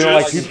clouds, You know you don't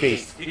like bitches.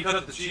 toothpaste. He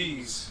cut the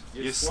cheese.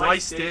 You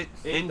sliced it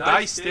and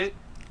diced it.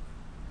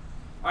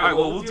 Alright,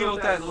 well, we'll deal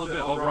with that in a little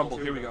bit. Oh, Rumble,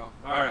 here we go.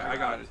 Alright, I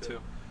got it too.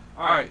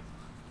 Alright.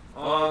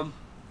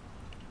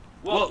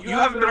 Well, you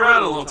haven't been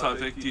around a long time,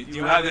 Vic. Do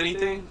you have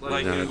anything?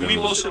 Like, we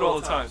bullshit all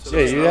the time. So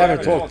Yeah, you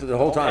haven't talked the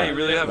whole time. Yeah, you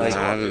really haven't Like,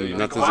 talked. I haven't, You're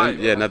nothing's quiet,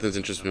 bro. nothing's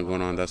interesting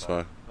going on thus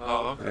far.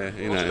 Oh, okay.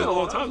 Yeah, you Well, it's been a know.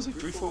 long time. It's like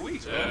 3-4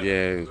 weeks, bro.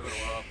 Yeah,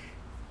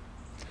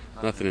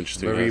 nothing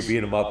interesting. Remember you guys.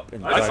 beat him up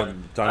and I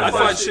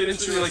find shit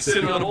interesting, like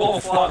sitting on the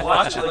ball,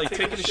 watching, like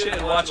taking a shit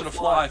and watching a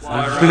fly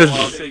around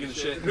while I'm taking a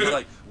shit. And it's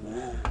like,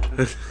 whoa.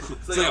 It's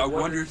like, I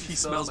wonder if he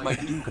smells my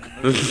duke.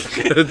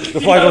 The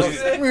fly goes,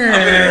 It's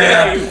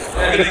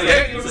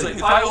like,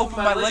 if I open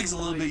my legs a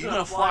little bit, you're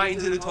gonna fly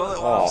into the toilet.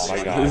 oh my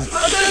god. I'm gonna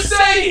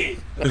say it!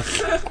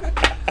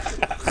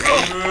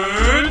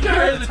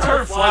 The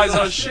turd flies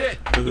on shit.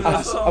 I'm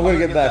gonna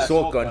get that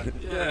salt gun.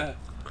 Yeah.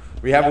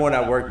 We have one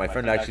at work. My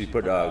friend actually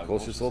put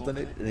kosher salt in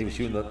it, and he was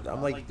shooting.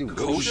 I'm like, dude,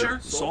 Kosher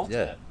salt?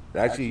 Yeah, it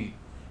actually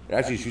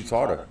shoots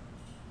harder.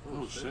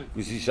 Oh shit.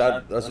 Because he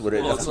shot us with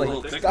it. Well, I it's was a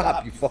little like, thicker.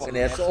 stop, you fucking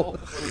asshole.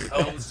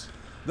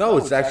 No,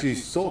 it's actually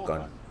salt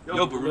gun.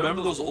 Yo, but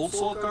remember those old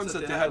salt guns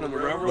that they had on the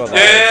railroad? Well,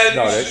 tracks?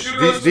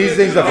 no, these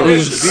things are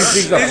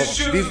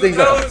these things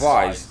are for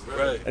flies.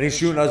 Right. And he's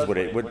shooting us with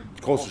it with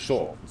kosher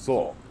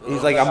salt.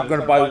 He's like, I'm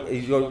gonna buy.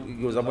 He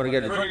goes, I'm gonna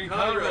get it. Remember in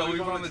Conrail, we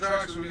went on the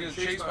tracks, we were getting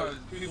chased by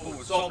people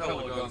with salt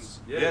pellet guns.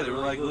 Yeah, they were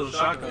like little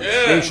shotguns.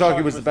 Dave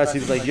Sharkey was the best. He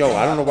was like, yo,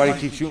 I don't know why you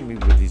keep shooting me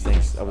with these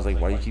things. I was like,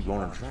 why do you keep going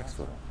on tracks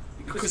for?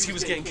 Because he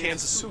was getting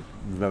cans of soup.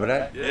 Remember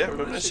that? Yeah,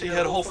 remember that shit? He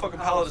had a whole fucking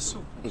pallet of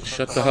soup.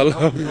 Shut the hell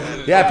up.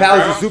 He had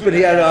pallets of soup and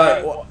he had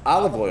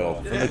olive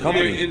oil from the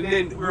company. And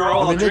then we were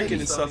all I mean, drinking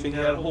and stuff, and he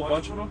had a whole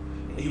bunch of them.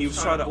 And he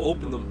was trying to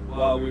open them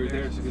while we were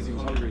there because he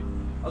was hungry.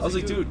 I was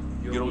like, dude,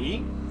 you don't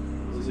eat?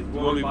 I was like, you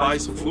want me to buy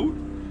some food?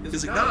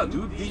 He's like, nah,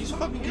 dude, these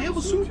fucking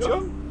table soup,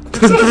 Joe.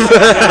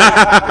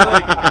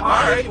 Like,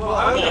 alright,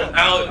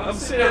 well, I'm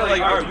sitting there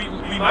like, alright,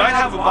 we might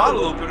have a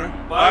bottle opener,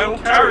 but I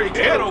don't carry a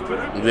can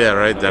opener. Yeah,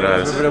 right. That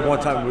Remember that one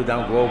time we were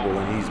down Global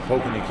and he's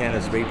poking a can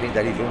of spray paint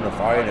that he threw in the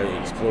fire and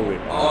it exploded.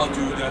 Oh,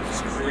 dude, that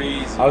was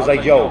crazy. I was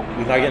like, yo,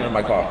 you're not getting in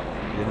my car.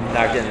 You're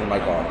not getting in my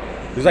car.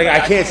 He was like, I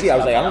can't see. I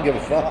was like, I don't give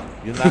a fuck.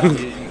 You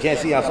can't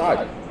see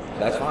outside.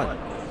 That's fine.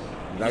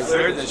 He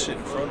flared that shit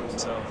in front of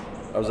himself.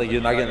 I was like,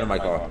 you're not getting in my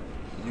car.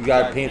 You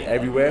got paint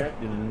everywhere.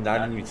 You're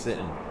not even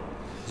sitting.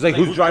 He's like,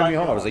 who's driving me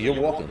home? I was like, you're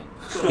walking.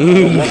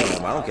 I'm walking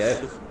home. I don't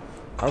care.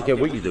 I don't care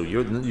what you do.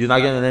 You're not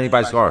getting in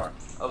anybody's car.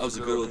 That was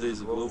the good old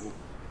days of Global.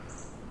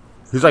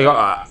 He's like,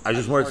 I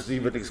just wanted to see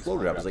if it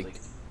exploded. I was like,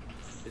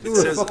 there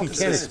was a fucking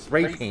can of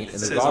spray paint in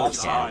the garbage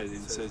can.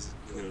 It says,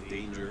 you know,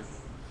 danger.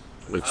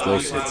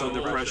 explosive. It's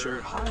under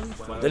pressure.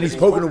 Then he's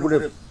poking it with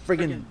a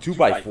friggin'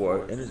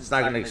 2x4 and it's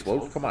not gonna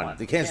explode. Come on,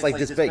 the can's like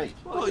this big.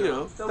 Well, you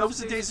know, that was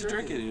the days of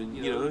drinking, and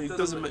you know, it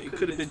doesn't. It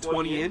could have been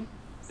 20 in,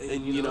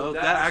 and you know,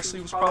 that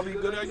actually was probably a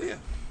good idea.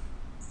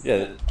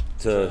 Yeah,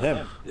 to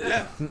him.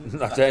 Yeah.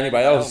 Not to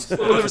anybody else.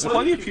 Well, there was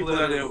plenty of people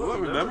that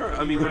remember.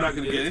 I mean, we're not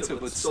going to get into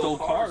it, but stole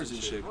cars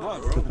and shit. Come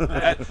on, bro.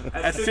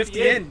 At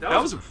 50 in,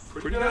 that was a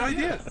pretty good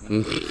idea.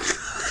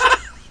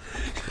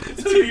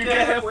 Until you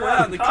get halfway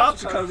out and the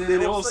cops are coming in,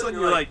 and all of a sudden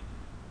you're like,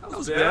 that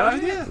was a bad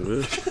idea.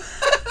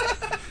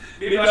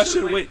 Maybe I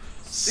should have went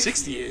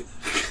 60 in.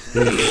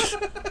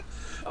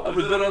 I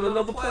would have been on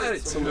another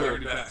planet somewhere.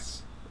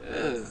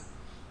 Yeah.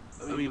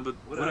 I mean, but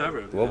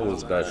whatever. Global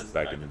was best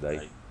back in the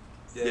day.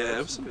 Yeah,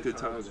 it was some good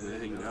times, man,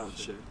 hanging out and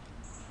shit.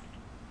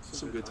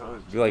 Some good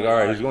times. Be like, all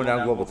right, who's going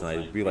down Global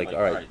tonight? Be like,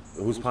 all right,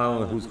 who's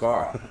piling in whose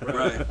car?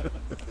 Right.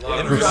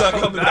 And who's not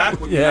coming back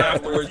with you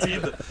afterwards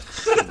either.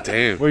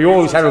 Damn. Well, you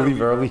always had to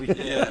leave early.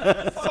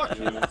 Yeah. Fuck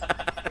you.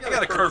 I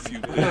got a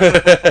curfew.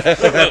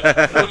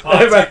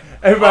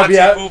 Everybody be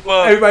out.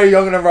 Everybody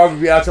younger than Rob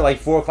would be out till like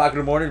 4 o'clock in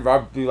the morning.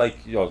 Rob would be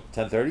like,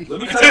 10:30. Let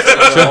me tell you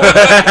something.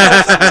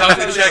 Time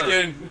to check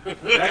in.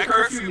 That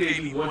curfew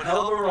made me one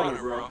hell of a runner,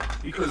 bro.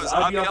 Because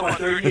I'd be up on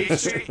 38th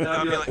Street and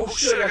I'd be like, oh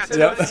shit, I got 10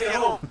 minutes to get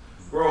home.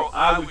 Bro,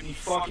 I would be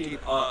fucking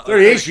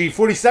 38th Street,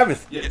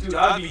 47th. Yeah, dude,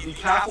 I'd be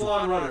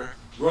decathlon runner,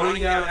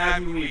 running down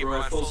Avenue E,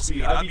 bro, at full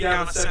speed. I'd be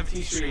down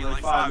 17th Street in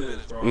like 5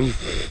 minutes, bro. And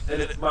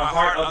my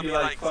heart, I'd be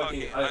like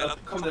fucking, I'd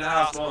come to the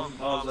house, Mom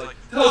was like,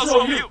 the hell's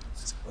wrong with you?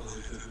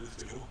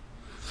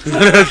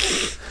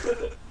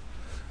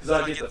 Because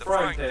I get the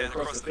frying pan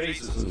across the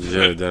faces.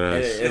 Yeah, that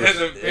ass.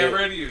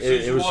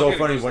 It was so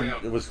funny when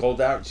it was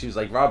cold out. She was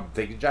like, Rob,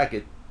 take your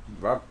jacket.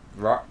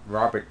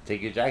 Robert,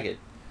 take your jacket.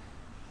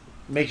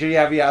 Make sure you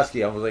have your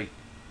ski. I was like,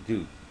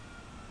 dude,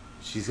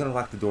 she's going to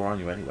lock the door on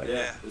you anyway.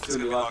 Yeah, it's going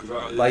to be locked.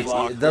 Like,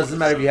 it doesn't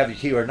matter if you have your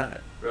key or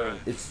not. Right.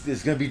 It's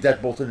going to be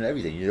dead bolted and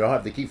everything. You don't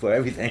have the key for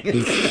everything. She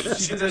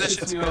did that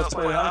shit to me when I was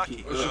playing hockey.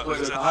 She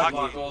plays the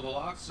hockey. All the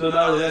locks? So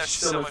not only that,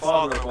 she set my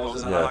father up while I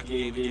was in a hockey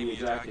game, gave me a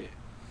jacket.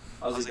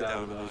 I was like,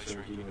 that was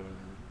sure he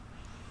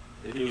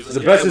knew.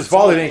 The best, his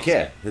father didn't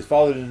care. His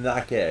father did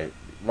not care.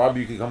 Rob,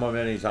 you can come home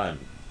anytime.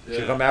 Yeah.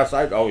 She come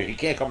outside. Oh, he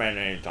can't come in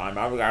anytime.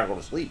 I'm gotta go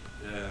to sleep.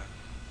 Yeah.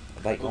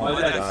 Like, well, oh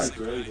my my god.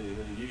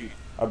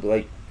 I'd be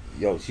like,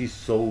 yo, she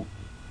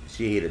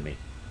hated me.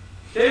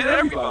 Hated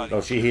everybody. No,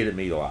 she hated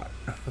me a lot.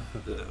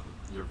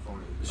 Your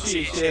phone.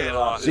 She hated a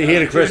lot. She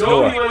hated Chris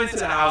more. Nobody went into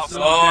the house. I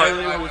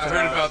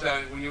heard about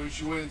that when he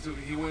went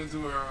into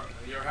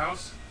your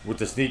house. With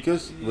the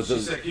sneakers? She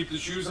said keep the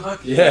shoes on?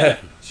 Yeah.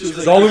 She was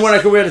like, the only one I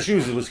could wear the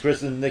shoes was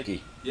Chris and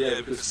Nikki. Yeah,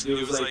 because it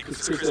was like,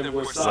 because Chris never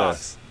wore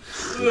socks.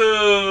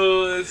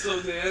 Oh, that's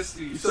so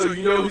nasty. So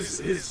you know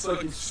his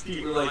fucking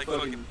feet were like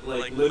fucking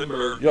like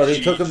limber. Yo, they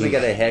took him to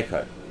get a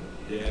haircut.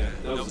 Yeah,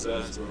 that was the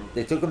best, bro.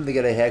 They took him to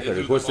get a haircut.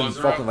 It cost him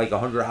fucking like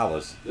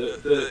 $100.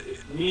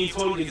 Me and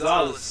Tony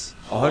Gonzalez.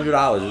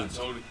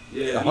 $100.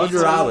 Yeah,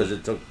 $100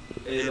 it took.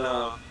 And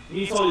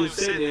me and Tony was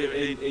sitting there,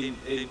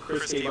 and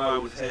Chris came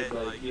out with his head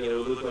like, it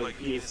looked like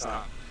penis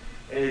top.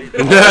 And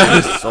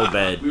so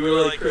bad. We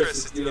were like,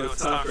 Chris,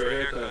 it's time for a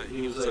haircut. And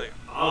he was like,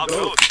 I'll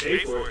go, pay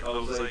for it. I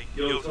was like,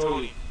 yo,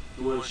 Tony,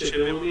 you want to chip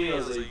in with me? I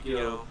was like,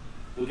 we'll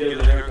get him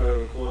a haircut in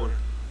the corner.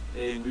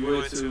 And we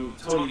went to,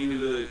 Tony knew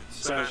the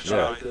Spanish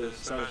shop, the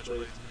Spanish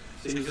place.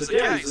 So he was like,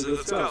 yeah, he said,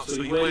 let's go.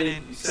 So he went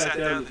in, he sat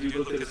down, the dude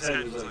looked at his head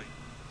and was like,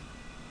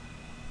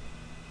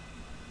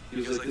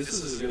 this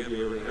isn't going to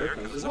be a real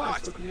haircut. I was like, why?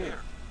 It's fucking hair.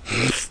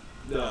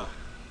 No.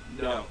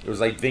 It was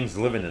like things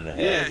living in the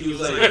head. Yeah, he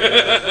was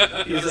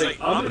like,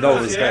 I'm going to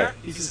cut his hair.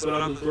 He says, but I'm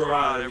going to throw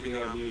out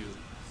everything I'm using.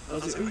 I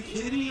was like, are you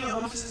kidding me? How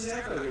much is this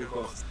haircut going to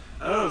cost?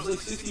 I don't know, it was like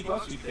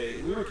 $60 we paid.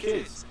 And we were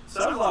kids. So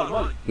that was a lot of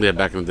money. Yeah,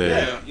 back in the day.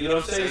 Yeah, you know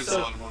what I'm saying?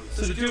 So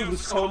the dude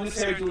was combing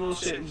his hair, doing little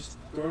shit, and just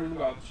throwing it in the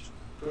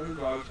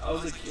garbage. I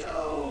was like,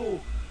 yo.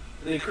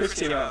 And then Chris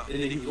came out,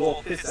 and then he was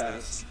all pissed at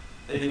us.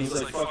 And he was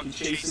like fucking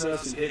chasing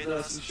us and hitting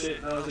us and shit.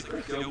 And I was like,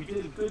 Chris, we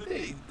did a good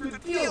thing.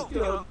 Good deal.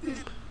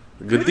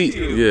 Good deal.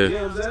 Yeah. You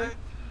know what I'm saying?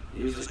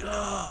 He was like,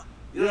 oh.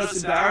 It's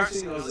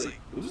embarrassing. I was like,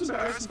 it was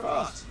embarrassing for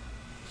us.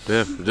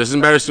 Yeah, just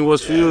embarrassing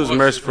was for you, it was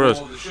embarrassing for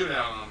us.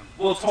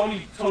 Well,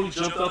 Tony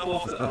jumped up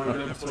off the. I don't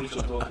remember Tony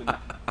jumped off and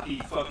he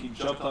fucking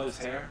jumped on his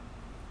hair.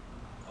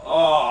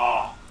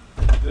 Oh,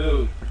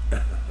 dude.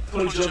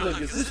 Tony jumped up and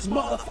goes, this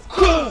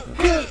motherfucker.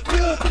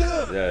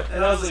 Yeah.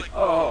 And I was like,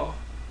 oh.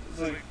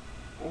 It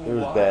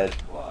was bad.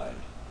 Why?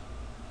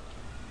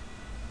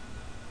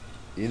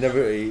 He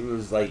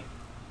was like,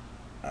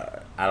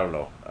 I don't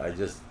know. I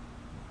just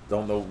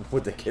don't know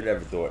what the kid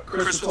ever thought.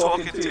 Chris was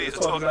talking to you. He's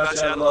talking about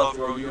Chad Love,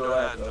 bro. You know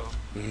that, though.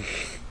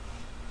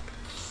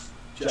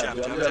 Jab.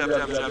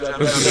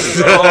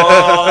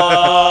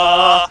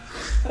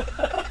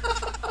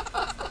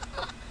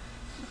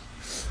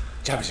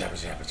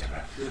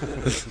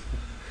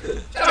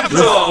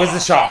 Where's the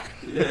shark?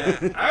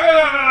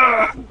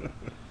 Yeah.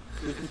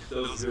 That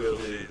was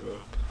good, bro.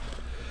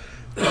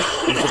 He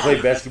used to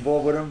play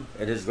basketball with him,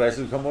 and his glasses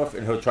would come off,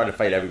 and he'll try to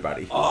fight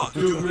everybody. Oh,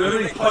 dude,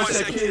 remember he punched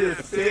that kid in the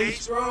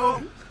face,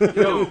 bro?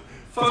 Yo,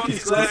 fuck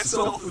his glasses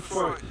off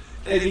before.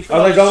 I was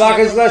like, don't knock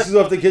his glasses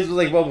off. The kids were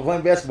like, well, we're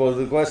playing basketball.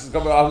 The glasses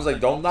coming off. I was like,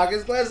 don't knock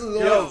his glasses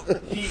off. Yo,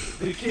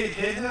 the kid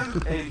hit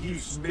him, and he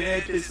was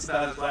mad pissed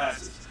about his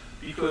glasses.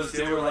 Because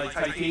they were like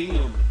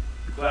titanium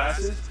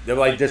glasses. They were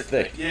like this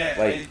thick. Yeah.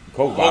 Like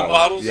Coke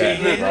bottles. Yeah,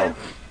 Yeah, bro.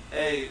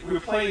 And we were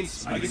playing,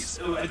 I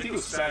think it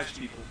was Spanish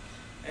people.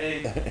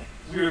 And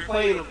we were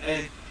playing them,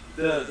 and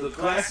the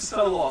glasses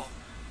fell off.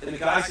 And the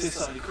guy said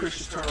something, and Chris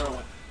just turned around and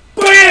went,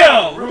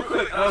 BAM! Real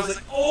quick. And I was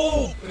like, game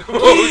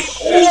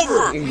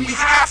over. We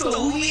have to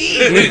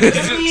leave.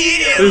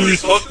 Immediately.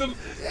 Fucked him?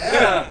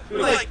 Yeah.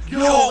 Like,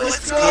 yo,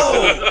 let's go.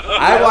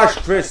 I watched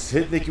Chris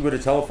hit Nikki with a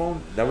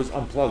telephone that was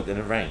unplugged and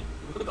it rang.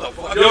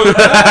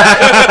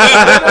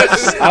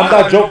 I'm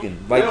not joking.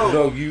 Like,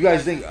 no, you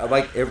guys think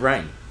like it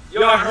rang.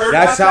 Yo, I heard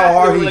That's about how that.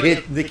 hard They he were like-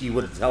 hit Nikki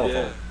with a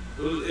telephone.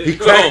 Yeah. He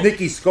cracked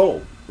Nikki's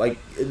skull, like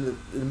in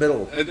the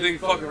middle, And thing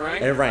fucking rang.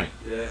 and it rang.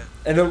 Yeah.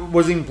 And it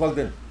wasn't even plugged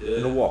in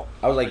the wall.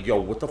 I was like,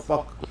 yo, what the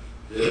fuck?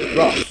 Yeah.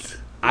 Bro,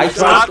 I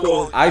Stop tried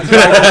going. I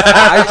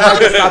tried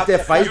to stop their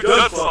fight. You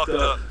done fucked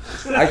up.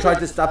 I tried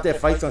to stop their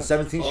fights on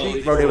 17th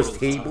Street, bro. There was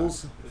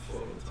tables,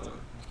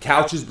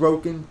 couches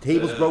broken,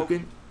 tables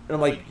broken. And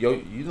I'm like, yo,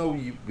 you know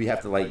we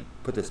have to like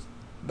put this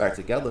back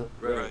together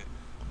Right.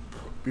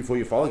 before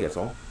your father gets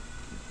home.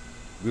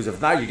 Because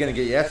if not, you're gonna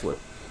get your ass whipped.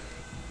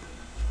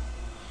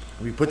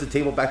 We put the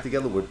table back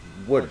together with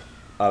wood,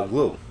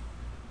 glue,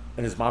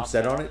 and his mom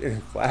sat on it and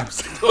it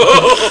collapsed.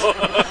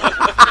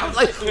 I was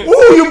like,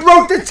 "Ooh, you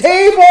broke the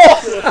table!"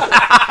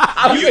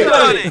 You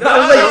done it. I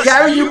was like,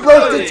 "Gary, you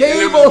broke the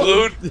table."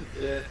 Glued.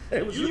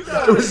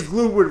 It was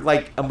glued with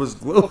like almost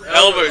glue.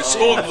 Elmer,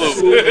 school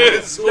glue.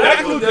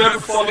 That glue never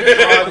fucking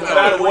tried, no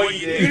matter what you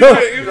did. You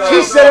know,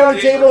 she sat on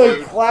the table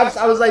and collapsed.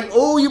 I was like,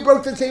 "Oh, you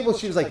broke the table."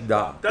 She was like,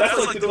 "Nah." That's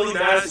like the Billy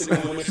Madison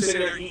glue when you're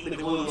sitting there eating the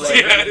glue. Like,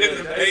 Yeah,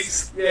 the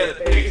paste. Yeah, the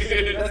paste.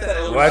 That's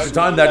that Well, at the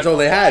time, that's all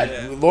they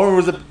had. Lauren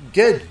was a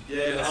kid.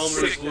 Yeah, the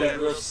sick, that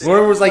real sick.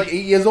 Lauren was like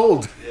 8 years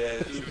old. Yeah,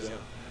 she was young.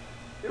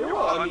 They were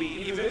all, I mean,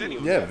 even Vinny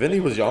was Yeah, Vinny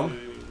was young.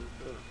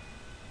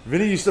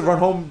 Vinny used to run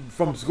home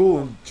from school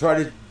and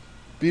try to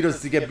beat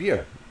us to get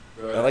beer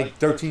at like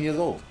 13 years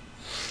old.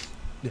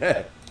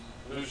 Yeah.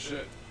 No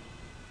shit.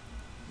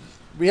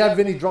 We had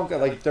Vinny drunk at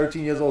like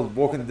 13 years old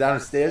walking down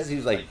the stairs. He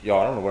was like, yo,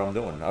 I don't know what I'm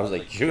doing. I was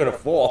like, you're going to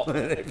fall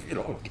if you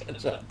don't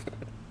catch up.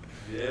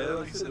 Yeah,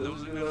 like I said, those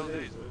were good old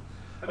days, man.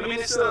 I mean,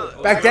 it's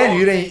still... Back then,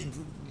 you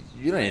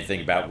didn't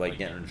think about like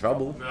getting in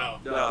trouble. No.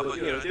 No, but,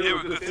 you know, they were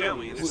a good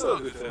family, and it's still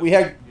a good family. We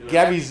had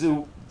Gabby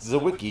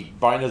Zawicki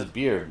buying us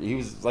beer. He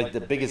was like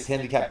the biggest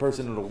handicapped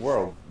person in the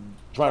world,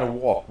 trying to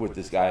walk with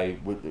this guy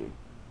with a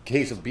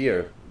case of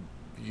beer.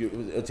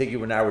 It'll take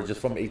you an hour just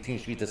from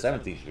 18th Street to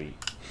 17th Street.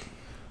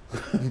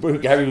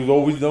 But Gabby was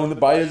always known to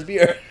buy us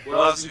beer.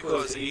 Well, that's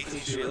because 18th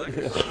Street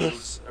Liquor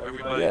Stores,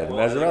 everybody... Yeah, bought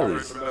liquor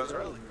Mazzarelli's. from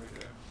Mazzarelli.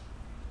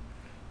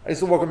 I used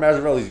to walk in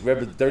Mazzarelli's, grab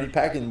a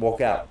 30-pack and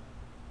walk out.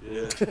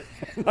 Yeah.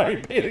 Not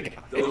even pay the guy.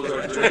 Those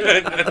are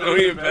Don't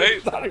even pay.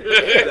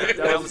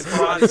 that was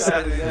Friday,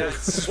 Saturday night.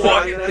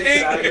 Friday night,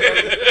 Saturday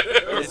night.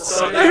 And I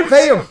Sunday didn't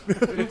pay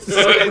him.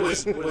 Sunday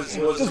was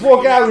Just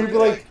walk out and he'd be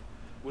like,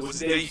 was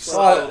the day you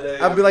saw the day.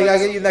 I'd be like, I'll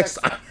get you next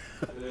time.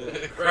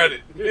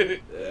 Credit. Yeah.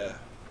 It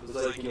was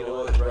like, you know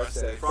what,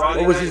 rest day. Friday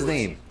What was night his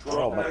name? drunk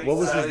Oh, my, night, what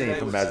was his Saturday name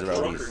from night was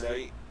drunker Mazzarelli's?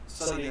 night,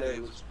 Sunday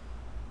night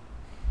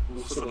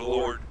was for the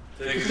Lord.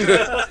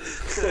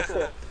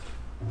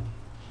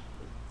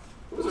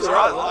 There was a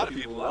lot of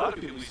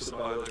people used to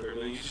buy liquor,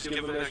 man. You just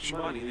give them extra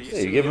money. Yeah,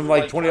 you give him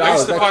like $20 I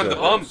used to find the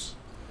extra. bums.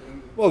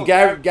 Well,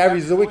 Gary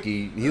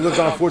Zawicki, he lives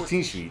on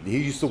 14th Street. He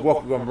used to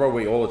walk on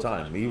Broadway all the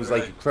time. He was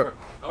like a crip.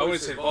 I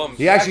wouldn't say bums.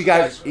 He actually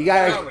got I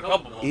found a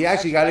couple bums. he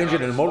actually got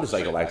injured in a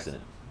motorcycle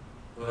accident.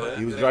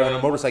 He was driving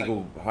a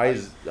motorcycle high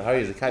as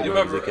a kite You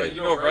when he was a remember? kid.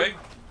 You know Ray?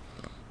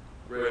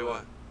 Ray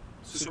what?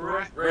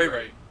 Super Ray?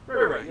 Ray.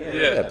 Ray,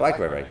 yeah. Yeah, Black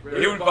Ray.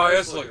 He would buy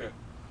us liquor.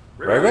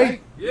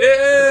 Ray?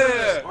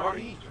 Yeah. Our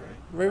age,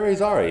 right?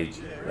 Ray's our age.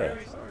 Yeah.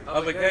 I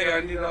was like, hey, I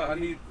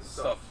need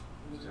stuff.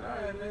 He was like, all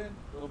right, man,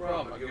 no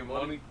problem. I give him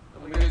money.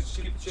 I'm like, hey, just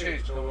keep the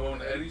change. Don't go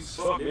to Eddie's.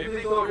 Fuck, maybe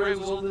they thought Ray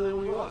was older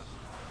than he was.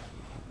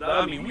 No,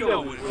 I mean, we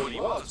know what he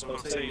was, but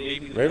I'm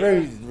saying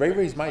maybe...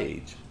 Ray's my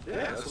age. Yeah,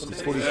 that's what I'm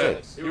He's saying.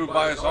 46. He would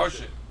buy us our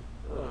shit.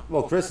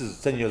 Well, Chris is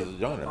 10 years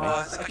younger than me.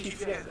 I keep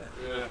forgetting that.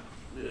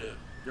 Yeah. Yeah.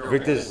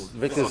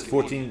 Victor's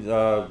 14,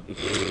 a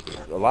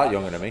lot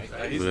younger than me.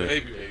 He's a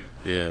baby.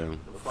 Yeah.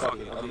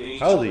 Fucking, I mean,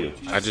 How old are you?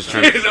 I just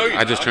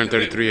turned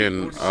 33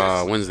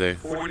 on Wednesday.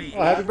 40.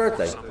 Oh, happy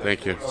birthday.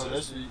 Thank you. Oh,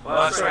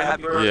 that's right.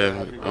 Happy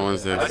birthday. Yeah, on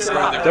Wednesday. That's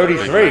right.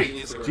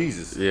 33.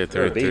 Jesus. Yeah, You're a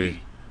 33. baby.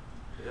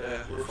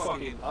 Yeah, we're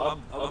fucking.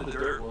 I'm the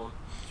dirt one.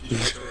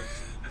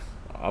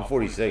 I'm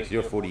 46.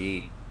 You're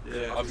 48.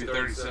 Yeah, I'll be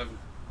 37.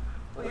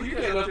 Well, you're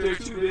getting up there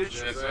too,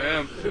 bitch. Yes, I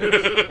am.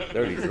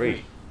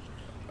 33.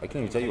 I can't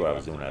even tell you what I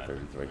was doing at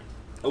 33.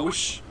 I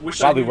wish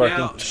Probably I knew working.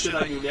 now. Shit,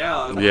 I knew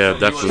now. Yeah,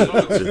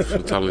 definitely.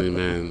 I'm telling you,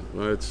 man.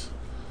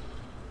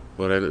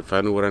 If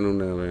I knew what I knew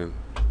now, man.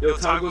 Yo,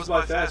 time goes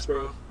by fast,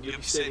 bro. You'll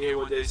be sitting here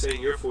one day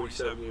saying you're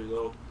 47 years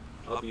old.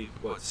 I'll be,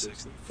 what,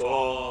 60?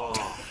 Oh.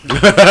 He's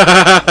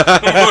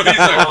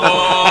like,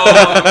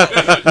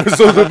 oh.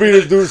 So we'll be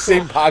to do the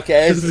same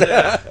podcast.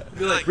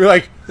 Be like, We're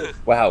like,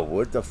 wow,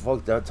 what the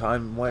fuck that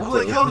time went I'm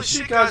like, to? holy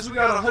shit, guys, we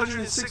got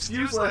 106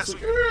 views last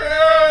week.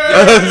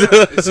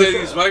 They say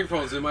these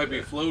microphones, they might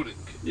be floating.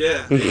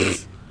 Yeah.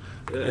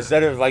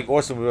 Instead of like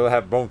awesome, we'll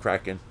have bone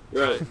cracking.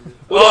 Right.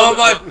 Oh,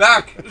 my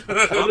back.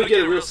 I'm gonna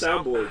get a real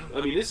soundboard.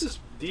 I mean, this is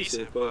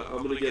decent, but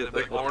I'm gonna get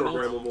Like a Arnold?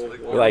 programmable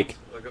Like one. Like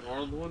Like an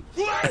Arnold one?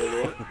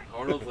 What?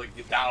 Arnold, like,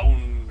 get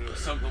down, or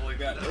something like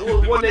that.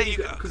 Well, one day you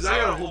because I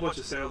got a whole bunch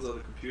of sounds on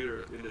the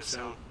computer in the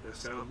sound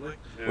link.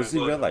 Yeah. what's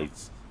the red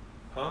lights?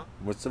 Huh?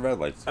 What's the red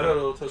lights? I don't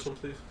know. Touch one,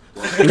 please.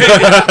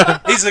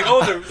 He's like, oh,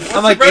 what's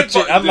I'm like the red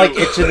itching. button I'm like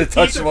do? itching to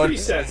touch These are one.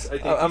 presets, I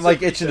think. I'm These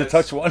like are itching to presets.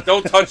 touch one.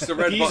 Don't touch the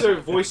red These button.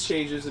 are voice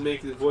changes and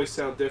make the voice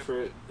sound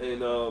different.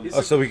 And Oh,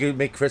 so we can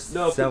make Chris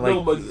sound but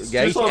like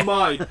gay? just on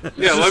mine.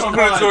 Yeah, Just let on me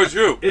put it mine. towards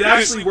you. It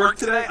actually worked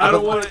today. I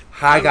don't want it.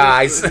 Hi,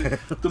 guys.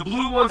 The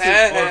blue ones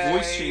are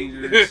voice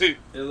changers. It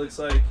looks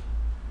like.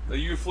 Are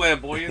you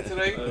flamboyant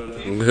today? I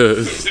don't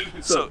know.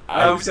 So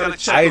I always gotta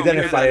check. I over here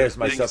identify that as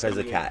myself as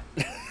a thing's cat.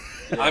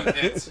 I'm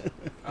it.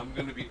 I'm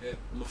gonna be it.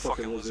 I'm a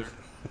fucking lizard.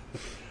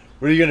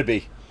 What are you gonna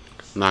be?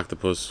 An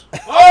octopus. Oh!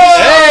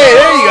 Hey,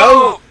 there you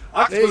go.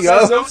 Octopus There you go.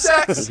 has no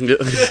sex.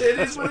 It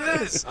is what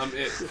it is. I'm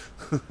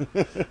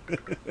it.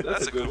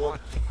 That's a good one.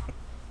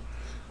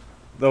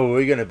 No, what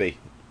are you gonna be?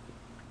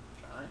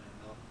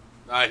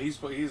 Alright,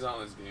 he's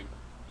on his game.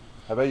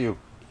 How about you?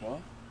 What?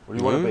 What do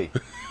you want to be?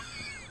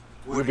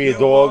 You could be a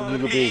dog. You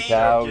could be a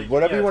cow.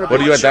 Whatever you want to be. What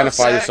do you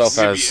identify yourself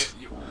You could as?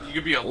 You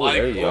could be a Ooh,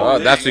 there you light. go. Oh,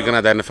 that's what you can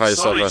identify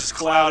yourself Somebody as. just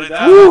clouded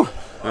that. Woo!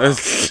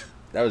 That's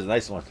That was a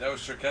nice one. That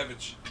was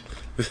Shurkevich.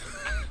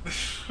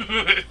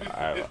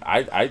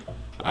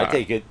 I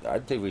take it. I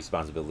take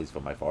responsibilities for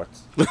my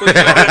farts.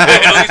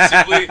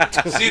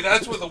 See,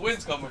 that's where the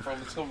wind's coming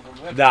from. It's coming from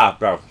him. Nah,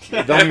 bro.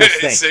 It don't even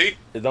stink. See?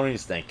 It don't even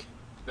stink.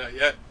 Not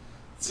yet.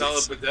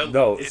 Solid but deadly.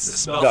 No, It's the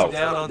smell no, from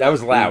down on that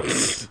was loud.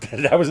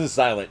 That wasn't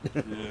silent.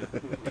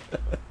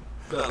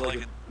 Got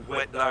like a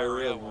wet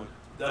diarrhea one.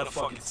 That'll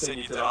fucking send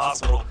you to the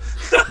hospital.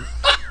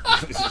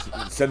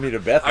 Send me to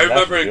Beth. I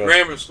remember in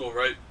grammar school,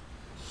 right?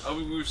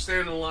 We were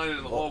standing in line in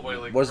the hallway,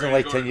 like Wasn't it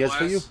ready like to go 10 to years for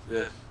class, you?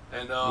 Yeah.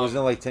 And Wasn't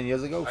it like 10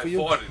 years ago for I you?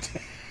 fought it,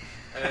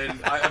 and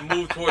I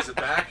moved towards the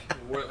back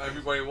where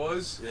everybody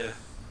was. Yeah.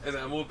 And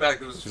I moved back.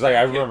 There was It's like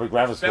I remember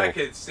grammar school. Back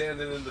kid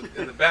standing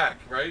in the back,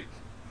 right?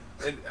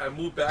 And I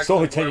moved back. It's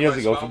only to 10 where years my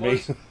ago spot for me.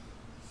 was.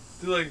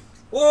 They're like,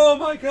 "Oh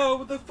my god,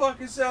 what the fuck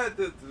is that?"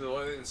 No,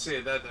 I didn't say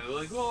it that day. They're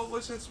like, "Oh,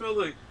 what's that smell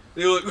like?"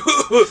 They were like,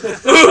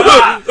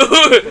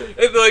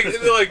 and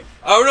they're like,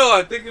 "I don't know.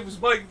 I think it was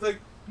Mike." It's like,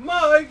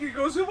 "Mike," he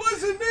goes, "It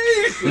wasn't me."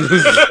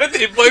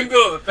 They blamed it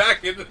on the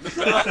fat kid. That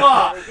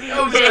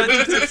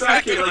was the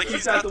fat kid. Like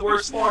he's got the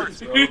worst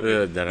farts, bro.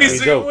 He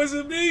said it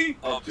wasn't me.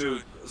 Oh,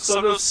 dude. Some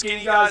of those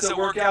skinny guys that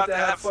work out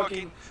that have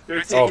fucking.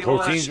 They're taking Oh, all that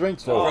protein shit.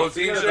 drinks? Oh,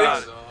 Protein forget about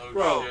shakes? it. Oh,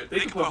 Bro, shit. they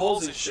can put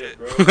holes in shit,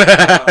 bro.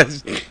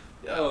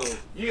 Yo,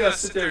 you gotta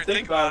sit there and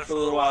think about it for a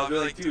little while and be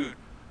like, dude,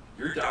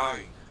 you're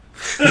dying.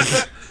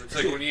 It's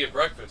like when you eat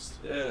breakfast.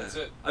 Yeah. That's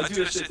it. I do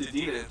that shit to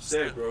Dina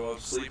upstairs, bro. I'm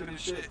sleeping and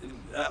shit. And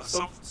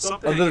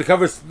something. Under the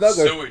covers,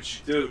 snugger.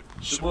 Sewage. Dude,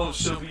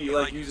 she'll be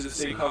like using the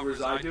same cover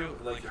as I do.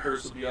 Like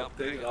hers will be up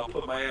there, and I'll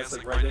put my ass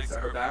like right next to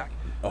her back.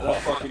 And I'll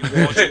fucking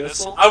launch a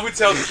missile. I would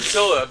tell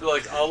Priscilla, I'd be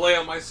like, I'll lay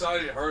on my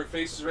side, her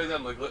face is right there.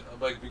 I'm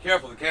like, be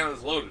careful, the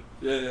cannon's loaded.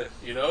 Yeah.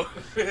 You know?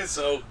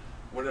 So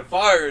when it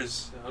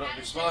fires, I'm not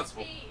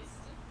responsible.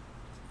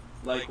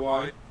 Like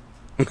wine.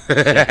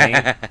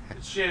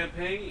 It's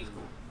champagne.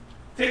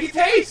 Take a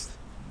taste.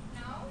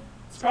 No.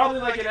 It's probably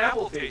like an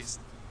apple taste.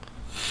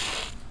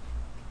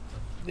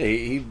 Yeah,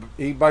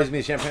 he buys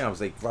me champagne. I was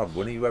like, Rob,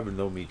 when do you ever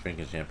know me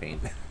drinking champagne?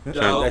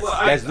 No,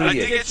 that's New I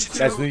Year's. did get you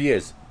That's two. New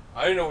Year's.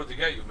 I didn't know what to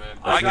get you, man.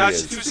 I got you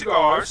Yes. 2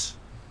 cigars.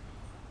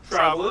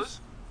 Travelers.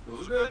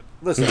 Those are good.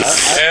 Listen,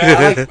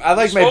 Yeah. I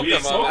like my Smoke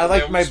them all. I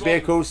like Yeah, we my smoke beer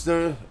them.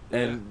 coaster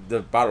and the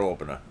bottle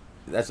opener.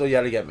 That's all you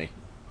gotta get me.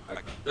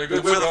 They're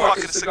Where good the fuck cigars.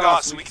 is the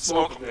cigars so we can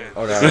smoke them then?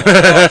 Oh no, I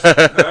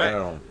Right?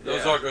 don't.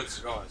 Those Yeah. are good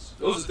cigars.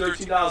 Those are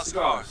 $13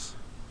 cigars.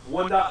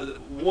 One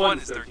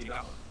is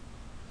 $13.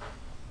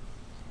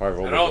 Hard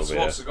And I rollers don't over smoke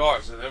there.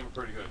 cigars, and they were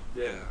pretty good.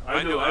 Yeah,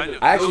 I knew.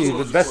 Actually, Those the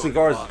ones best were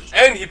cigars- fucking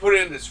And he put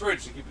it in his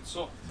fridge to keep it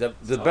soft.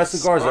 The best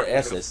cigars are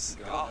acid.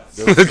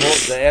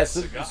 Cigars. The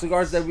acid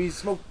cigars that we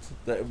smoked,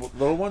 the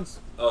little ones.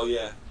 Oh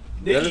yeah,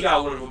 They're- Nikki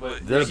got one of them,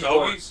 but they're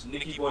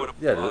Nikki bought a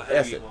Yeah, they're heavy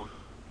acid. one.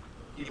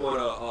 He bought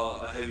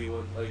a heavy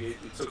one. Like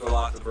it took a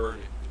lot to burn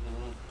it.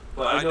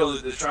 But I know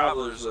that the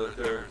travelers are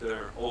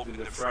they're open,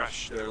 they're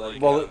fresh. They're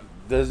like Well,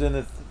 they're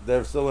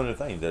still in the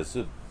thing. That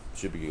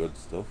should be good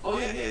still. oh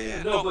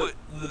yeah. No, but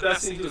the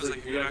best thing to do is like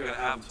if you're not gonna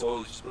have them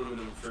totally, just put them in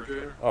the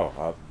refrigerator. Oh,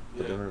 I'll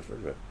put Yeah. them in the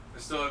refrigerator. I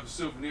still have a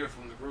souvenir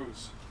from the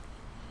cruise.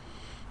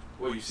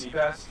 What you see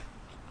past?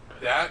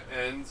 That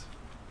and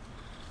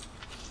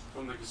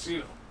from the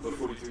casino. What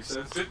 43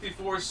 cents?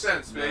 54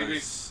 cents, baby.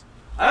 Nice.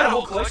 I had a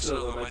whole collection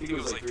of them. I think it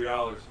was like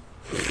 $3.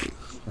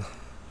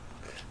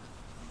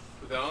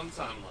 Put that on the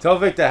timeline. Tell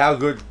Victor how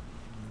good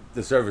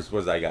the service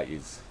was. I got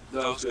you. No,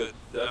 it was good.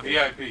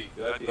 Definitely.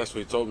 VIP. That's what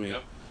he told me.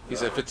 Yep. He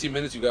said 15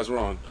 minutes, you guys were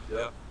on.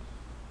 Yeah.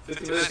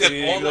 50 minutes. Skip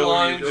you all know the what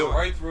lines, you're doing.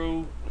 right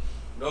through,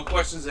 no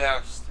questions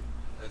asked.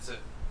 That's it.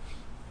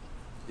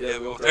 Yeah,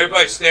 we all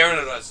Everybody's staring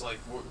at us like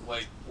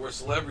we're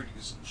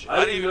celebrities and shit. I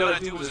didn't even know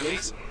that dude was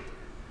Mason.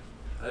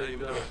 I didn't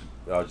even know.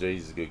 Oh, Jay,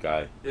 he's a good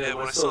guy. Yeah,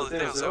 when I saw the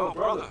thing, I was like, "Oh,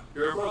 brother,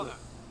 you're a brother."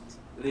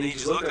 And then he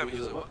just looked at me. He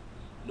was like, "What?"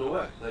 No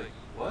way. Like,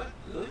 what?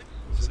 Really? I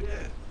was like,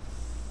 yeah.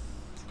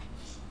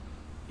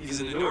 He's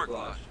in the Newark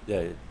Lodge.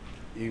 Yeah,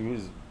 he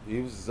was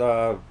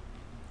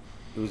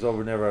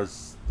over near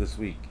us this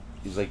week.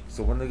 He's like,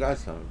 so when the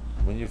guys come,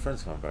 when your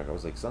friends come back? I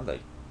was like, Sunday.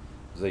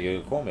 He's like,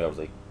 you call me. I was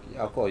like,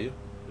 yeah, I'll call you.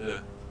 Yeah.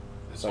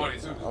 It's Like,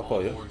 funny too. 'Cause I'll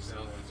call you. my boys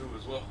down there too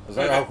as well. I was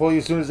like, I'll call you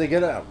as soon as they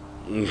get out.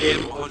 He gave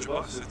him $100,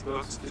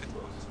 $50, $50.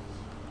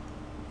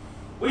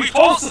 We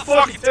told us to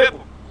fucking tip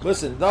him.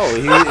 Listen, no,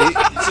 He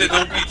said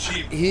don't be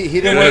cheap. he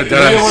didn't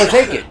want to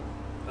take it.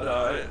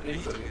 He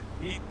took it.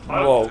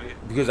 Well,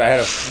 because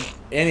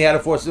Andy had to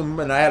force him,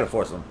 and I had to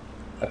force him.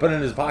 I put it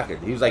in his pocket.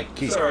 He was like,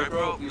 keep. It's alright,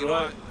 bro. You know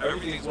what?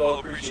 Everything's well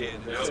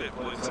appreciated. That's it.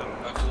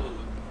 Absolutely.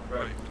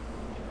 Right.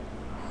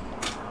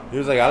 He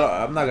was like,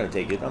 I'm not gonna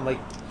take it. I'm like,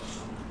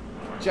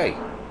 Jay,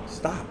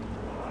 stop.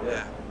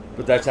 Yeah.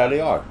 But that's how they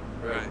are.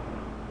 Right.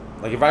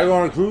 Like if I go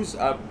on a cruise,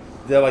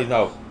 they're like,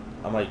 no.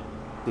 I'm like,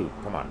 dude,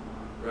 come on.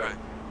 Right.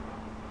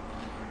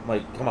 I'm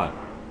like, come on.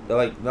 They're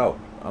like, no.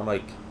 I'm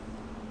like,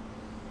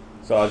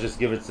 so I'll just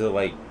give it to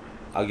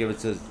I'll give it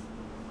to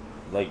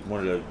one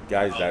of the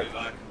guys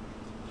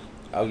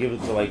I'll give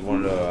it to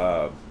one of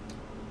the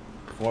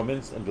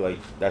foremans and be like,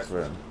 that's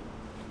for him.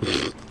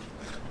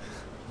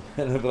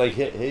 And they'll be like,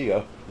 here you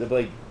go. They'll be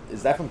like,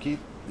 is that from Keith?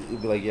 He'll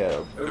be like,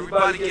 yeah.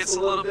 Everybody gets a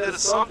little bit of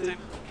something.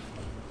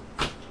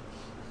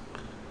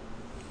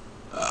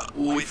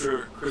 We'll wait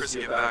for Chris to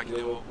get back, and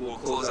then we'll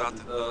close out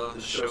the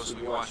show so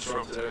we watch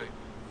Trump today.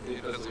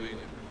 That's what we do.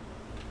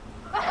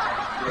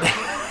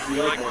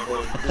 You like my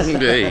boy.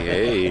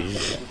 Hey.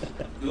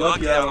 You're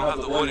lucky I don't have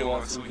the audio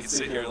on so we can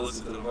sit here and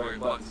listen to the very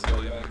buttons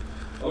go back.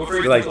 I'm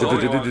afraid Like, to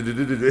put the audio on.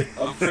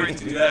 I'm afraid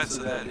to do that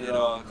so that it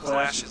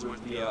clashes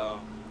with the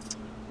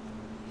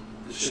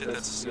shit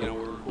that's, we're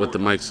recording. With the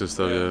mics and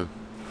stuff, yeah.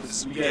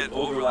 Because we get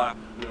overlap,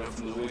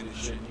 from the wind and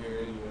shit in here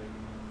anyway.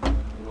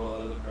 And all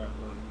that other crap.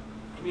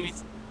 But, I mean,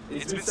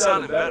 it's been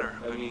sounding better.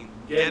 I mean,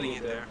 getting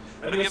it there.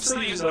 I mean, I'm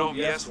still using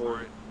OBS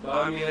for it. But,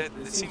 I mean,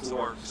 it seems to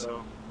work,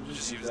 so we'll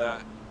just use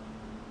that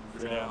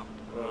for now.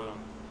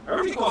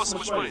 Everything costs so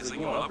much money. It's like,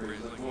 you want to upgrade.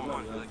 It's like more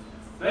money. Like,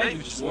 man,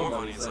 you just more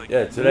money. It's like,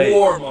 yeah, today,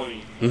 more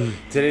money.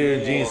 Today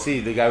in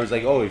GNC, the guy was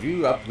like, oh, if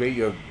you upgrade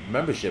your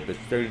membership, it's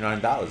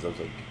 $39. I was like,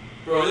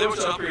 bro, they were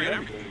to upgrade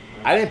everything.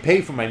 I didn't pay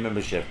for my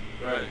membership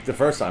the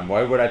first time.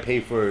 Why would I pay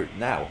for it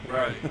now?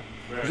 Right.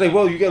 It's like,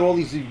 well, you get all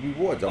these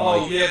rewards. I'm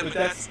like, yeah, but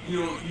that's,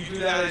 you do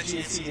that at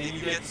GNC, and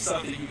you get the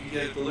stuff that you can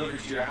get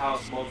delivered to your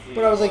house monthly.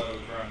 But I was like,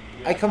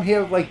 I come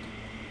here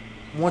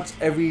once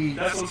every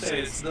that's what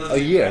I'm saying. a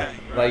year.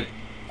 Like,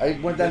 I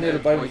went down there to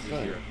buy my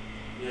thing.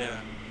 Yeah.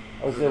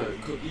 I was there.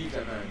 Cookies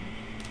and then.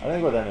 I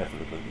didn't go down there for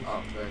the cookies.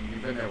 Oh, then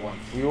you've been there once.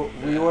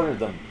 We ordered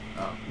them.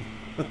 Oh.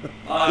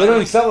 They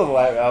don't sell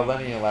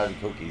Lenny and Larry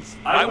cookies.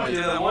 I went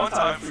there that one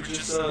time for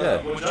just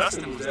when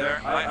Justin was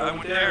there. I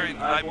went there and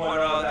I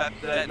bought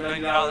that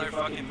 $90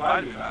 fucking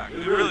vitamin pack.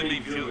 It really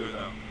made me feel good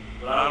though.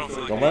 But I don't feel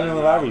like The Lenny and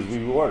Larry's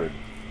we ordered.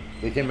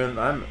 They came in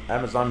on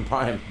Amazon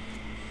Prime.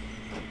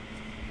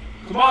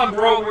 Come on,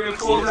 bro. We're gonna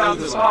close out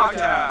this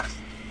podcast.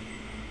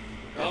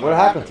 What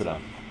happened to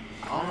them?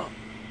 I don't know.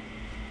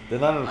 They're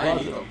not in the I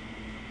didn't eat closet. them.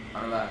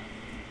 I don't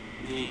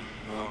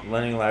know.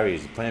 Lenny and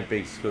Larry's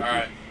plant-based cookie.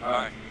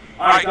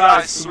 All right,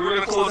 guys. So we're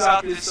gonna close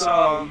out this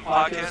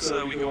podcast so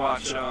that we can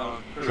watch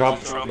Trump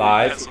in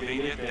live.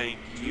 Pennsylvania. Thank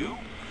you.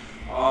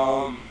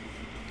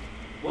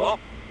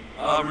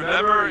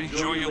 Remember,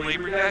 enjoy your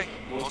Labor Day.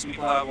 Most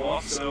people have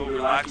off, so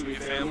relax with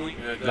your family.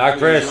 Not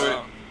Chris.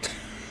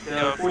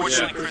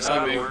 Unfortunately, Chris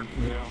had to work.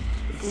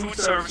 The food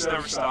service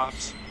never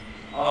stops.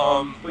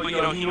 But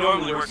he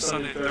normally works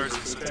Sunday, Thursday,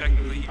 so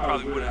technically he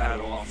probably would have had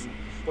off.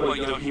 But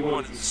he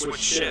wanted to switch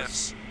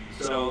shifts.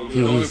 So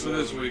Only for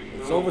this week.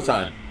 It's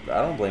overtime.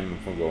 I don't blame him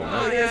for going.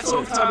 yeah, it's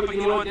overtime, but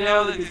you know what?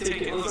 Now that they're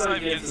taking, let's not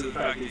get into the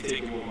fact that they're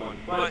taking more money.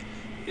 But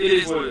it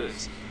is what it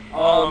is.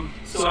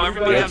 So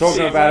everybody You're have talking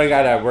safe about a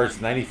guy that works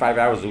 95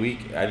 hours a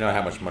week. I know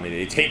how much money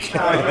they take.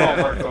 I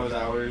don't work those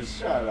hours.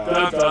 Shut up.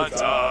 Dun, dun,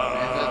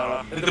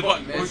 dun. Hit the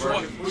button. Which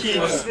one?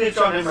 Keep snitch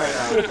on him right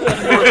now.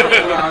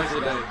 4 hours a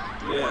day.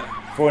 Yeah.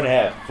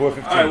 4.5, 4.15.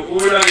 All right, well,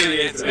 we're not gonna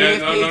get into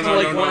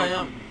that.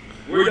 No.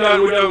 We're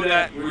done with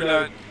that. We're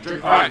done.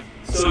 All right.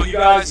 So you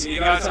guys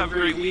have a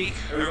great week.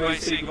 Everybody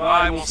say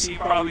goodbye. We'll see you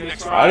probably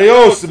next Friday.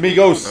 Adios,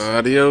 amigos.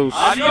 Adios.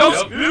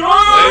 Adios. Yep.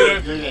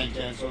 Later. You're getting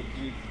canceled.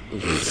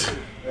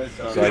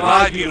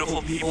 Goodbye,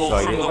 beautiful people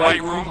from the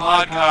White Room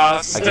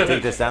Podcast. I can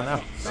take this down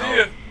now? See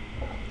ya.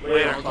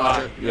 Later.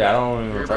 Bye. Yeah, I don't even